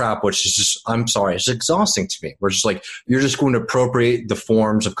this trap, which is just, I'm sorry, it's exhausting to me. We're just like, you're just going to appropriate the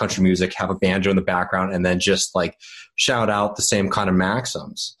forms of country music, have a banjo in the background, and then just like shout out the same kind of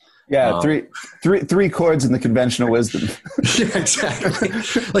maxims. Yeah, three chords in the conventional wisdom. Yeah, exactly.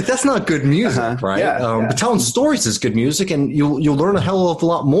 Like, that's not good music, right? But telling stories is good music, and you'll learn a hell of a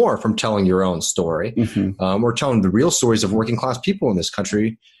lot more from telling your own story, or telling the real stories of working class people in this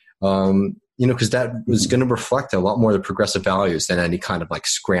country. Because that is going to reflect a lot more of the progressive values than any kind of like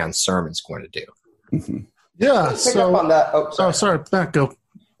grand sermon is going to do. Mm-hmm. Yeah. So up on that. Oh, sorry, Matt, go.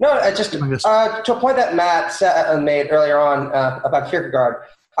 No, just to a point that Matt made earlier on about Kierkegaard.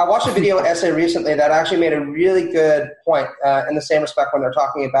 I watched a video essay recently that actually made a really good point in the same respect when they're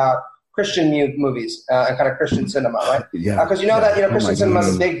talking about Christian movies and kind of Christian cinema, right? Because Christian cinema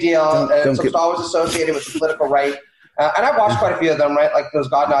is a big deal, and so it's always associated with the political right. And I've watched quite a few of them, right? Like those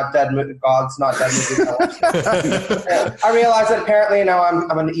God's Not Dead movies. I realize that apparently,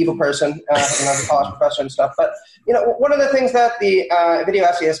 I'm an evil person, as a college professor and stuff. But one of the things that the video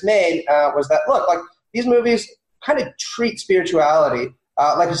essayist made was that, look, like these movies kind of treat spirituality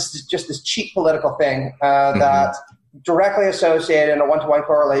like it's just this cheap political thing that directly associated in a one-to-one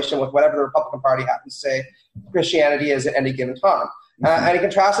correlation with whatever the Republican Party happens to say Christianity is at any given time. And he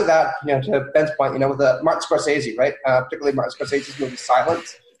contrasted that, to Ben's point, with Martin Scorsese, right? Particularly Martin Scorsese's movie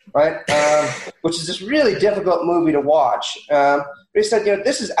Silence, right? Which is this really difficult movie to watch. But he said,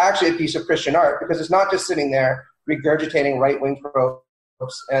 this is actually a piece of Christian art because it's not just sitting there regurgitating right-wing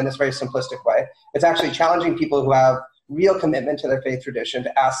tropes in this very simplistic way. It's actually challenging people who have real commitment to their faith tradition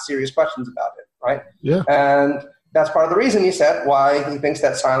to ask serious questions about it, right? Yeah. And that's part of the reason, he said, why he thinks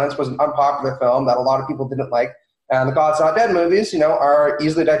that Silence was an unpopular film that a lot of people didn't like. And the God's Not Dead movies, are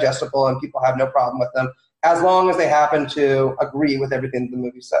easily digestible and people have no problem with them as long as they happen to agree with everything the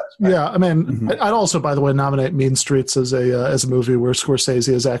movie says. Right? Yeah, I mean, I'd also, by the way, nominate Mean Streets as a movie where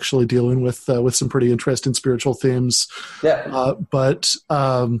Scorsese is actually dealing with some pretty interesting spiritual themes. Yeah. But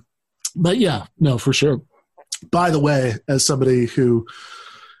yeah, no, for sure. By the way, as somebody who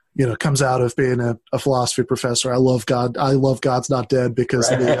comes out of being a philosophy professor, I love God. I love God's Not Dead because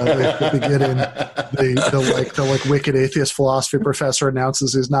the beginning, the wicked atheist philosophy professor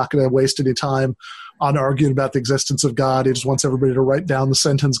announces he's not going to waste any time on arguing about the existence of God. He just wants everybody to write down the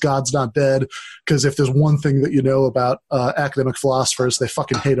sentence, God's not dead, because if there's one thing that you know about academic philosophers, they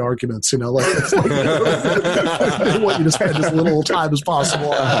fucking hate arguments, they want you to spend as little time as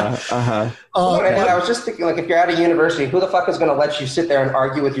possible. And I was just thinking, if you're at a university, who the fuck is going to let you sit there and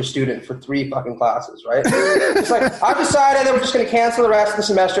argue with your student for 3 fucking classes, right? It's like, I've decided that we're just going to cancel the rest of the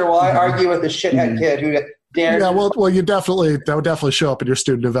semester while I argue with this shithead kid who dared. Yeah, well, that would definitely show up in your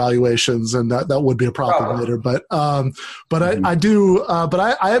student evaluations, and that would be a problem later. But I am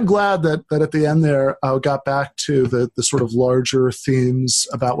glad that at the end there, I got back to the sort of larger themes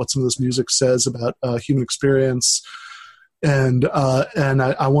about what some of this music says about human experience. And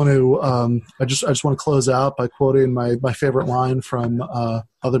I want to I just want to close out by quoting my favorite line from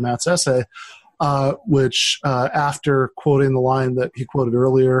Other Matt's essay, which after quoting the line that he quoted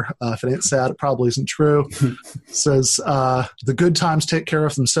earlier, if it ain't sad, it probably isn't true, says, the good times take care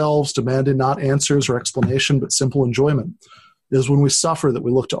of themselves, demanding not answers or explanation, but simple enjoyment. It is when we suffer that we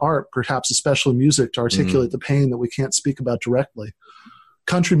look to art, perhaps especially music, to articulate the pain that we can't speak about directly.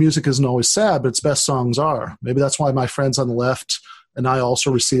 Country music isn't always sad, but its best songs are. Maybe that's why my friends on the left and I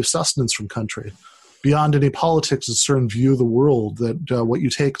also receive sustenance from country. Beyond any politics, it's a certain view of the world that what you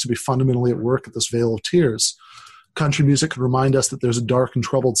take to be fundamentally at work at this vale of tears. Country music can remind us that there's a dark and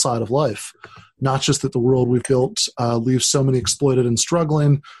troubled side of life. Not just that the world we've built leaves so many exploited and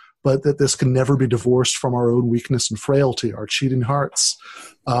struggling, but that this can never be divorced from our own weakness and frailty, our cheating hearts,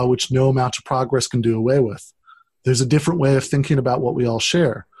 which no amount of progress can do away with. There's a different way of thinking about what we all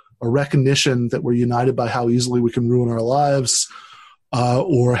share, a recognition that we're united by how easily we can ruin our lives,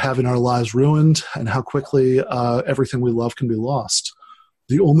 or having our lives ruined, and how quickly everything we love can be lost.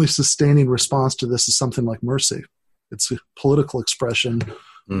 The only sustaining response to this is something like mercy. It's a political expression,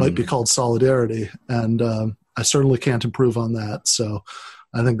 might be called solidarity, and I certainly can't improve on that. So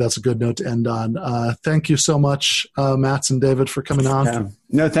I think that's a good note to end on. Thank you so much, Matt and David, for coming on. Yeah.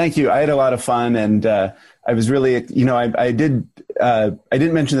 No, thank you. I had a lot of fun, and I was really, I didn't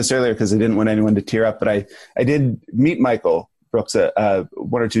mention this earlier because I didn't want anyone to tear up, but I did meet Michael Brooks 1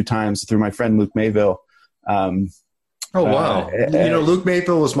 or 2 times through my friend Luke Mayville. Oh, wow. Luke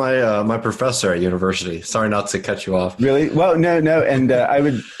Mayville was my professor at university. Sorry not to cut you off. Really? Well, no. And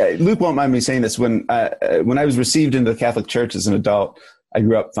Luke won't mind me saying this. When I was received into the Catholic Church as an adult, I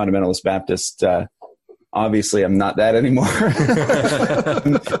grew up fundamentalist Baptist. Obviously, I'm not that anymore.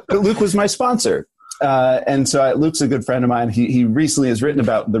 But Luke was my sponsor. And so Luke's a good friend of mine. He recently has written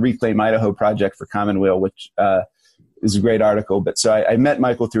about the Reclaim Idaho Project for Commonweal, which is a great article. But so I met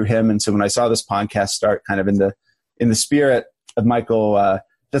Michael through him. And so when I saw this podcast start kind of in the spirit of Michael,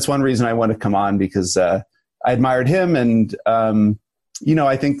 that's one reason I want to come on, because I admired him. And,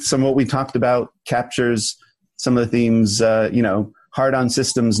 I think some of what we talked about captures some of the themes, hard on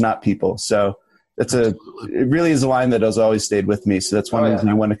systems, not people. So it really is a line that has always stayed with me. So that's one reason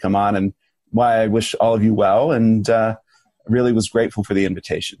I want to come on, and why I wish all of you well. And really was grateful for the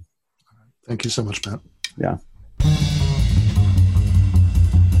invitation. Thank you so much, Matt. Yeah.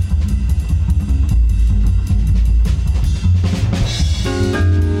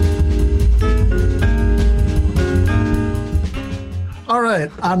 All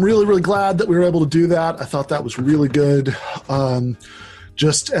right. I'm really, really glad that we were able to do that. I thought that was really good.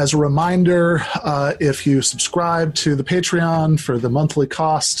 Just as a reminder, if you subscribe to the Patreon for the monthly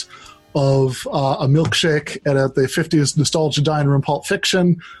cost of a milkshake at the 50s Nostalgia Dining Room Pulp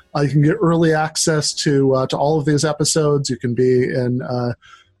Fiction, you can get early access to all of these episodes. You can be in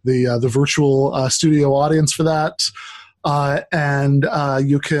the virtual studio audience for that. And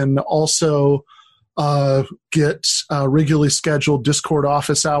you can also get regularly scheduled Discord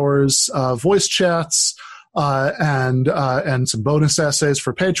office hours, voice chats, and some bonus essays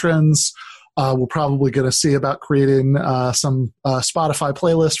for patrons. We're probably going to see about creating some Spotify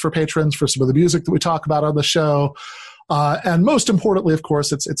playlist for patrons for some of the music that we talk about on the show. And most importantly, of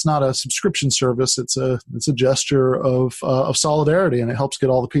course, it's not a subscription service. It's a gesture of solidarity, and it helps get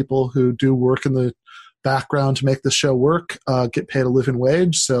all the people who do work in the background to make the show work get paid a living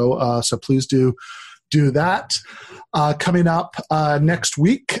wage. So please do that. Coming up next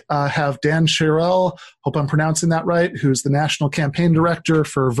week, have Dan Sherrill, hope I'm pronouncing that right, who's the National Campaign Director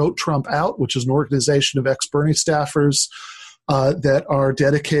for Vote Trump Out, which is an organization of ex-Bernie staffers that are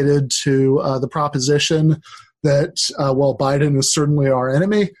dedicated to the proposition that while Biden is certainly our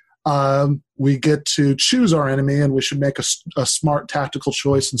enemy, we get to choose our enemy, and we should make a smart tactical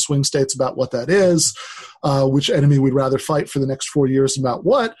choice in swing states about what that is, which enemy we'd rather fight for the next 4 years, about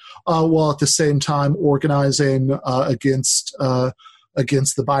what, while at the same time organizing against the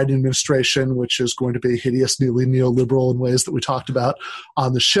Biden administration, which is going to be hideously neoliberal in ways that we talked about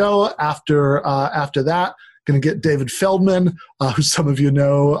on the show. After that, going to get David Feldman, who some of you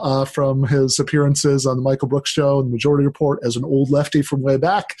know from his appearances on the Michael Brooks Show and the Majority Report as an old lefty from way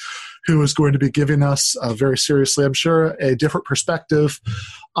back, who is going to be giving us, very seriously, I'm sure, a different perspective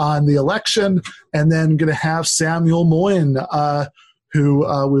on the election. And then going to have Samuel Moyn, who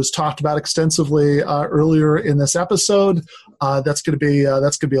was talked about extensively earlier in this episode. That's going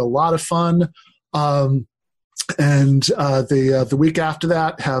to be a lot of fun. And the week after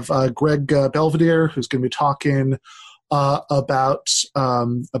that, have Greg Belvedere, who's going to be talking about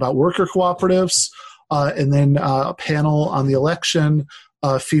worker cooperatives, and then a panel on the election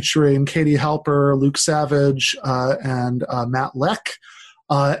featuring Katie Halper, Luke Savage, and Matt Leck.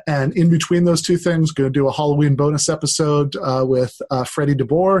 And in between those two things, going to do a Halloween bonus episode with Freddie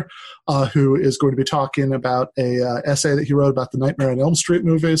DeBoer, who is going to be talking about a essay that he wrote about the Nightmare on Elm Street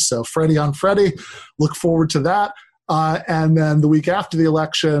movies. So Freddie on Freddie, look forward to that. And then the week after the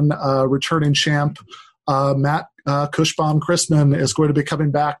election, returning champ Matt Cushbaum-Chrisman is going to be coming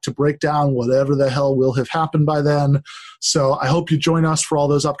back to break down whatever the hell will have happened by then. So I hope you join us for all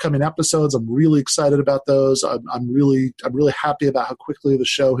those upcoming episodes. I'm really excited about those. I'm really happy about how quickly the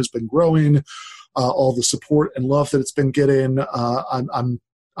show has been growing, all the support and love that it's been getting. I'm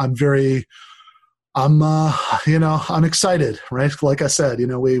excited, right? Like I said,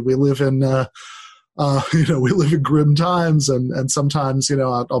 we live in we live in grim times, and sometimes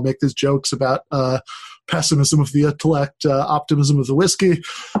I'll make these jokes about pessimism of the intellect, optimism of the whiskey,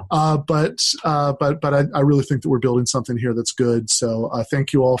 but I really think that we're building something here that's good. So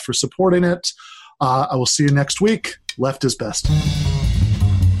thank you all for supporting it. I will see you next week. Left is best.